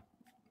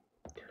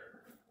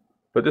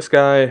 But this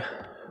guy, I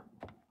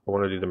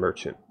want to do the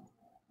merchant.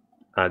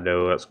 I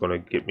know that's going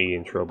to get me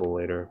in trouble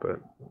later, but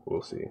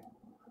we'll see.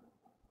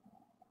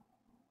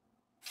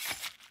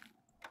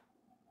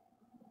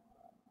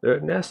 They're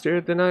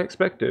nastier than I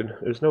expected.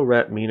 There's no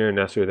rat meaner and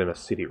nastier than a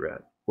city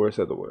rat. Worst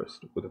of the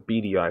worst, with a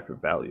beady eye for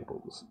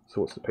valuables.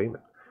 So what's the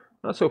payment?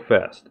 Not so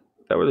fast.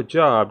 If that were the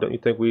job, don't you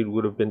think we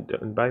would have been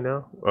done by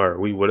now? Or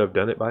we would have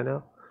done it by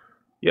now?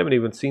 You haven't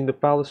even seen the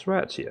foulest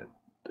rats yet.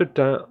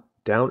 They're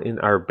down in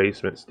our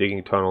basements,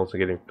 digging tunnels and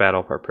getting fat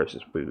off our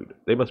precious food.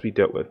 They must be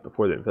dealt with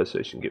before the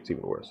infestation gets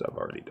even worse. I've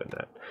already done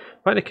that.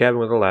 Find a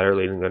cabin with a ladder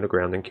leading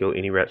underground and kill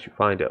any rats you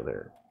find down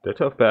there. They're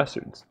tough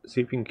bastards.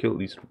 See if you can kill at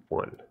least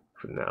one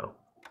for now.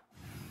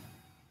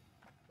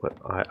 But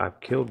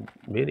I've killed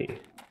many.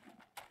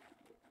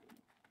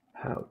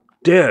 How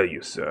dare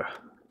you, sir?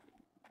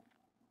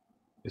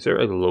 Is there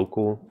a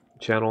local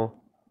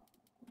channel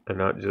and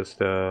not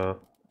just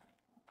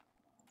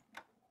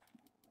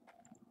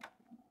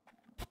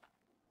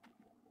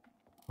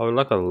Oh,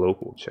 like a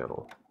local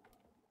channel.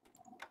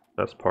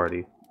 That's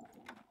party.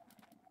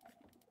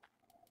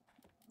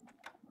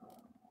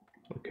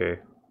 Okay.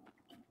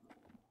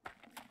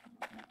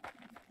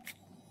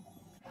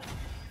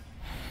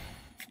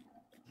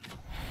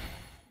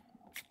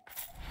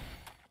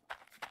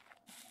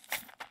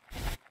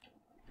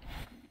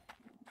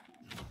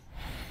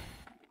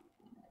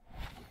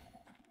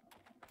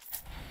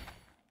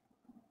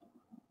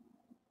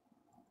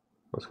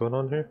 What's going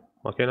on here?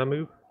 Why can't I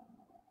move?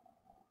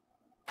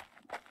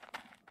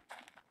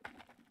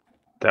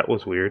 That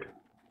was weird.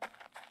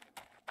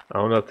 I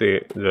don't know if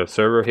the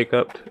server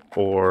hiccuped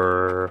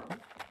or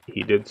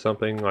he did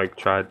something like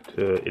tried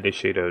to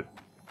initiate a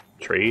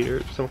trade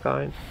or some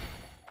kind,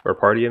 or a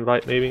party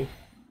invite maybe,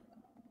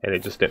 and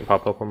it just didn't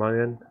pop up on my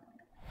end.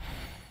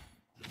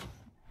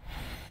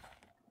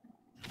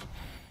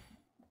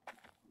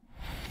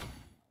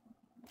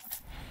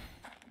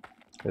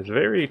 It's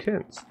very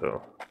tense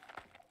though.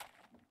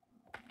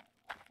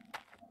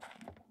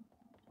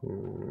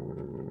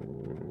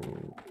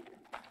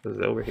 This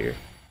is over here.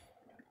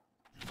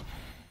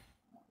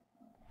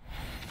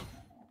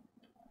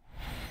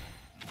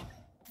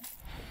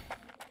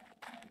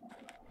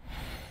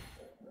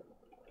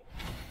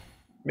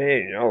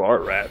 Man, y'all are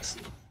rats.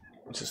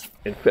 Just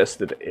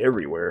infested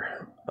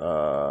everywhere.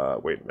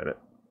 Wait a minute.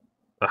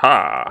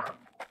 Aha!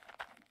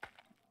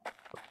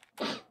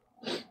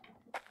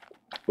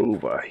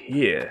 Over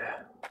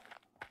here.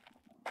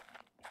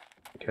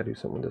 Can I do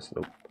something with this?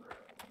 Nope.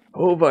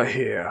 Over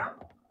here.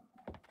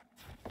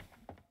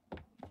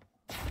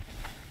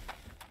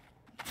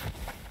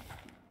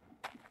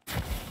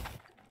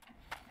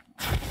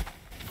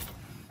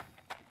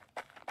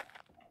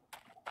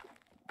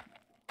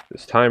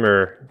 This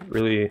timer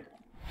really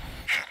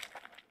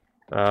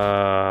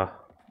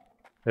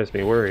has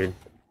me worried.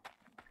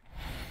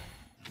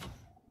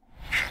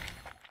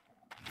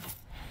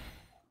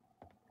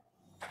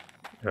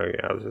 Oh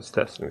yeah, I was just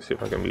testing to see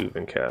if I can move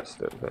and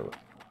cast it.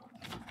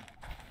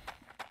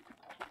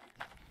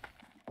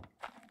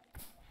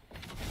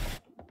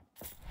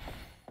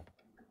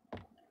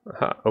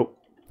 Aha, oh.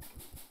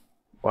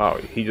 Wow,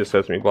 he just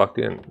has me blocked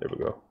in. There we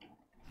go.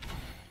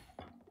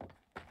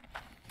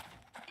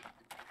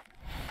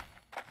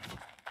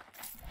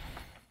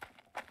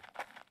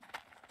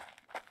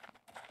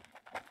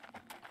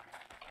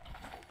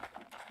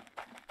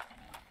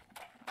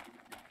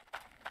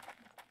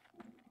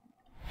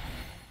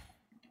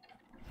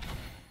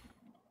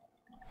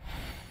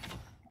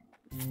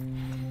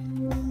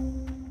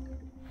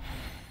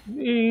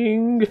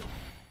 Ding! Did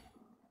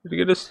you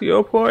get a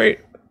steel point?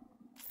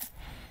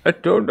 I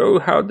don't know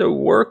how to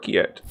work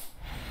yet.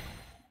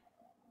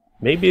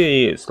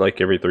 Maybe it's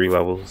like every 3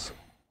 levels.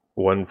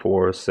 1,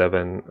 4,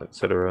 7,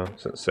 etc.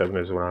 Since 7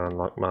 is when I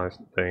unlock my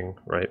thing,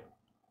 right?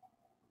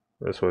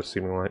 That's what it's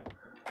seeming like.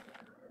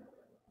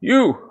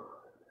 You!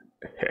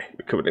 Hey,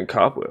 you're covered in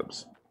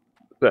cobwebs.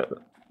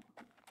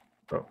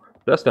 Oh,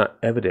 that's not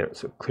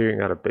evidence of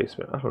clearing out a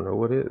basement. I don't know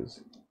what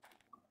is.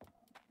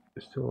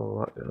 There's still a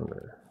lot down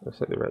there.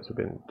 Looks like the rats have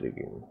been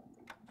digging.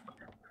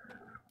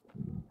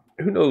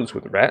 Who knows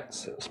with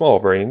rats? Small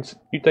brains.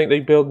 You'd think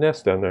they'd build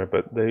nests down there,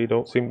 but they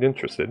don't seem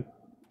interested.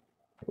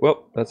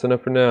 Well, that's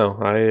enough for now.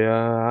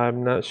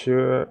 I'm not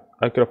sure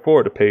I could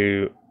afford to pay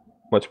you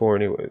much more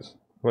anyways.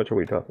 How much are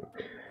we talking?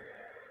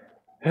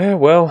 Yeah,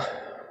 well,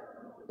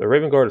 the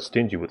Raven Guard is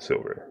stingy with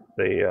silver.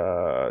 They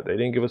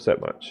didn't give us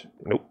that much.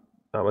 Nope,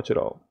 not much at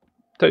all.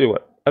 Tell you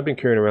what, I've been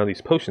carrying around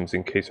these potions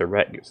in case a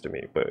rat gets to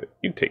me, but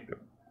you take them.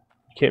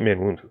 You can't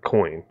mend wounds with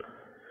coin.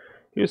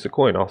 Here's the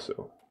coin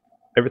also.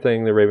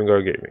 Everything the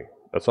Ravenguard gave me.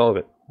 That's all of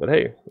it. But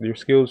hey, with your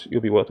skills,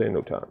 you'll be wealthy in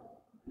no time.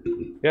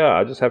 Yeah,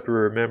 I just have to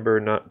remember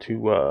not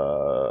to,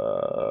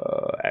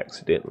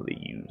 accidentally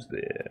use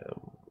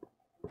them.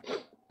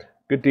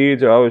 Good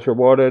deeds are always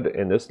rewarded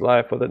in this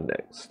life or the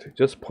next.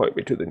 Just point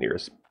me to the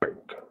nearest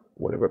bank.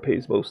 Whatever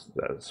pays most,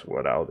 that's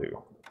what I'll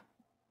do.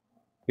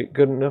 Get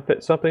good enough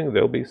at something,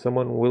 there'll be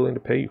someone willing to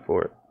pay you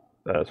for it.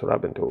 That's what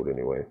I've been told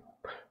anyway.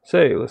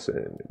 Say,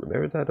 listen,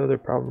 remember that other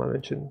problem I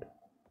mentioned?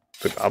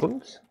 The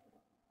goblins?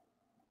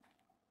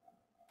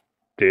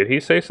 Did he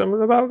say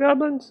something about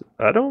goblins?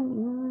 I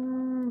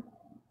don't...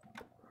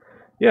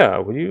 Yeah,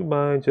 would you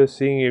mind just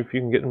seeing if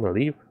you can get them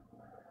relief?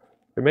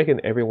 They're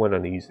making everyone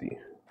uneasy.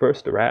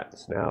 First the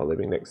rats, now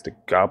living next to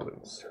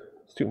goblins.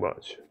 It's too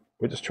much.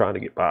 We're just trying to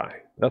get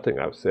by. Nothing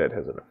I've said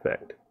has an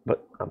effect.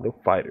 But I'm no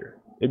fighter.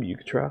 Maybe you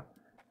could try?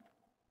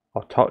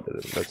 I'll talk to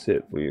them. That's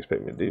it. What do you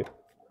expect me to do?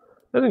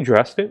 Nothing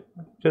drastic.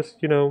 Just,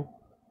 you know,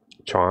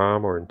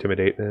 charm or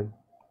intimidate them.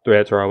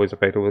 Threats are always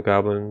effective with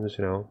goblins,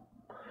 you know.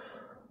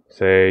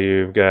 Say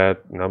you've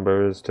got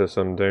numbers to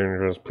some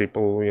dangerous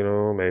people, you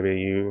know. Maybe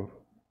you've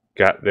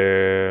got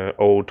their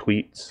old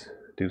tweets.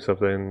 Do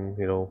something,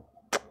 you know.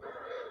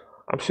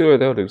 I'm sure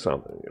they'll do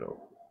something, you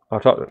know. I'll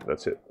talk to them.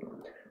 That's it.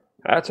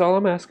 That's all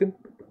I'm asking.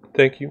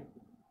 Thank you.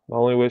 I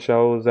only wish I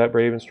was that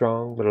brave and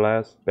strong, but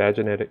alas, bad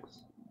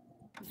genetics.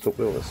 So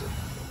we'll listen.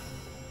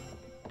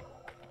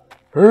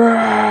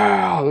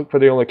 Look for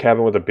the only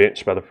cabin with a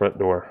bench by the front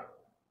door.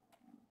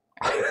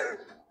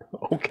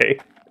 Okay.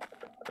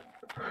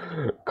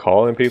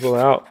 Calling people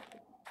out.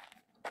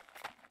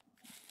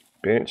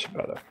 Bench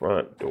by the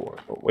front door.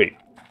 But wait.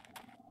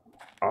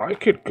 I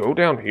could go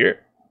down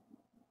here.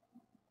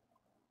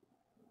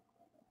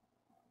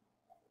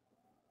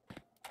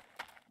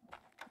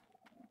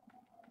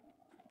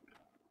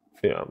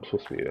 Yeah, I'm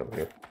supposed to be down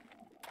here.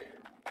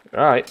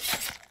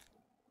 Alright.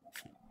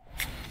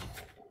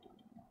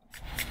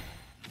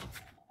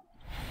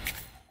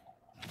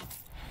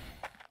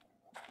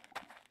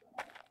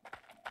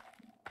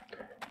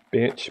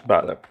 Bench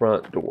by the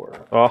front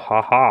door. Oh,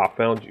 ha ha,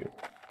 found you.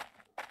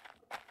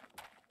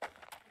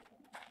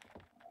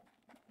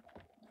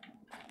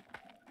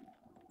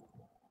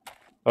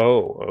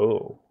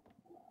 Oh.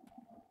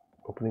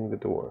 Opening the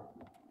door.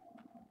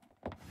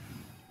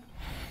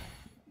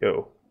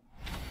 Yo.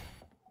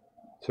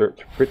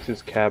 Search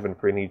Fritz's cabin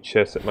for any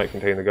chests that might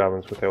contain the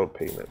goblins withheld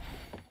payment.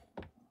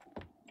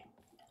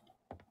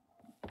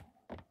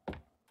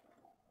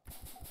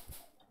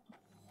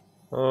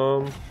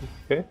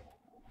 Okay.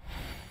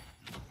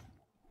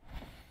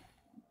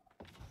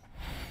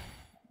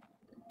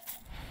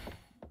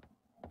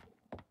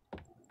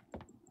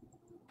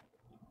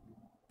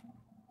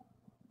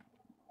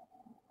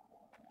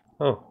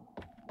 Oh.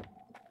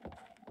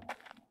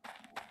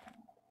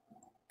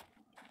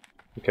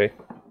 Okay.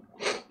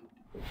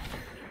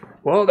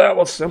 Well, that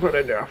was simple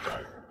enough.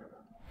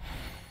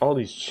 All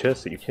these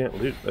chests that you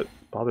can't loot, that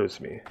bothers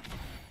me.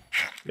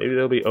 Maybe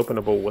they'll be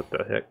openable, what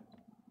the heck.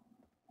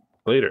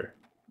 Later.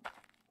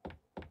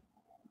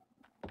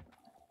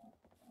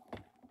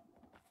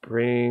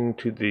 Bring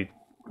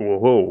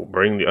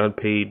the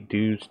unpaid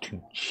dues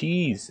to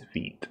Cheese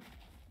Feet.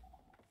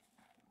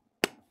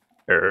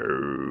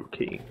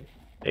 Okay.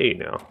 Hey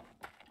now.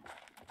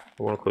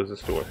 I want to close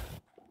this door.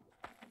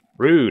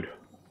 Rude.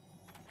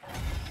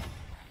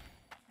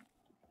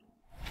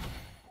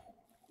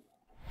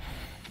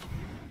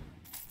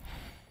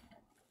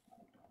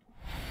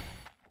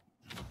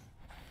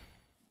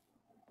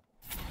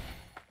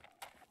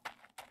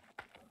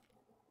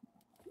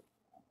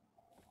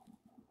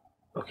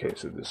 Okay,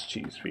 so this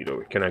Cheese Feet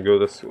over. Can I go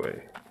this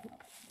way?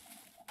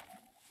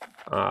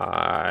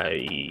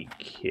 I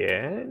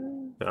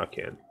can. I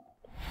can.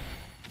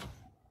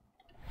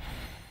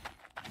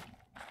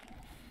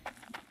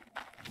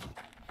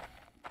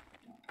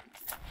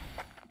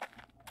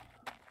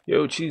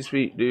 Yo, Cheese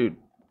Feet, dude.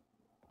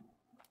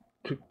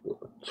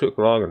 Took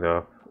long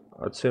enough.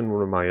 I'd send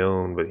one of my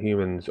own, but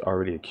humans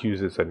already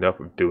accuse us enough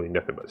of doing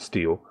nothing but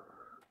steal.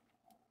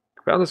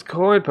 Found this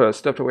coin purse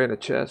stuffed away in a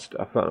chest.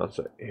 I found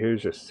it.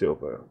 Here's your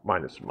silver,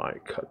 minus my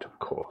cut, of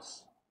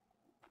course.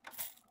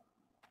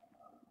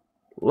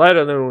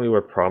 Lighter than we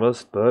were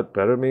promised, but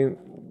better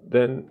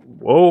than...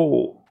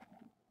 Whoa!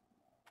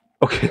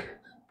 Okay.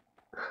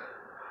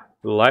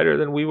 Lighter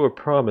than we were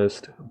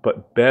promised,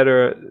 but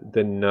better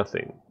than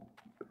nothing.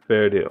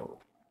 Fair deal.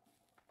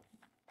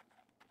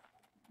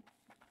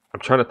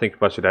 I'm trying to think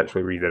if I should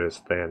actually read that as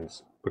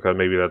stands, because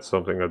maybe that's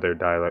something of their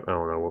dialect. I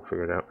don't know, we'll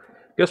figure it out.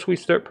 Guess we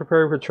start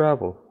preparing for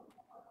travel.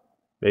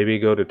 Maybe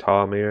go to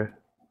Tarmire?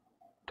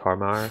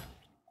 Yeah,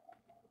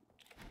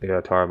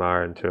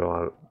 Tarmire until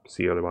I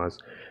see otherwise.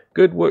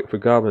 Good work for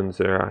goblins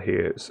there, I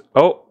hear.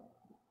 Oh,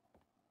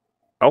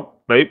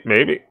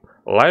 maybe.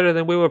 Lighter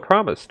than we were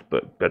promised,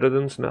 but better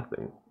than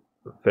nothing.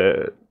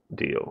 Fair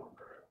deal.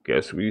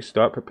 Guess we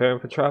start preparing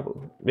for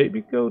travel.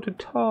 Maybe go to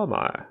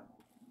Tarmire.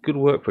 Good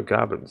work for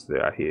goblins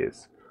there, I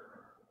hears.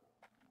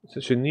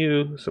 Since you're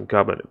new, some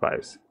goblin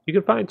advice. You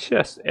can find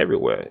chests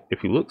everywhere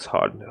if you look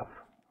hard enough.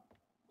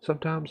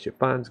 Sometimes you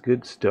find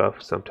good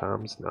stuff,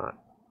 sometimes not.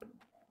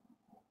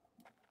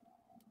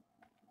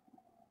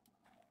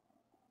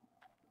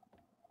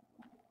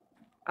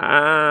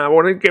 I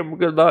want to give him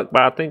good luck,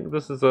 but I think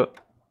this is a...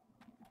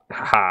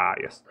 Haha,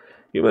 yes.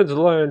 Humans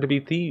learn to be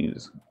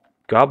thieves.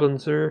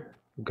 Goblins are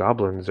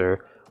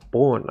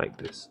born like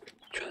this.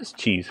 Trust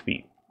cheese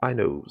feet. I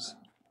knows.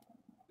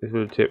 This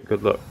would tip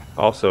good luck.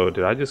 Also,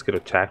 did I just get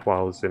attacked while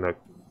I was in a...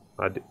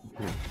 I did,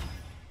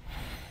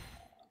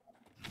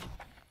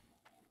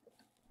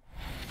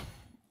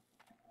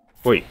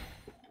 Wait.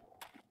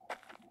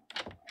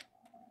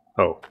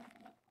 Oh.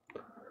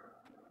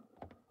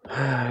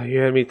 You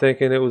had me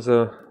thinking it was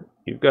a...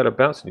 You've got a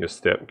bounce in your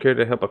step. Care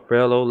to help a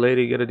frail old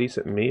lady get a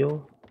decent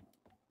meal?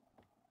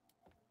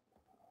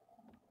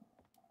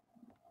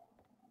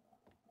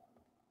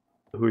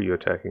 Who are you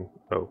attacking?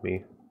 Oh,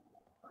 me.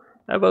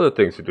 I have other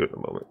things to do at the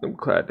moment. I'm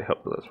glad to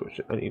help the less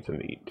fortunate. I need some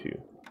meat too.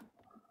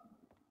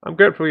 I'm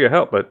grateful for your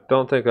help, but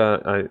don't think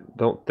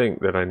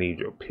that I need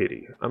your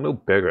pity. I'm no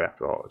beggar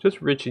after all,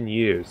 just rich in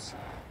years.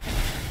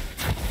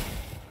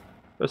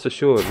 Rest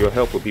assured, your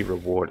help will be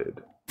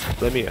rewarded.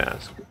 Let me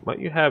ask, might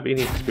you have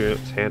any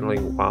experience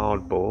handling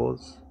wild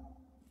boars?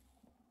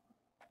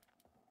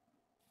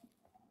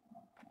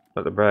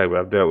 Not to brag, but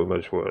I've dealt with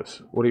much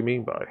worse. What do you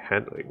mean by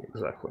handling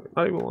exactly?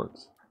 Not even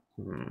once.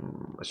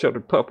 A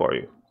sheltered pup, are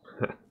you?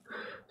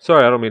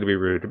 Sorry, I don't mean to be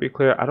rude. To be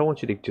clear, I don't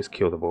want you to just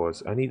kill the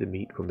boars. I need the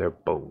meat from their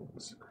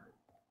bones.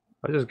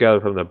 I just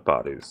gathered from their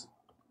bodies.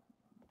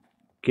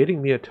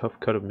 Getting me a tough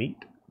cut of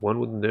meat, one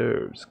with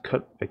nerves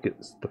cut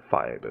against the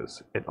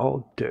fibers, and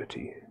all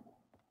dirty.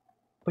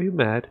 Are you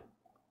mad?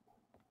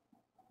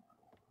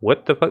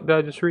 What the fuck did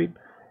I just read?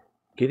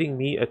 Getting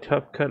me a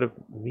tough cut of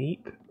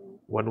meat,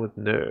 one with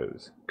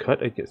nerves,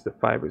 cut against the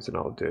fibers and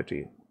all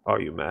dirty.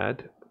 Are you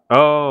mad?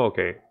 Oh,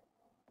 okay.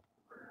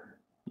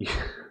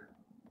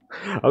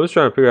 I was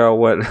trying to figure out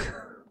what...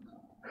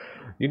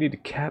 You need to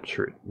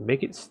capture it,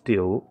 make it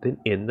still, then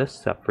end the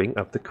suffering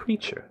of the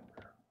creature.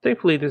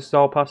 Thankfully, this is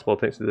all possible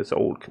thanks to this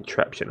old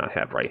contraption I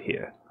have right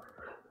here.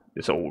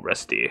 This old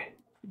rusty...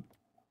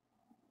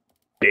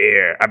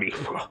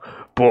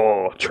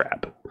 boar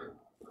trap.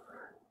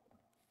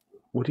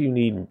 What do you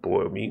need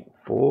boar meat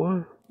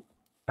for?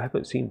 I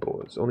haven't seen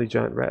boars, only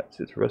giant rats.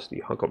 It's rusty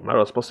hunk of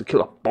metal supposed to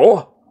kill a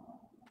boar?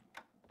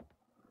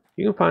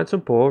 You can find some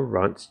boar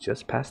runts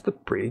just past the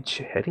bridge,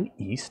 heading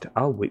east.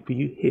 I'll wait for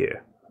you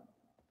here.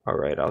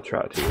 Alright, I'll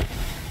try to.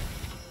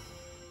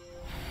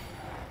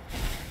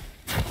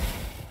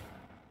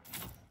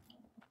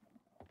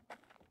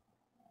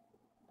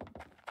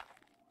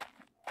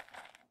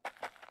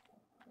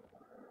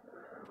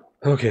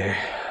 Okay.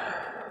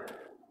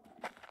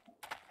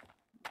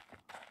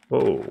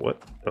 Oh,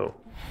 what? Oh.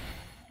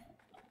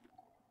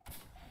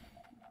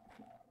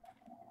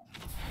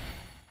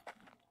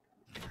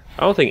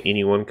 I don't think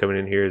anyone coming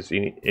in here is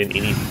in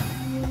any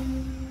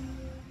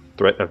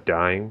threat of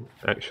dying,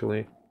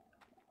 actually.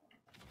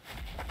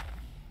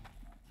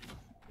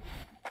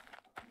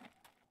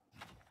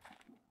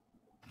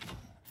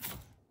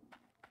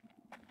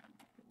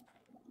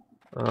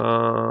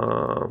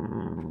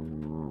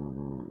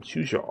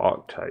 Choose your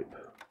archetype.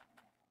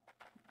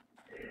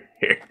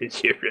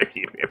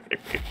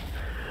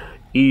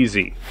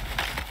 Easy.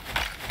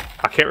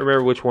 I can't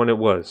remember which one it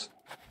was.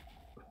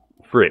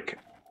 Frick.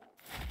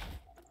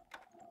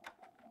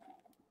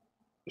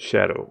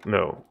 Shadow.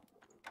 No.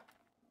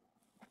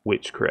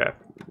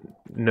 Witchcraft.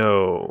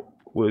 No.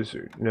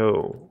 Wizard.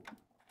 No.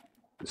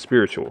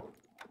 Spiritual.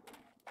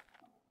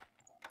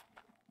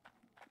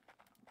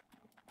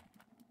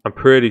 I'm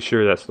pretty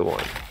sure that's the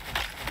one.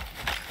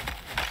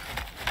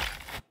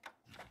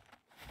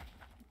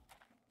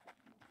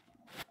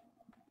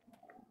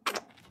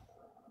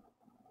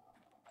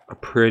 I'm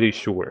pretty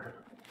sure.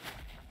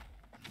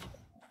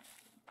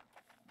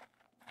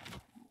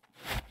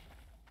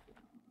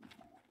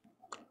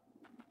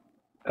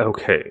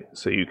 Okay,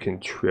 so you can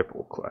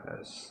triple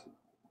class.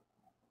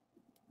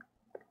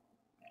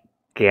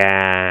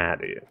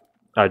 Got it.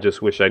 I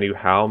just wish I knew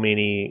how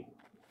many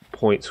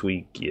points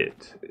we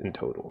get in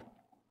total,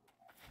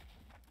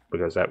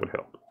 because that would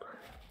help.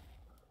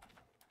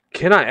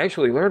 Can I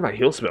actually learn my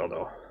heal spell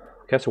though?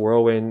 Cast a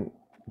whirlwind,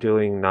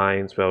 dealing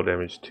 9 spell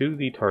damage to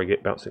the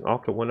target, bouncing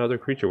off to one other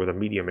creature with a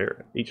medium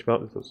area. Each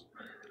spell is those.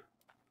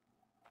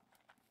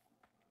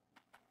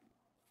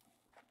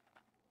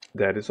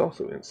 That is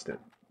also instant.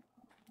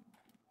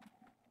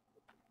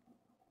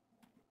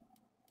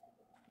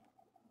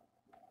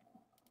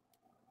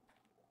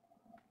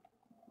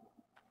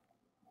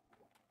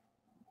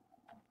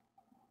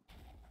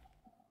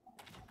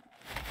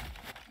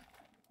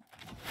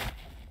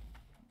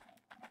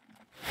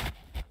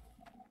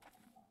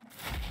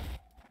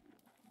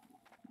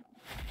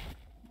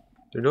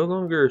 They're no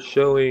longer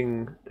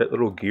showing that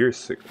little gear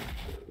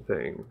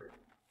thing.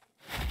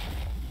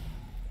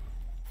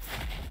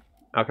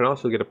 I can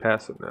also get a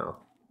passive now.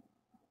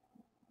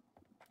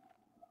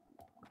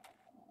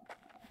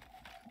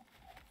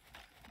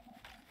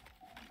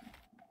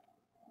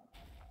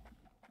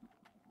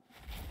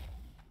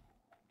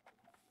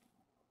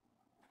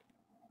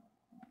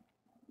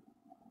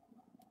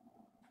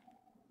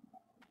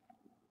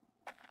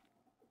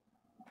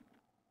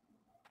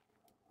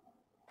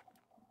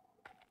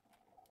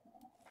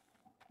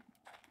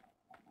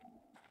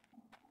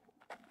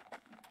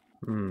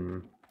 Hmm.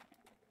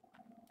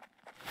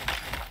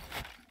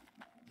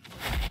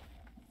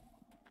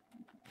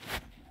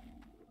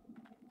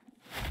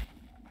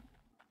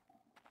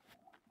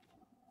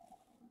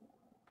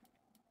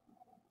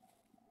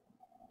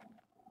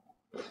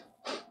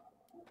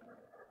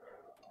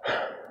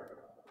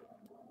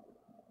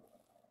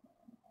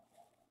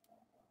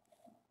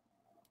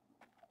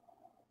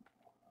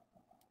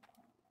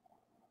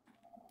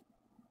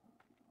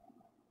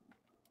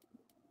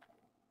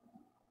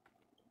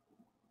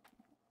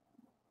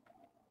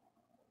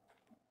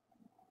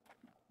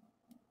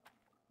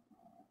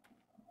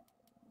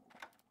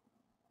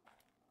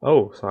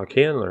 Oh, so I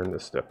can learn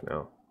this stuff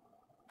now.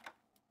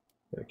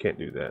 I can't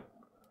do that.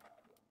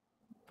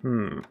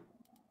 Hmm.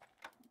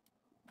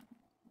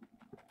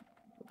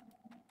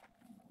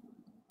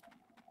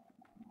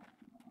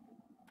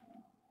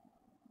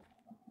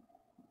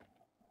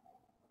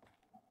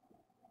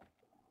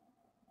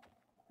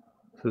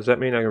 So does that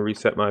mean I can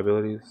reset my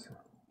abilities?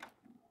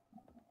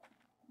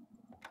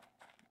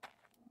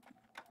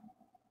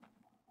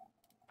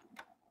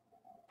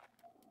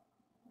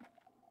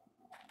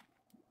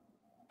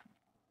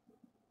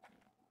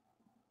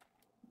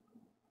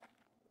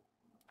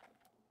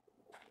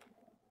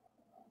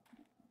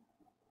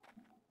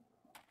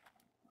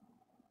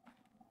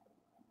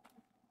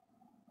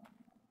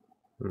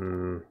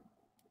 Hmm.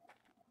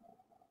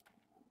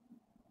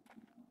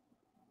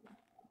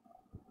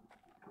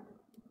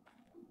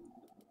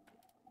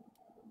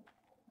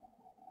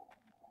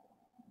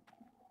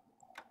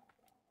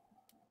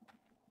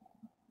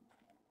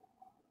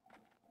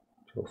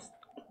 Just.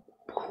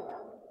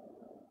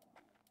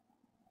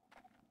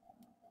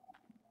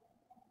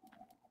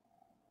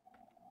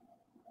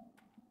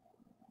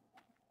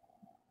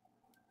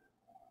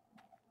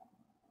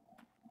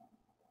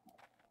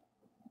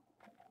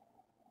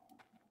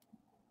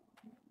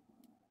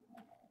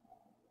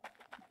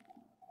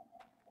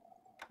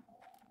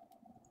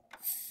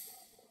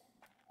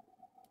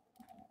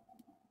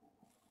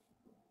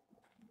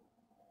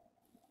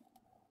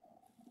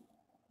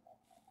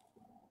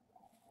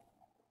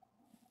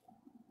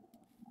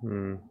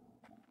 Hmm.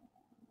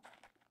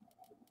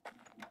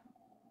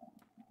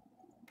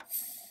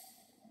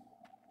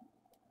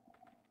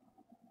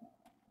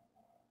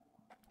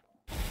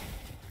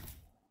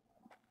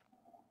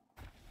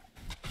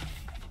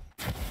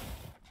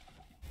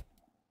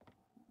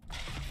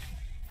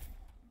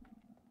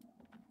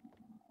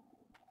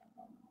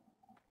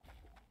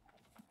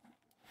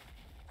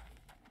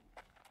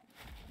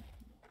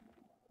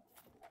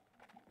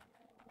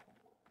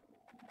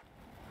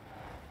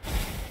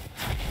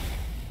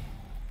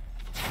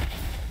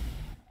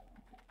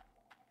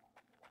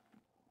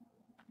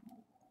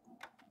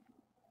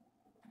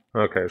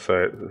 Okay,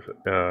 so it's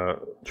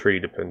tree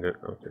dependent.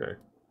 Okay.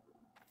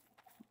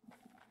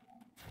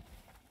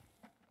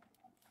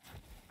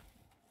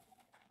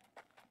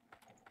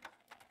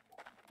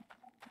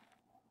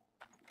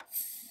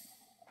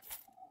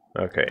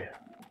 Okay.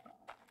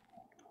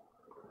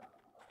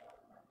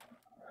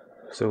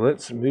 So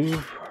let's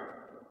move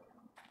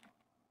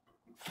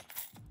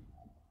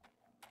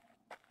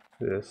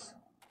this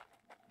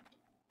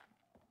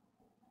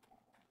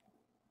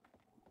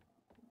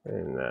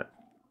and that.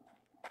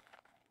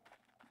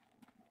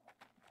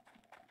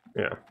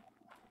 Yeah,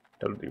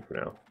 that'll do for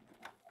now.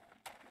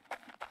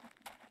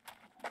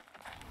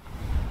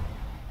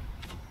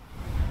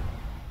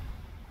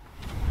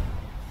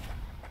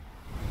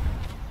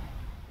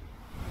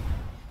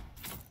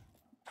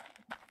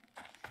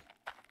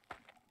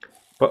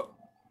 But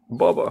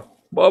Bubba,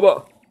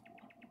 Bubba,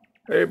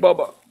 hey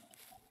Bubba,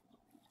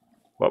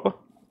 Bubba,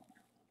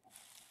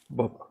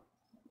 Bubba.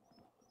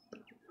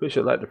 Fish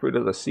are like the fruit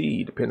of the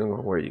sea, depending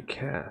on where you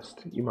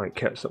cast. You might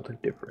catch something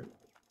different.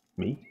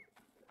 Me?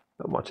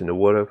 I'm watching the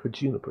water for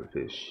juniper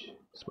fish.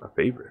 It's my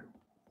favorite.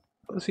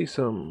 Let's see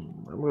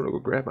some. I'm gonna go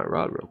grab my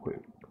rod real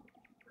quick.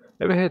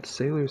 Ever had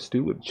sailor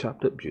stew with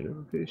chopped up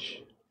juniper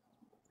fish?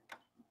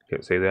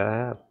 Can't say that I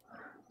have.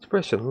 It's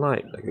fresh and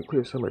light, like a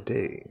clear summer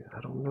day. I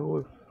don't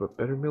know if a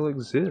better meal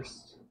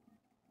exists.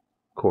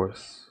 Of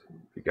course,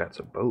 if you got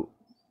a boat,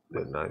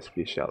 they're nice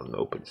fish out in the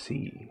open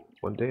sea.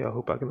 One day I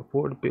hope I can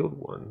afford to build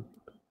one.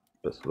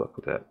 Best of luck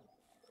with that.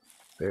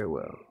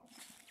 Farewell.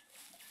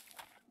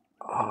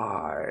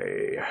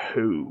 I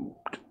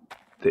hoped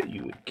that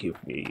you would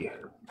give me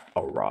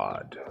a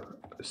rod,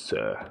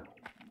 sir.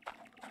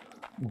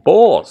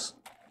 Balls!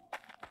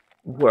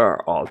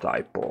 Where are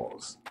thy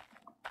balls?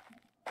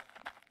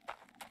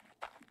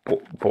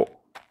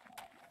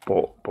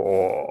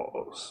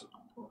 Balls.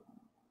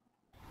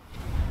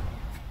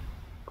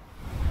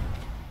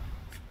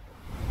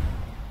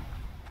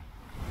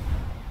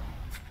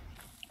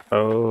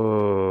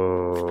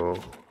 Oh.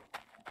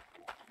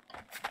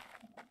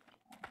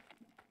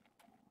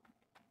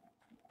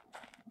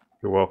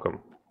 You're welcome.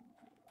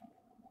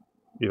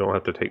 You don't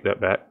have to take that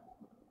back.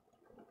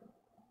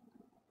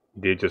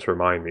 You did just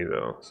remind me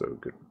though, so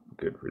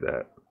good for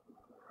that.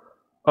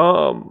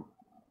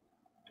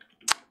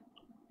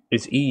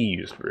 Is E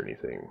used for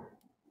anything?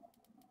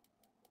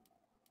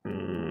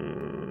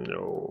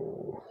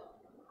 No.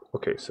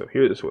 Okay, so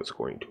here's what's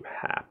going to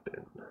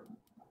happen.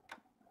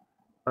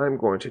 I'm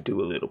going to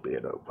do a little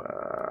bit of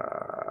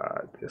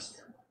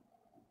this.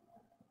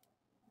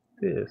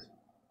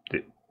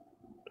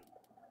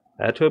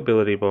 Add to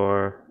ability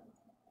bar,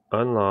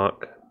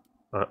 unlock,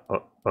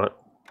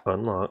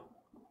 unlock,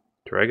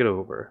 drag it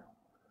over,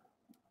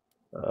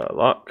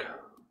 lock,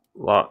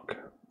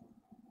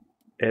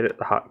 edit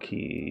the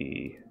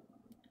hotkey,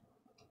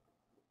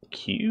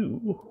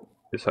 Q.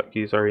 This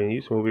hotkey is already in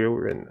use. Move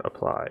over and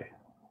apply.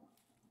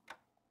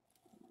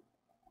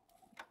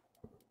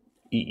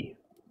 E,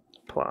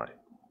 apply.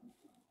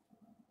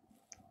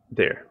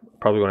 There.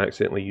 Probably going to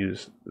accidentally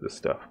use this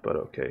stuff, but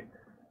okay.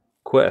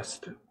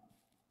 Quest.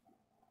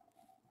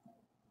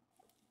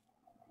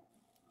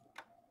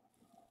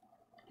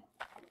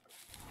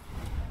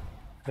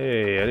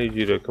 Hey, I need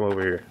you to come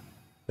over here.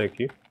 Thank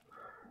you.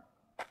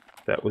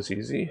 That was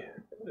easy.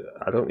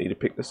 I don't need to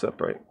pick this up,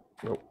 right?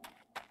 Nope.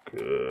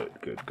 Good.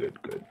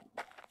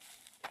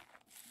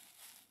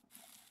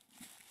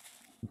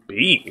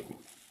 B.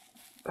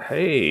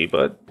 Hey,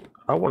 bud.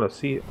 I want to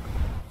see it.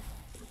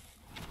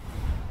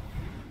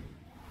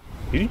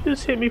 Did you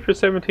just hit me for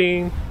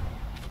 17?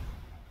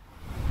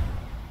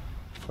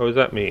 Or was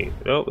that me?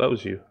 Nope, that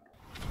was you.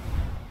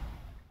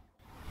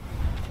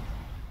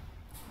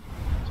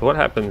 So what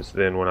happens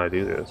then when I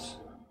do this?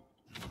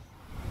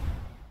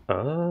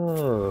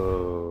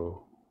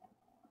 Oh.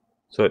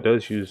 So it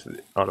does use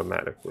it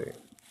automatically.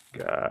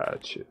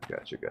 Gotcha.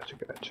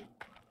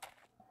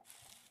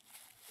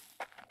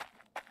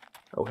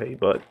 Oh, hey,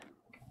 bud.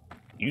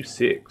 You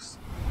 6.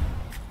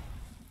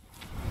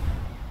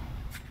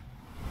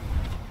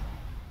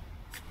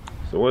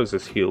 So what does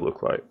this heal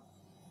look like?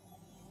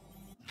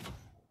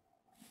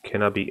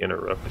 Can I be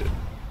interrupted?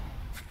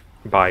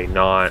 By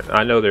not...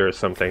 I know there are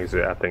some things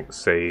that I think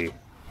say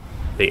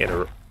they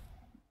interrupt.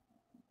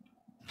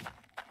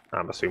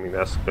 I'm assuming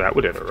that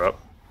would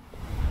interrupt.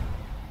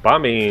 But I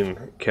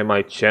mean, can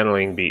my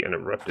channeling be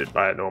interrupted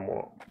by a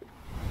normal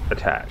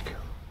attack?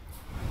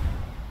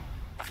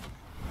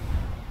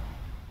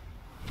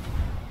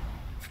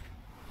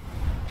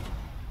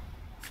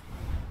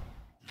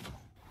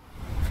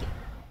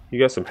 You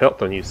got some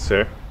health on you,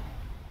 sir.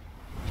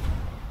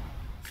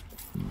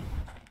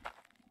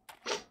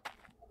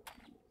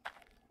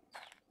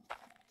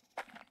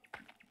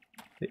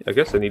 I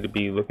guess I need to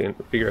be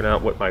figuring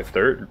out what my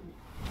third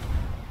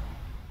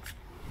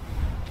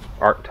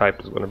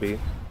archetype is going to be.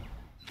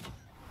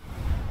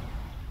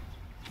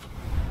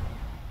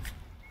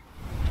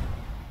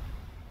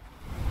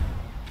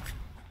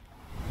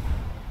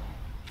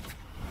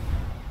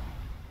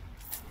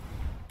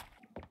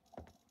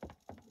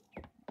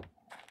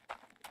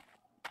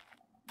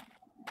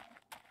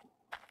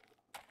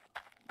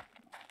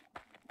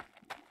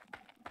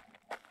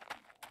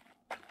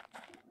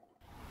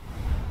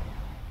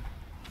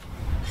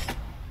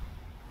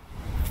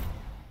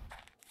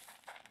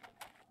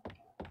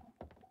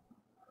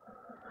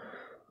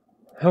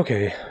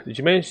 Okay, did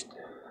you manage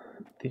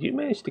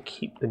to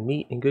keep the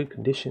meat in good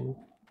condition?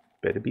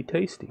 Better be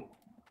tasty.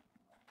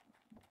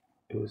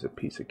 It was a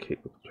piece of cake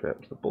with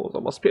traps. The bulls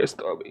almost pierced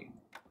through me.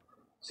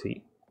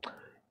 See,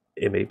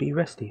 it may be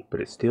rusty, but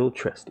it's still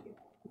trusty.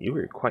 You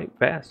were quite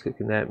fast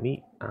cooking that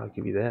meat, I'll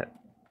give you that.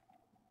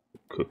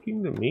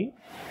 Cooking the meat?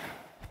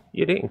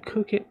 You didn't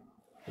cook it?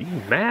 Are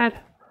you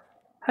mad?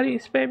 How do you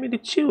expect me to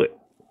chew it?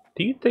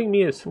 Do you think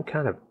me as some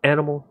kind of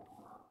animal?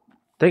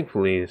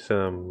 Thankfully,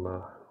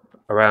 some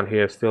around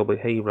here still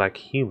behave like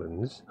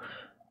humans.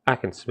 I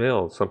can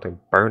smell something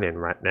burning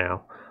right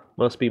now.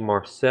 Must be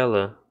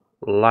Marcella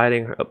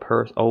lighting up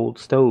her old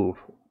stove.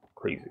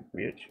 Crazy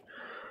bitch.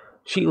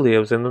 She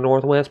lives in the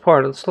northwest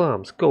part of the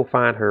slums. Go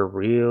find her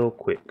real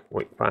quick.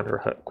 Wait, find her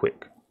hut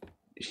quick.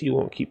 She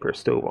won't keep her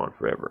stove on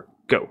forever.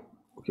 Go.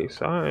 Okay,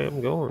 sorry,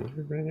 I'm going.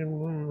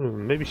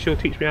 Maybe she'll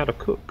teach me how to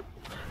cook.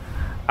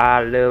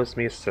 I loves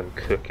me some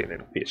cooking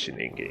and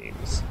fishing in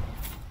games.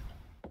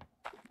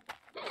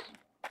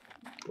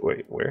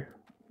 Wait, where?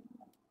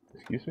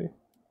 Excuse me?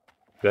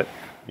 That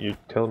you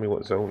telling me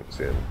what zone it's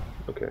in?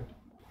 Okay.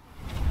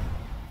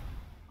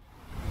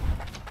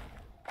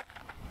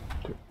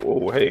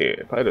 Oh, hey!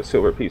 If I had a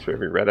silver piece for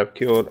every rat I've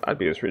killed, I'd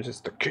be as rich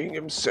as the king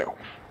himself.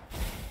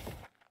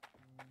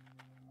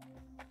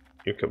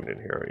 You're coming in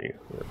here, aren't you?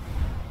 Yeah.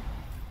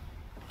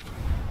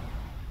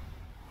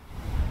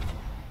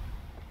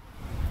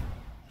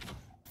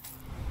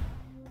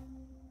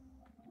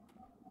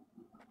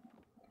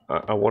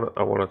 I want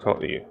to talk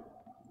to you.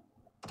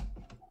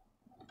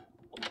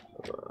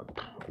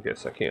 I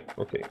guess I can't.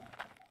 Okay.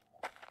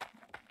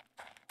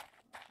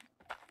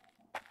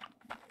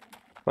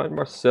 Find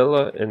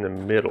Marcella in the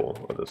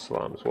middle of the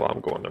slums. Well, I'm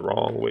going the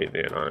wrong way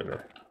then, aren't I?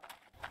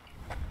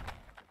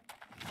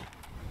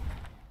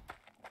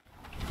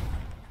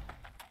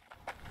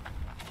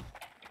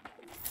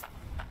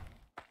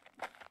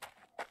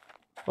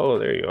 Oh,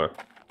 there you are.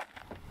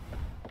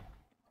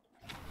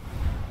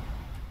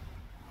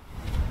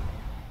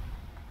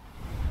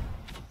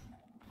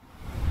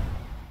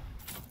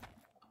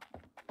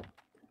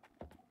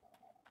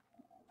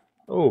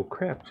 Oh,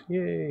 crap.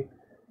 Yay.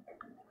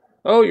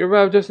 Oh, you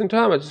arrived just in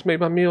time. I just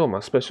made my meal, my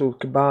special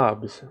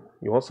kebabs.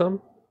 You want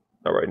some?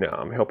 Not right now.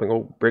 I'm helping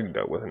old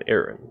Brigda with an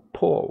errand.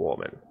 Poor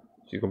woman.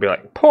 She's gonna be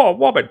like, poor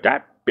woman,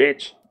 that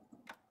bitch.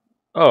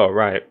 Oh,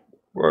 right.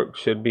 Work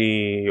should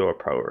be your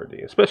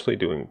priority, especially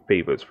doing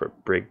favors for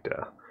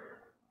Brigda.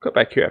 Come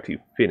back here after you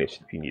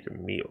finish if you need a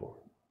meal.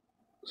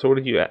 So what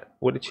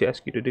did she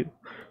ask you to do?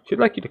 She'd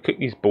like you to cook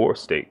these boar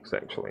steaks,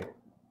 actually.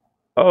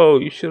 Oh,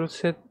 you should have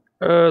said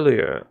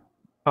earlier.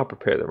 I'll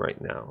prepare them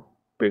right now.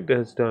 Brigda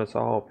has done us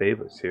all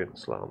favors here in the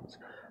slums.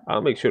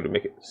 I'll make sure to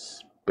make it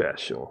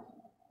special.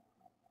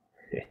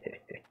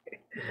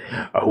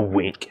 A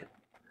wink.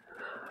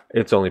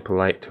 It's only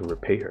polite to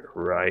repay her,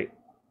 right?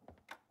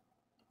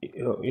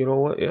 You know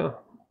what? Yeah.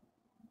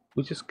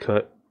 We just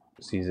cut,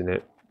 season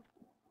it.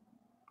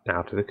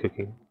 Now to the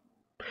cooking.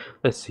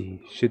 Let's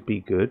see. Should be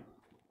good.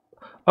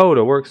 Oh,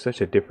 to work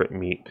such a different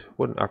meat.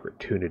 What an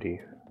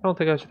opportunity. I don't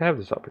think I should have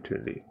this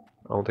opportunity.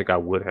 I don't think I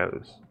would have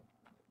this.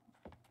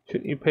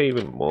 Shouldn't you pay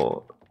even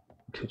more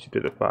attention to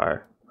the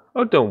fire?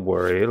 Oh, don't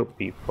worry. It'll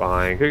be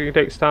fine. Cooking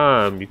takes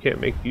time. You can't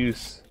make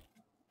use...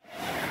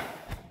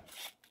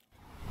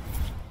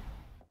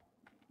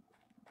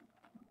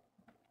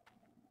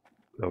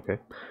 Okay.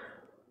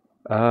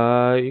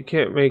 You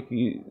can't make...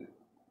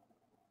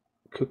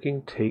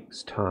 Cooking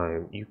takes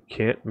time. You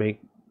can't make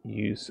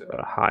use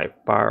a high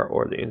fire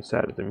or the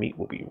inside of the meat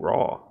will be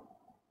raw.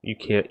 You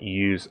can't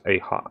use a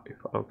hive.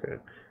 Okay.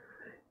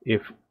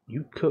 If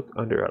you cook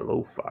under a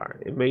low fire,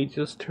 it may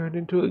just turn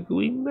into a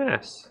gooey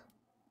mess.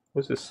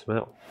 What's this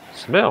smell?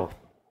 Smell?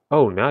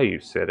 Oh, now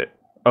you said it.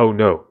 Oh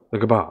no, the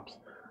kebabs.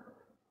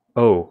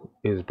 Oh,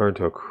 it is burnt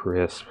to a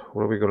crisp.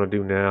 What are we gonna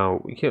do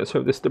now? We can't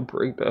serve this to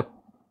Brigda.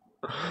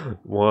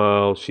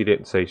 Well, she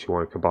didn't say she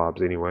wanted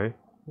kebabs anyway.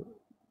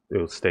 It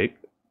was steak.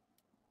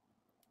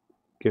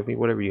 Give me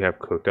whatever you have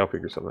cooked. I'll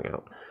figure something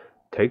out.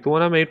 Take the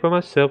one I made for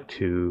myself,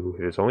 too.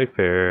 It is only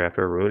fair.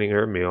 After ruining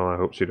her meal, I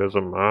hope she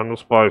doesn't mind the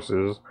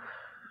spices.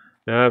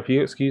 Now, if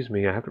you excuse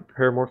me, I have to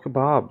prepare more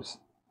kebabs.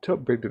 Tell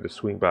Brigda to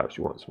swing by if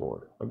she wants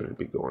more. I better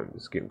be going.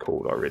 It's getting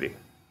cold already.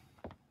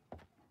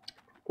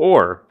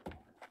 Or...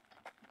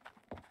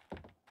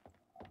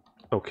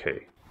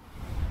 Okay.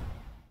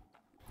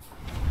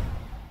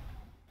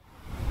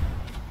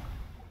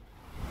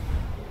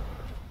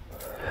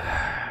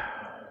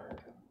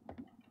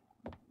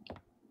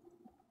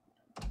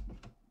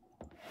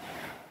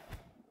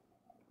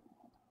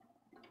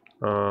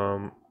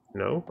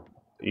 No.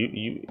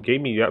 You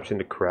gave me the option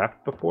to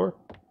craft before?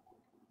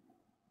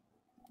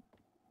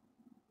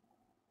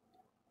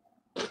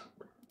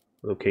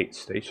 Locate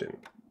station.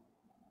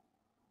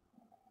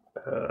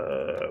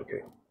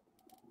 Okay.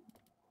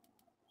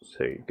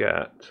 So you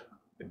got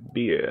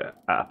beer,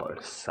 apple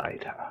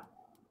cider.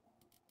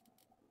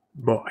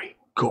 My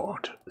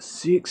God,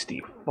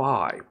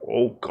 65.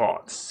 Oh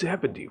God,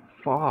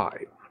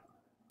 75.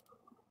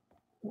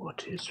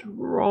 What is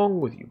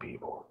wrong with you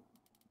people?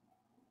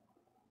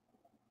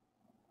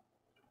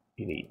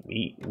 You need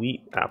meat,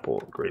 wheat,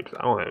 apple, and grapes.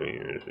 I don't have any.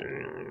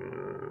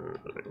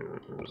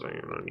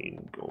 I need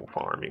to go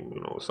farming,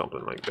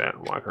 something like that.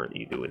 Why aren't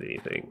you doing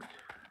anything?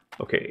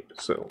 Okay,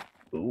 so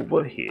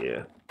over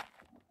here.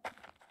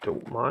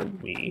 Don't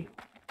mind me.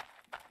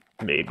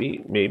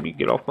 Maybe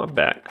get off my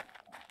back.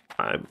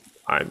 I'm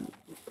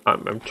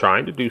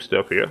trying to do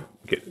stuff here.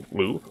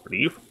 Move,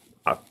 leave.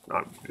 I'm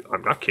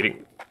not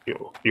kidding.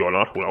 You're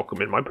not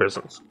welcome in my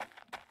presence.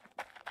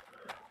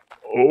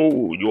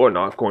 Oh, you're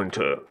not going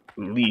to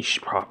leash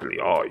properly,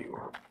 are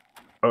you?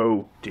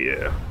 Oh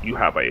dear, you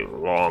have a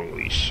long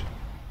leash.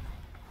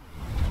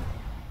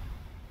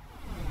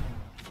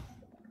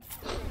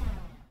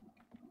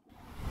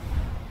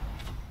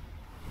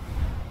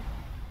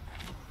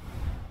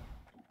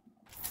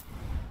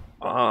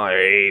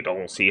 I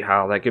don't see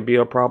how that could be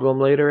a problem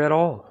later at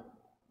all.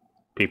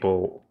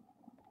 People...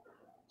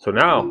 So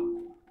now,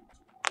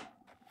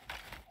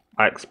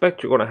 I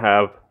expect you're going to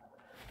have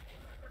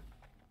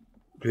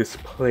this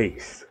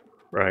place,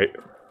 right?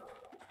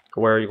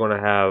 Where you're going to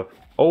have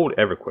old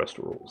EverQuest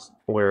rules,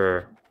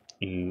 where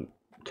you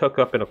tuck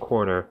up in a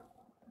corner,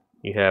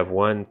 you have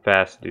one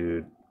fast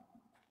dude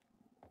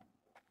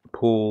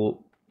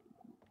pull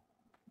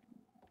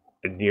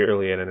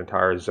nearly an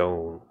entire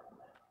zone,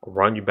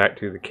 run you back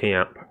to the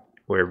camp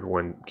where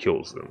everyone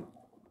kills them.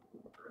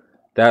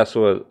 That's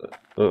what it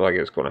looks like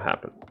it's going to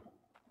happen.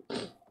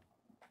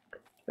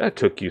 That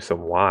took you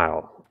some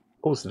while.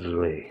 What was the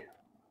delay?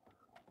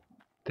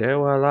 There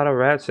were a lot of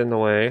rats in the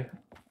way.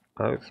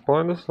 I was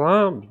exploring the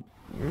slums.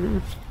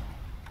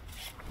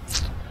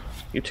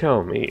 You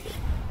tell me.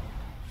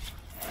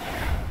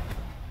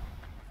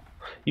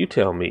 You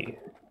tell me.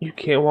 You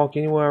can't walk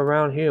anywhere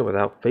around here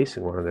without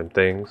facing one of them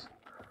things.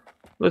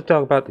 Let's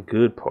talk about the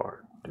good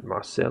part. Did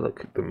Marcella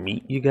cook the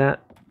meat you got?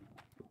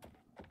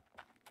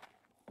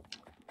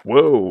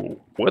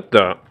 Whoa, what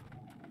the?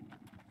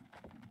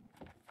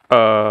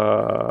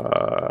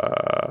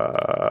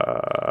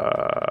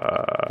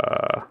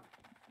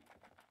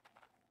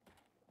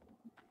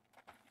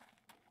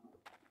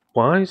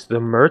 Why is the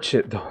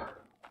merchant the...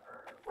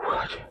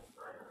 What?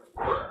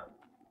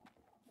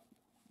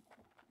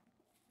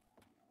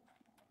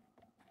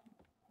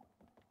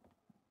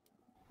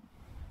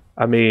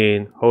 I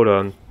mean, hold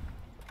on.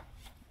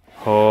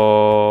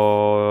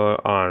 Hold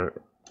on.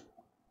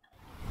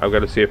 I've got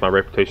to see if my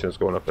reputation is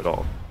going up at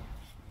all.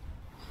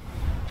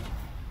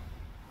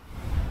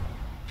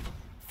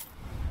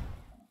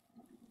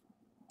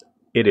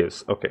 It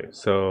is. Okay,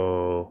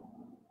 so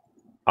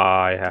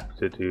I have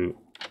to do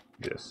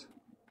this.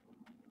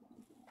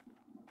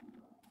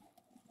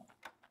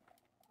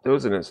 There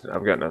was an incident.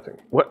 I've got nothing.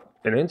 What?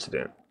 An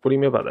incident? What do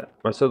you mean by that?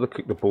 My son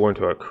cooked the boar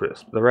into a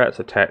crisp. The rats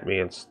attacked me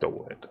and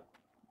stole it.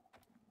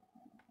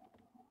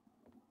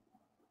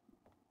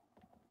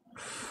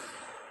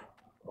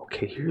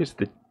 Okay, here's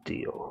the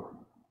deal.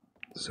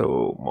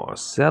 So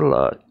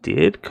Marcella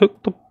did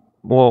cook the...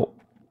 Well,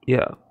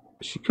 yeah.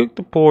 She cooked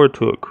the boar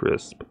to a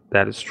crisp.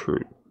 That is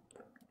true.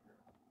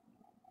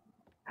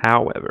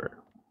 However,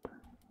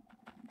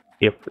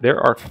 if there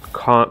are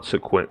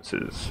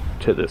consequences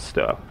to this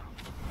stuff,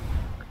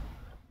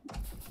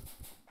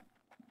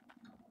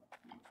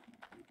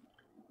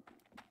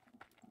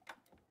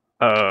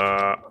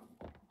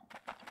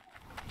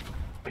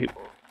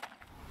 people...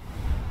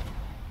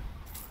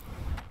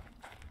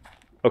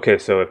 Okay,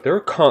 so if there are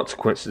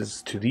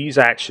consequences to these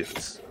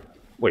actions...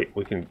 Wait,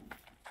 we can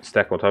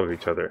stack on top of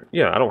each other.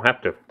 Yeah, I don't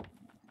have to...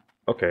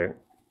 Okay.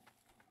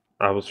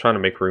 I was trying to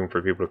make room for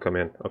people to come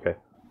in. Okay.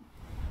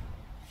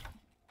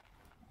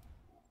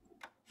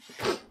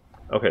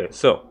 Okay,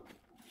 so...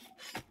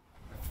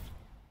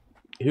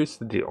 Here's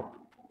the deal.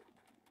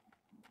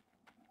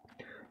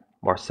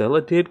 Marcella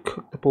did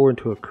cook the boar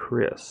into a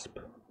crisp.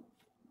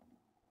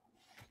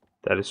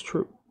 That is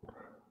true.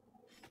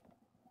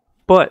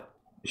 But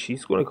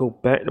she's going to go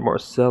back to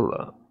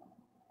Marcella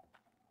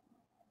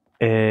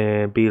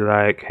and be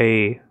like,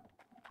 hey,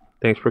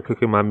 thanks for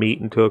cooking my meat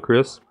into a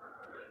crisp.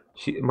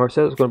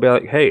 Marcella's going to be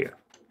like, hey,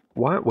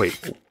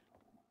 wait,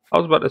 I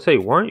was about to say,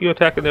 why aren't you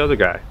attacking the other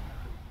guy?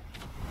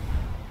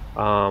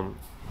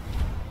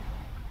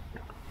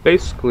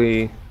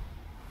 Basically,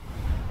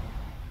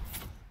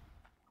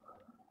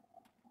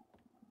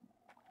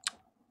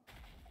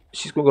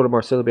 she's going to go to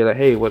Marcella and be like,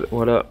 hey,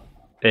 what up?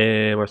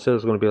 And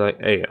Marcella's going to be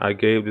like, hey, I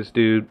gave this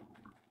dude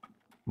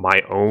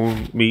my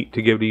own meat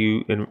to give to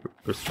you in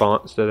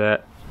response to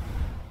that.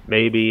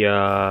 Maybe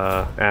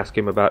ask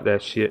him about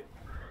that shit.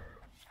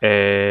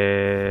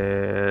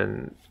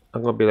 And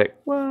I'm gonna be like,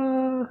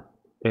 what?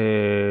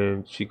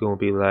 And she's gonna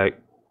be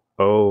like,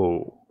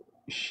 oh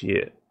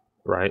shit,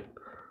 right?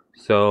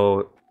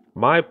 So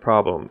my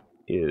problem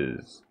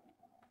is,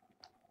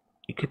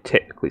 you could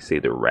technically say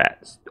the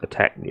rats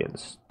attacked me and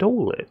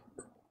stole it,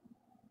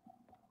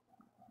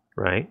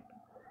 right?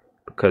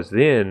 Because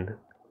then,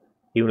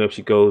 even if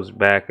she goes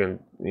back and,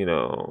 you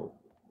know,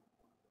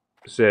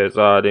 says,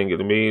 oh, I didn't get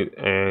the meat,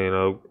 and, you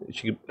know,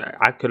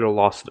 I could have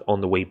lost it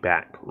on the way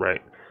back,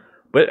 right?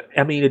 But,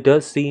 I mean, it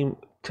does seem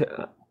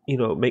to, you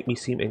know, make me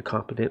seem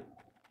incompetent.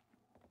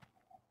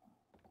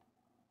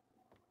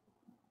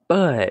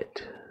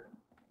 But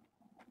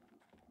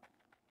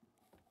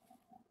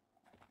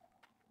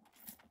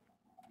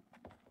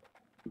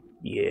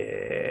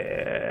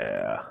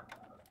yeah,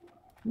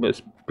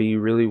 must be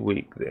really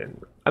weak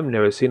then. I've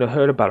never seen or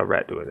heard about a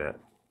rat doing that.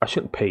 I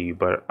shouldn't pay you,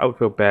 but I would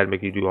feel bad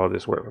making you do all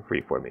this work for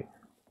free for me.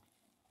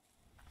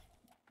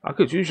 I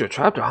could use your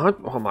trap to hunt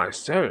on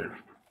myself.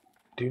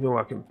 Do you know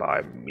I can buy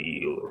a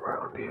meal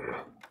around here?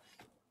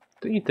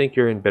 Don't you think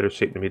you're in better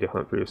shape than me to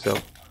hunt for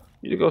yourself?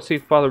 You should go see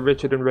Father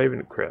Richard in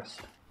Ravencrest.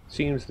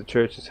 Seems the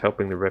church is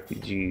helping the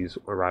refugees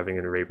arriving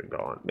in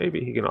Ravendawn.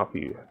 Maybe he can offer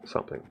you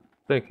something.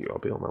 Thank you, I'll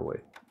be on my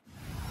way.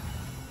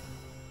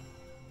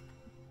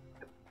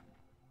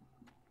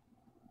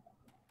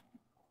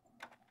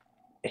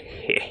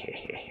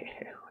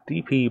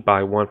 DP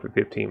by 1 for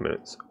 15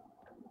 minutes.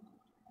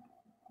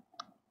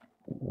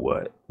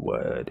 What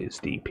is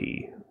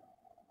DP?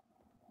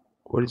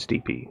 What is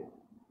DP?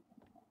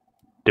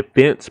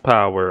 Defense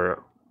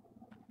power.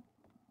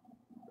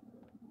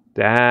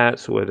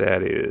 That's what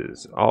that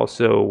is.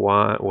 Also,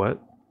 why? What?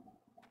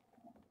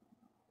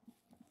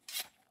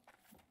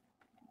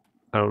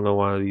 I don't know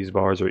why these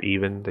bars are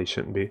even. They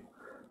shouldn't be.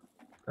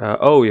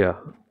 Oh, yeah.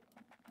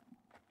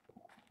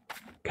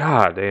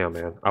 God damn,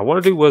 man. I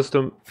want to do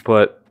wisdom,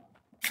 but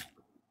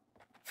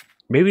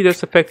maybe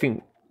that's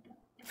affecting...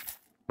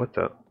 What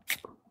the...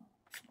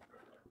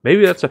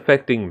 Maybe that's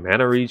affecting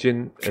mana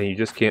regen, and you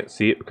just can't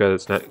see it because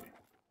it's not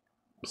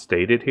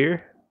stated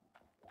here.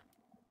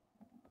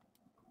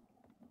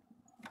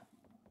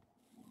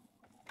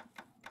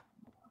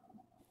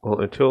 Well,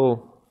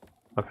 until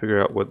I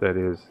figure out what that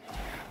is,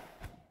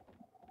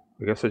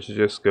 I guess I should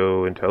just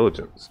go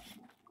intelligence.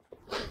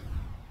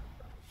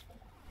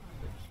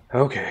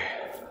 Okay.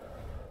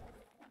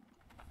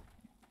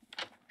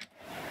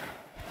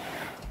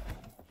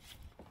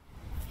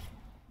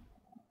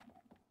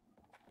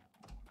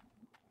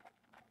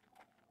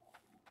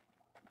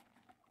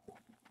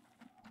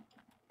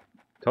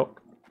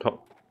 Talk,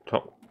 talk,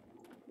 talk,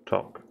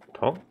 talk,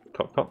 talk,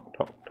 talk, talk,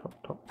 talk,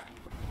 talk, talk.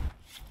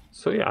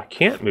 So yeah, I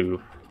can't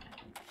move.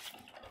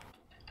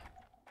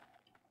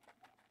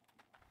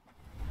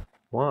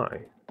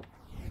 Why?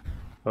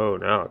 Oh,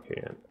 now I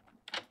can.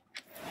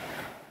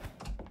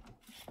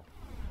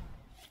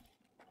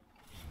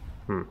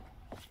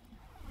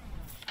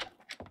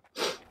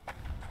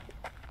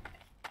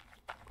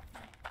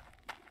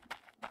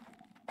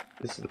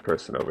 This is the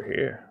person over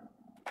here.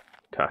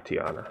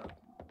 Tatiana.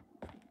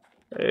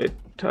 Hey,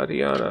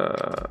 Tatiana.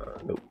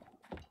 Nope.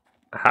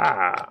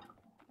 Ha!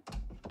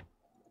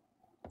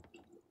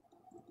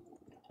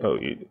 Oh,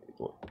 you.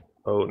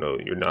 Oh no,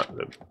 you're not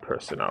the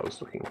person I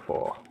was looking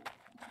for.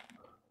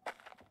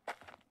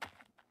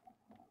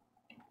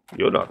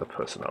 You're not the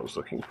person I was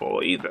looking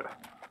for either.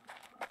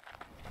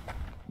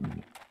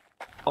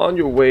 On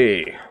your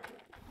way.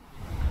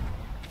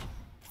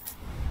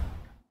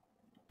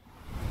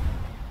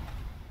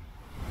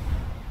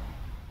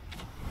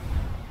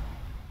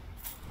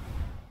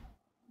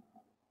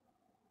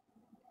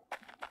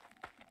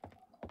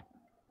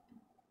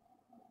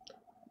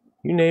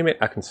 You name it,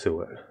 I can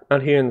sew it.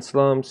 Out here in the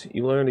slums,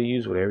 you learn to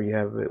use whatever you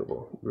have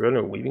available. You run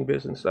a weaving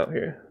business out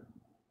here?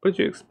 What did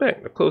you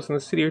expect? The clothes in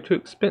the city are too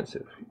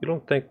expensive. You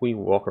don't think we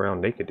walk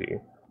around naked, do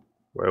you?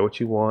 Wear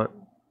what you want,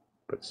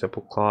 but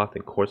simple cloth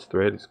and coarse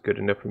thread is good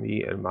enough for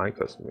me and my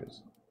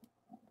customers.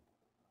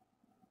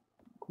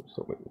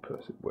 Don't make the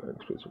person wearing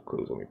expensive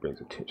clothes only brings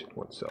attention to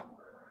oneself.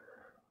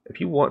 If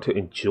you want to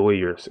enjoy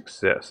your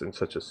success in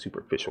such a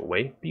superficial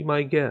way, be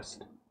my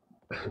guest.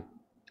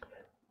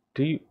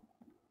 Do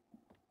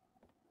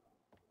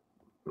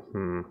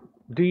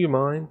you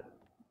mind?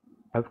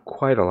 I've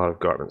quite a lot of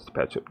garments to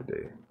patch up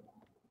today.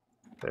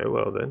 Very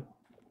well then.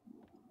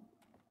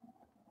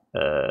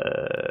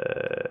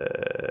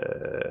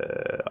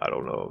 I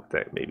don't know if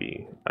that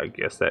maybe, I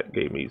guess that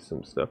gave me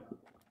some stuff.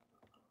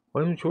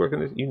 Why don't you work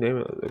on this? You name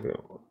it. Okay.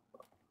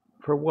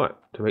 For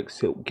what? To make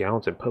silk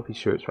gowns and puffy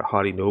shirts for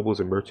haughty nobles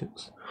and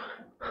merchants?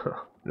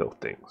 No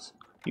thanks.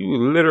 You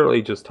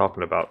literally just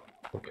talking about.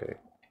 Okay.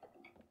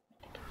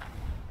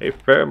 Hey,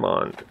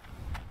 Fairmont.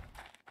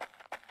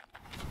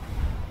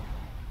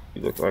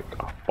 You look like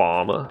a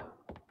farmer.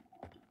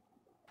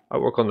 I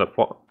work on the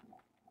farm.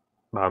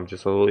 I'm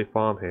just a lowly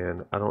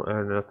farmhand. I don't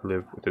earn enough to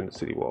live within the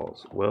city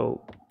walls.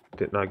 Well,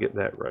 didn't I get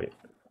that right?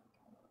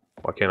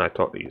 Why can't I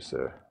talk to you,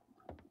 sir?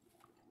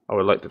 I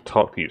would like to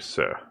talk to you,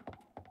 sir.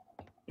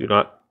 Do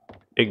not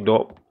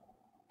ignore.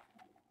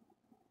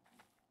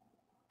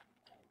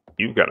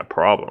 You've got a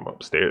problem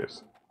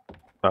upstairs.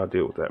 I'll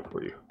deal with that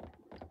for you.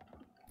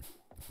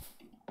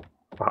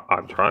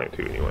 I'm trying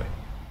to, anyway.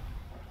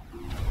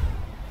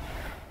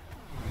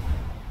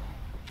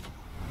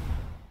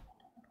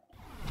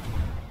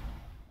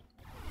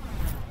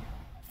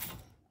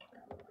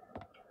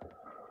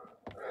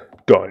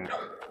 Done.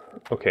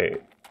 Okay.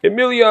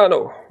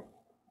 Emiliano!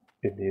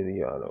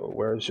 Emiliano,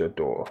 where's your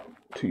door?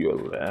 To your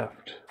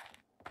left.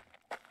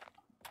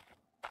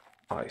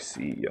 I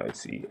see, I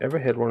see. Ever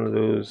had one of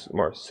those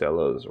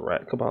Marcella's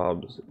rat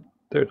kebabs?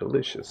 They're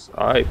delicious.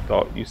 I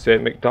thought you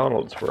said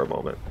McDonald's for a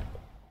moment.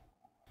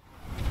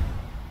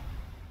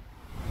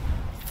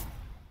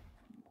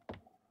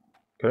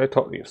 Can I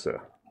talk to you,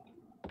 sir?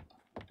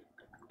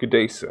 Good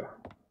day, sir.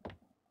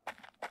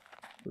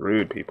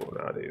 Rude people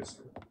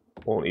nowadays.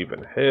 Won't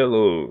even.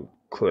 Hello,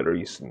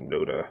 Clarice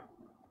Noda.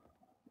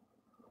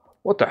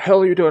 What the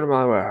hell are you doing in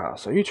my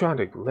warehouse? Are you trying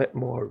to let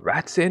more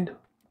rats in?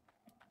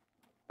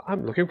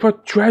 I'm looking for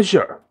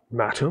treasure,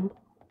 madam.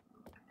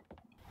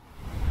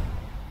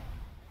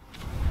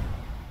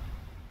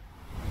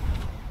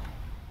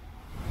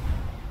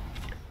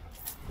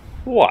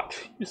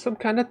 What? You some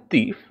kind of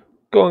thief?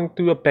 Going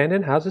through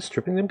abandoned houses,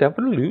 stripping them down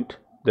for loot?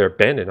 They're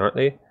abandoned, aren't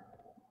they?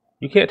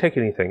 You can't take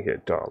anything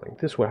here, darling.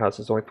 This warehouse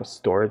is only for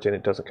storage and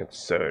it doesn't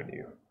concern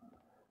you.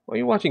 Why are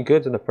you watching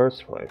goods in the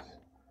first place?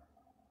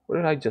 What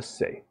did I just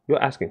say?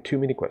 You're asking too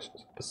many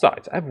questions.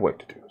 Besides, I have work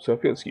to do, so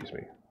if you'll excuse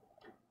me.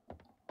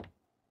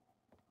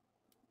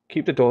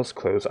 Keep the doors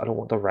closed. I don't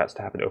want the rats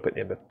to have an open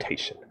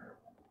invitation.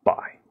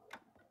 Bye.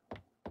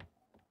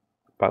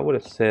 If I would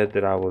have said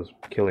that I was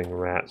killing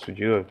rats, would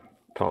you have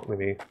talked to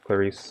me,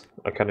 Clarice?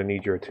 I kind of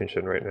need your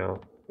attention right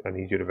now. I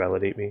need you to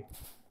validate me.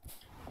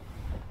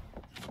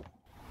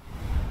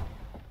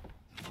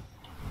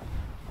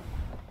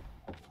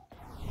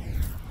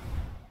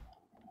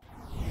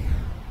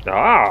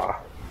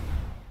 Ah!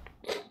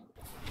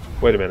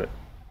 Wait a minute.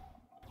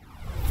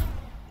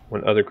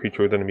 One other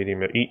creature within a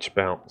medium of each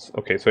bounce.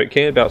 Okay, so it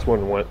can bounce more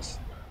than once.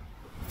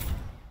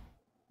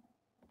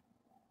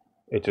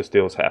 It just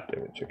deals half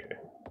damage, okay.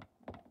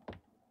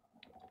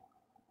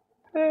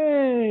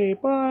 Hey,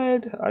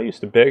 bud. I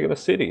used to beg in the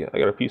city. I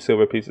got a few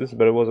silver pieces,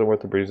 but it wasn't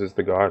worth the bruises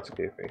the guards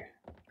gave me.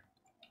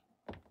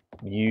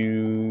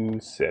 You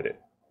said it.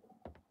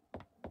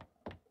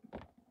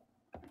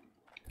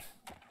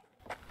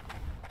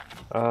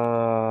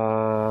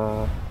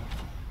 Well.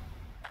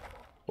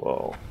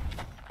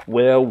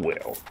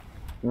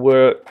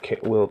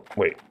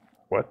 Wait,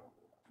 what?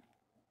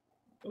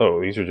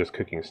 Oh, these are just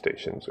cooking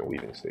stations and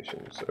weaving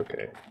stations,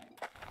 okay.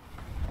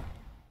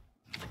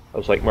 I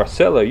was like,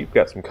 Marcella, you've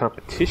got some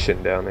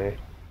competition down there.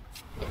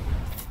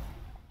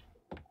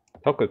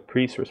 Talk with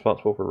priest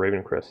responsible for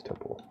Ravencrest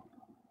Temple.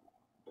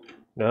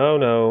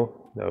 No.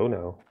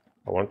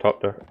 I want to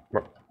talk to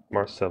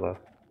Marcella,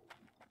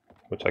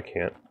 which I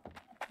can't.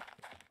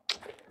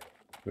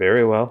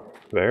 Very well.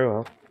 Very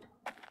well.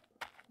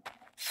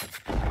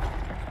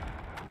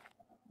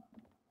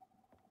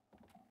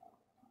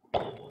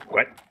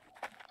 What?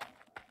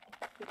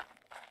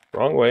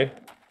 Wrong way.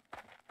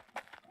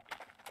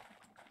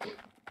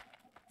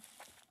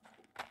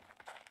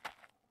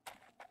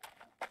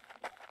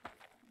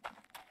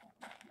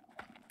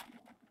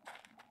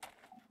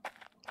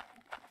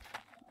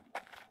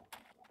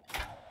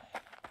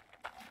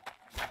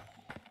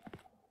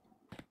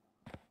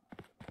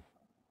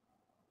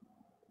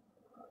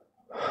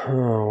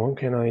 Oh, what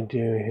can I do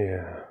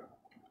here?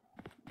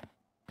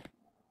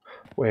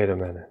 Wait a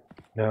minute.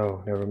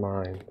 No, never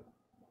mind.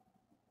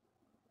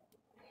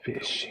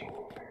 Fishing.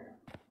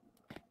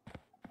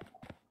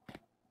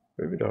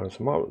 Ravendawn is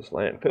a marvelous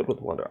land filled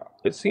with wonder.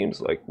 It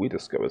seems like we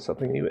discover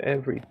something new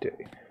every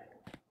day.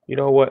 You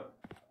know what?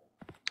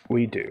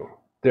 We do.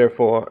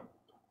 Therefore,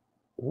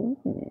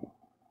 ooh,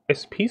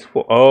 it's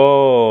peaceful.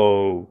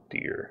 Oh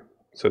dear.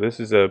 So this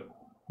is a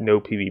no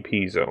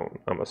PvP zone.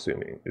 I'm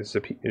assuming this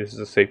is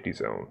a safety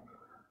zone.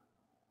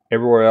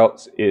 Everywhere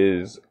else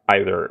is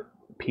either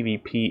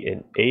PvP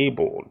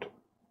enabled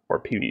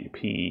or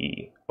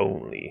PvP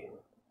only.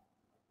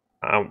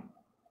 I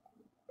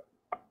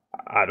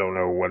don't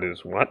know what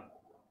is what.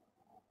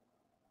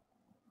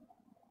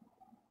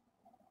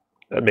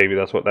 Maybe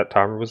that's what that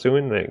timer was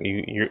doing. That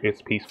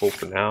it's peaceful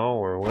for now,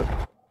 or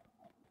what?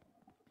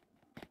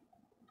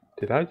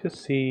 Did I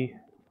just see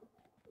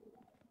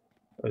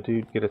a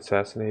dude get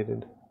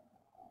assassinated?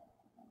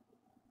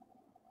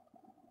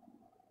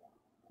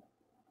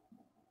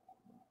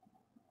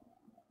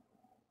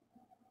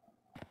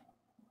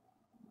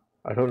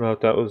 I don't know if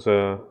that was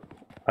a...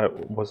 I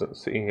wasn't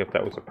seeing if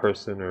that was a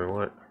person or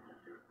what.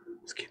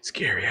 It's getting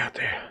scary out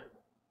there.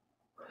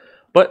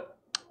 But,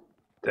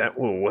 that...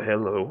 Oh,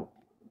 hello.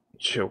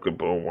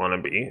 Chocobo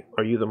wannabe.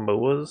 Are you the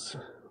MOAs?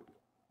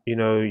 You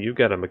know, you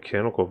got a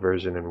mechanical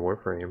version in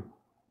Warframe.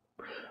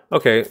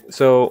 Okay,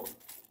 so...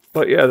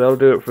 But yeah, that'll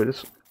do it for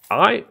this.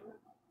 I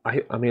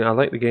mean, I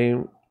like the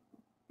game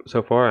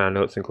so far. I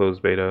know it's in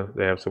closed beta.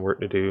 They have some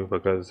work to do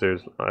because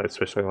there's... I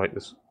especially like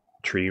this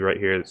tree right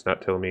here that's not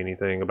telling me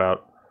anything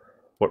about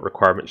what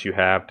requirements you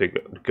have to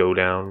go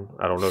down.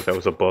 I don't know if that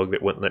was a bug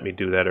that wouldn't let me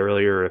do that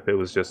earlier, or if it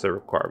was just a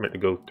requirement to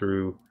go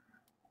through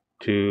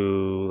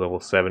to level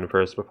 7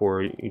 first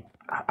before you...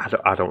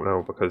 I don't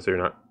know, because they're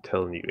not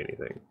telling you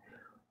anything.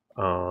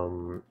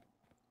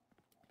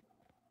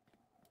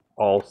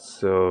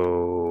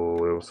 Also,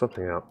 there was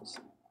something else.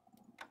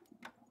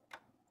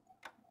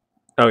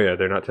 Oh yeah,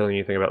 they're not telling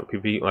you anything about the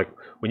PvP. Like,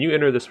 when you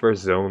enter this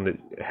first zone that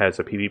has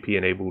a PvP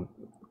enabled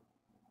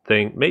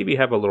thing, maybe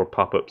have a little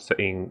pop-up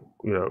saying,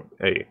 you know,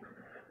 hey,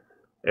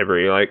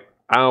 every like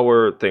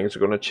hour things are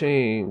going to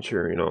change,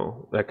 or you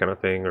know, that kind of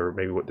thing. Or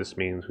maybe what this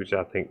means, which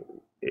I think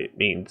it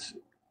means,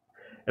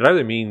 it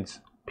either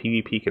means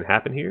PvP can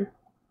happen here,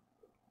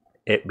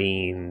 it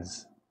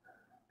means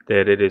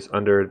that it is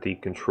under the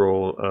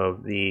control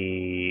of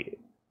the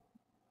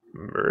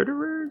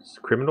murderers,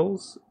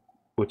 criminals,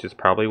 which is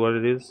probably what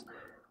it is,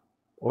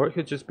 or it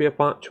could just be a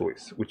font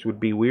choice, which would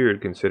be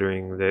weird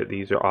considering that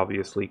these are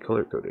obviously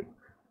color coded.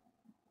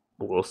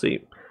 We'll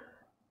see.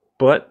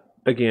 But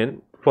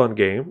again, fun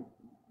game.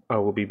 I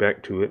will be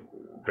back to it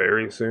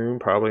very soon,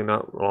 probably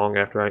not long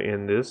after I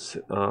end this.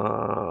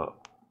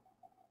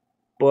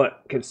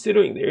 But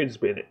considering there's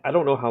been, I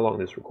don't know how long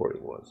this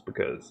recording was,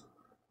 because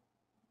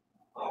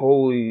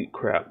holy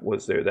crap,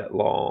 was there that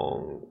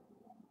long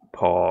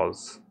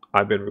pause.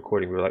 I've been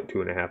recording for like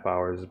 2.5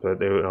 hours,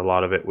 but a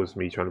lot of it was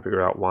me trying to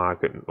figure out why I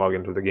couldn't log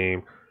into the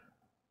game.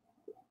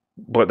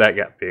 But that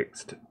got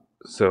fixed.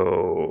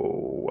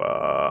 So,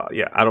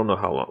 yeah, I don't know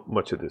how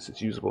much of this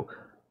is usable.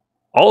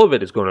 All of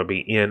it is going to be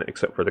in,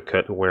 except for the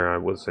cut where I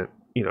wasn't,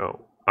 you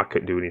know, I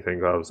couldn't do anything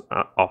because I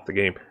was off the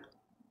game.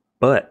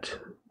 But,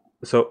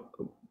 so,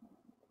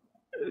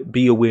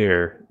 be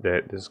aware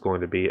that this is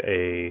going to be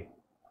a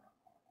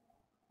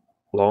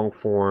long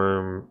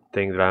form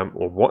thing that I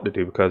want to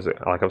do, because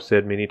like I've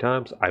said many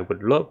times, I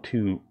would love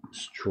to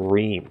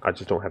stream. I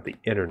just don't have the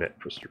internet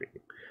for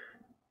streaming.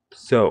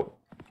 So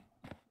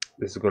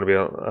this is going to be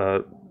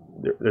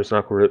there's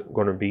not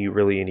going to be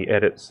really any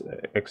edits,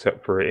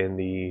 except for in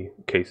the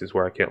cases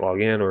where I can't log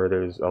in or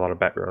there's a lot of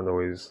background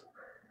noise.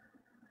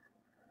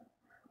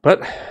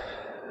 But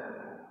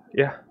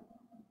yeah,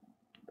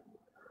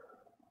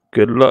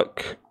 good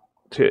luck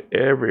to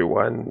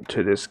everyone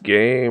to this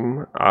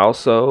game.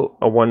 Also,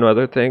 one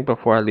other thing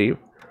before I leave,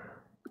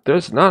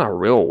 there's not a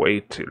real way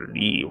to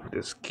leave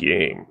this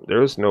game.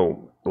 There's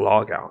no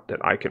logout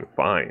that I can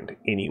find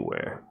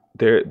anywhere.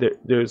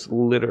 There's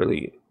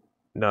literally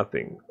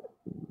nothing.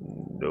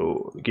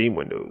 No game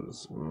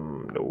windows.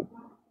 No,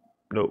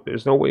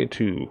 there's no way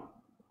to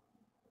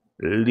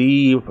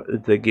leave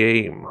the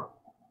game.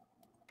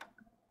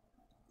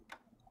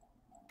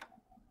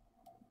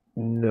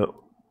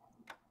 No.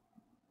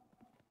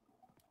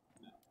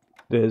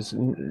 There's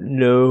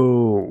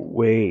no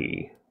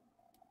way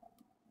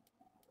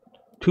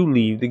to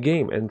leave the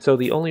game. And so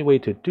the only way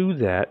to do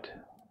that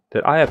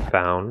I have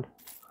found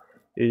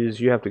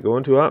is you have to go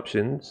into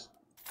options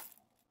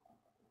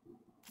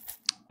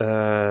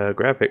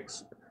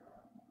graphics,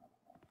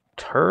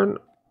 turn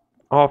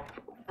off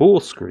full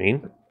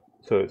screen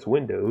so it's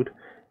windowed,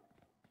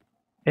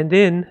 and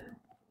then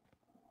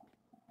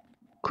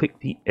click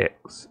the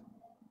X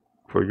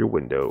for your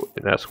window,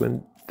 and that's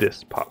when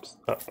this pops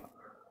up.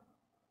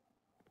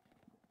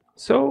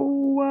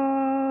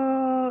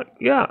 So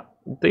yeah,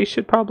 they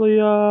should probably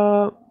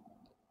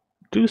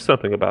do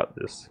something about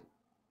this.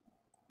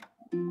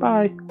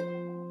 Bye.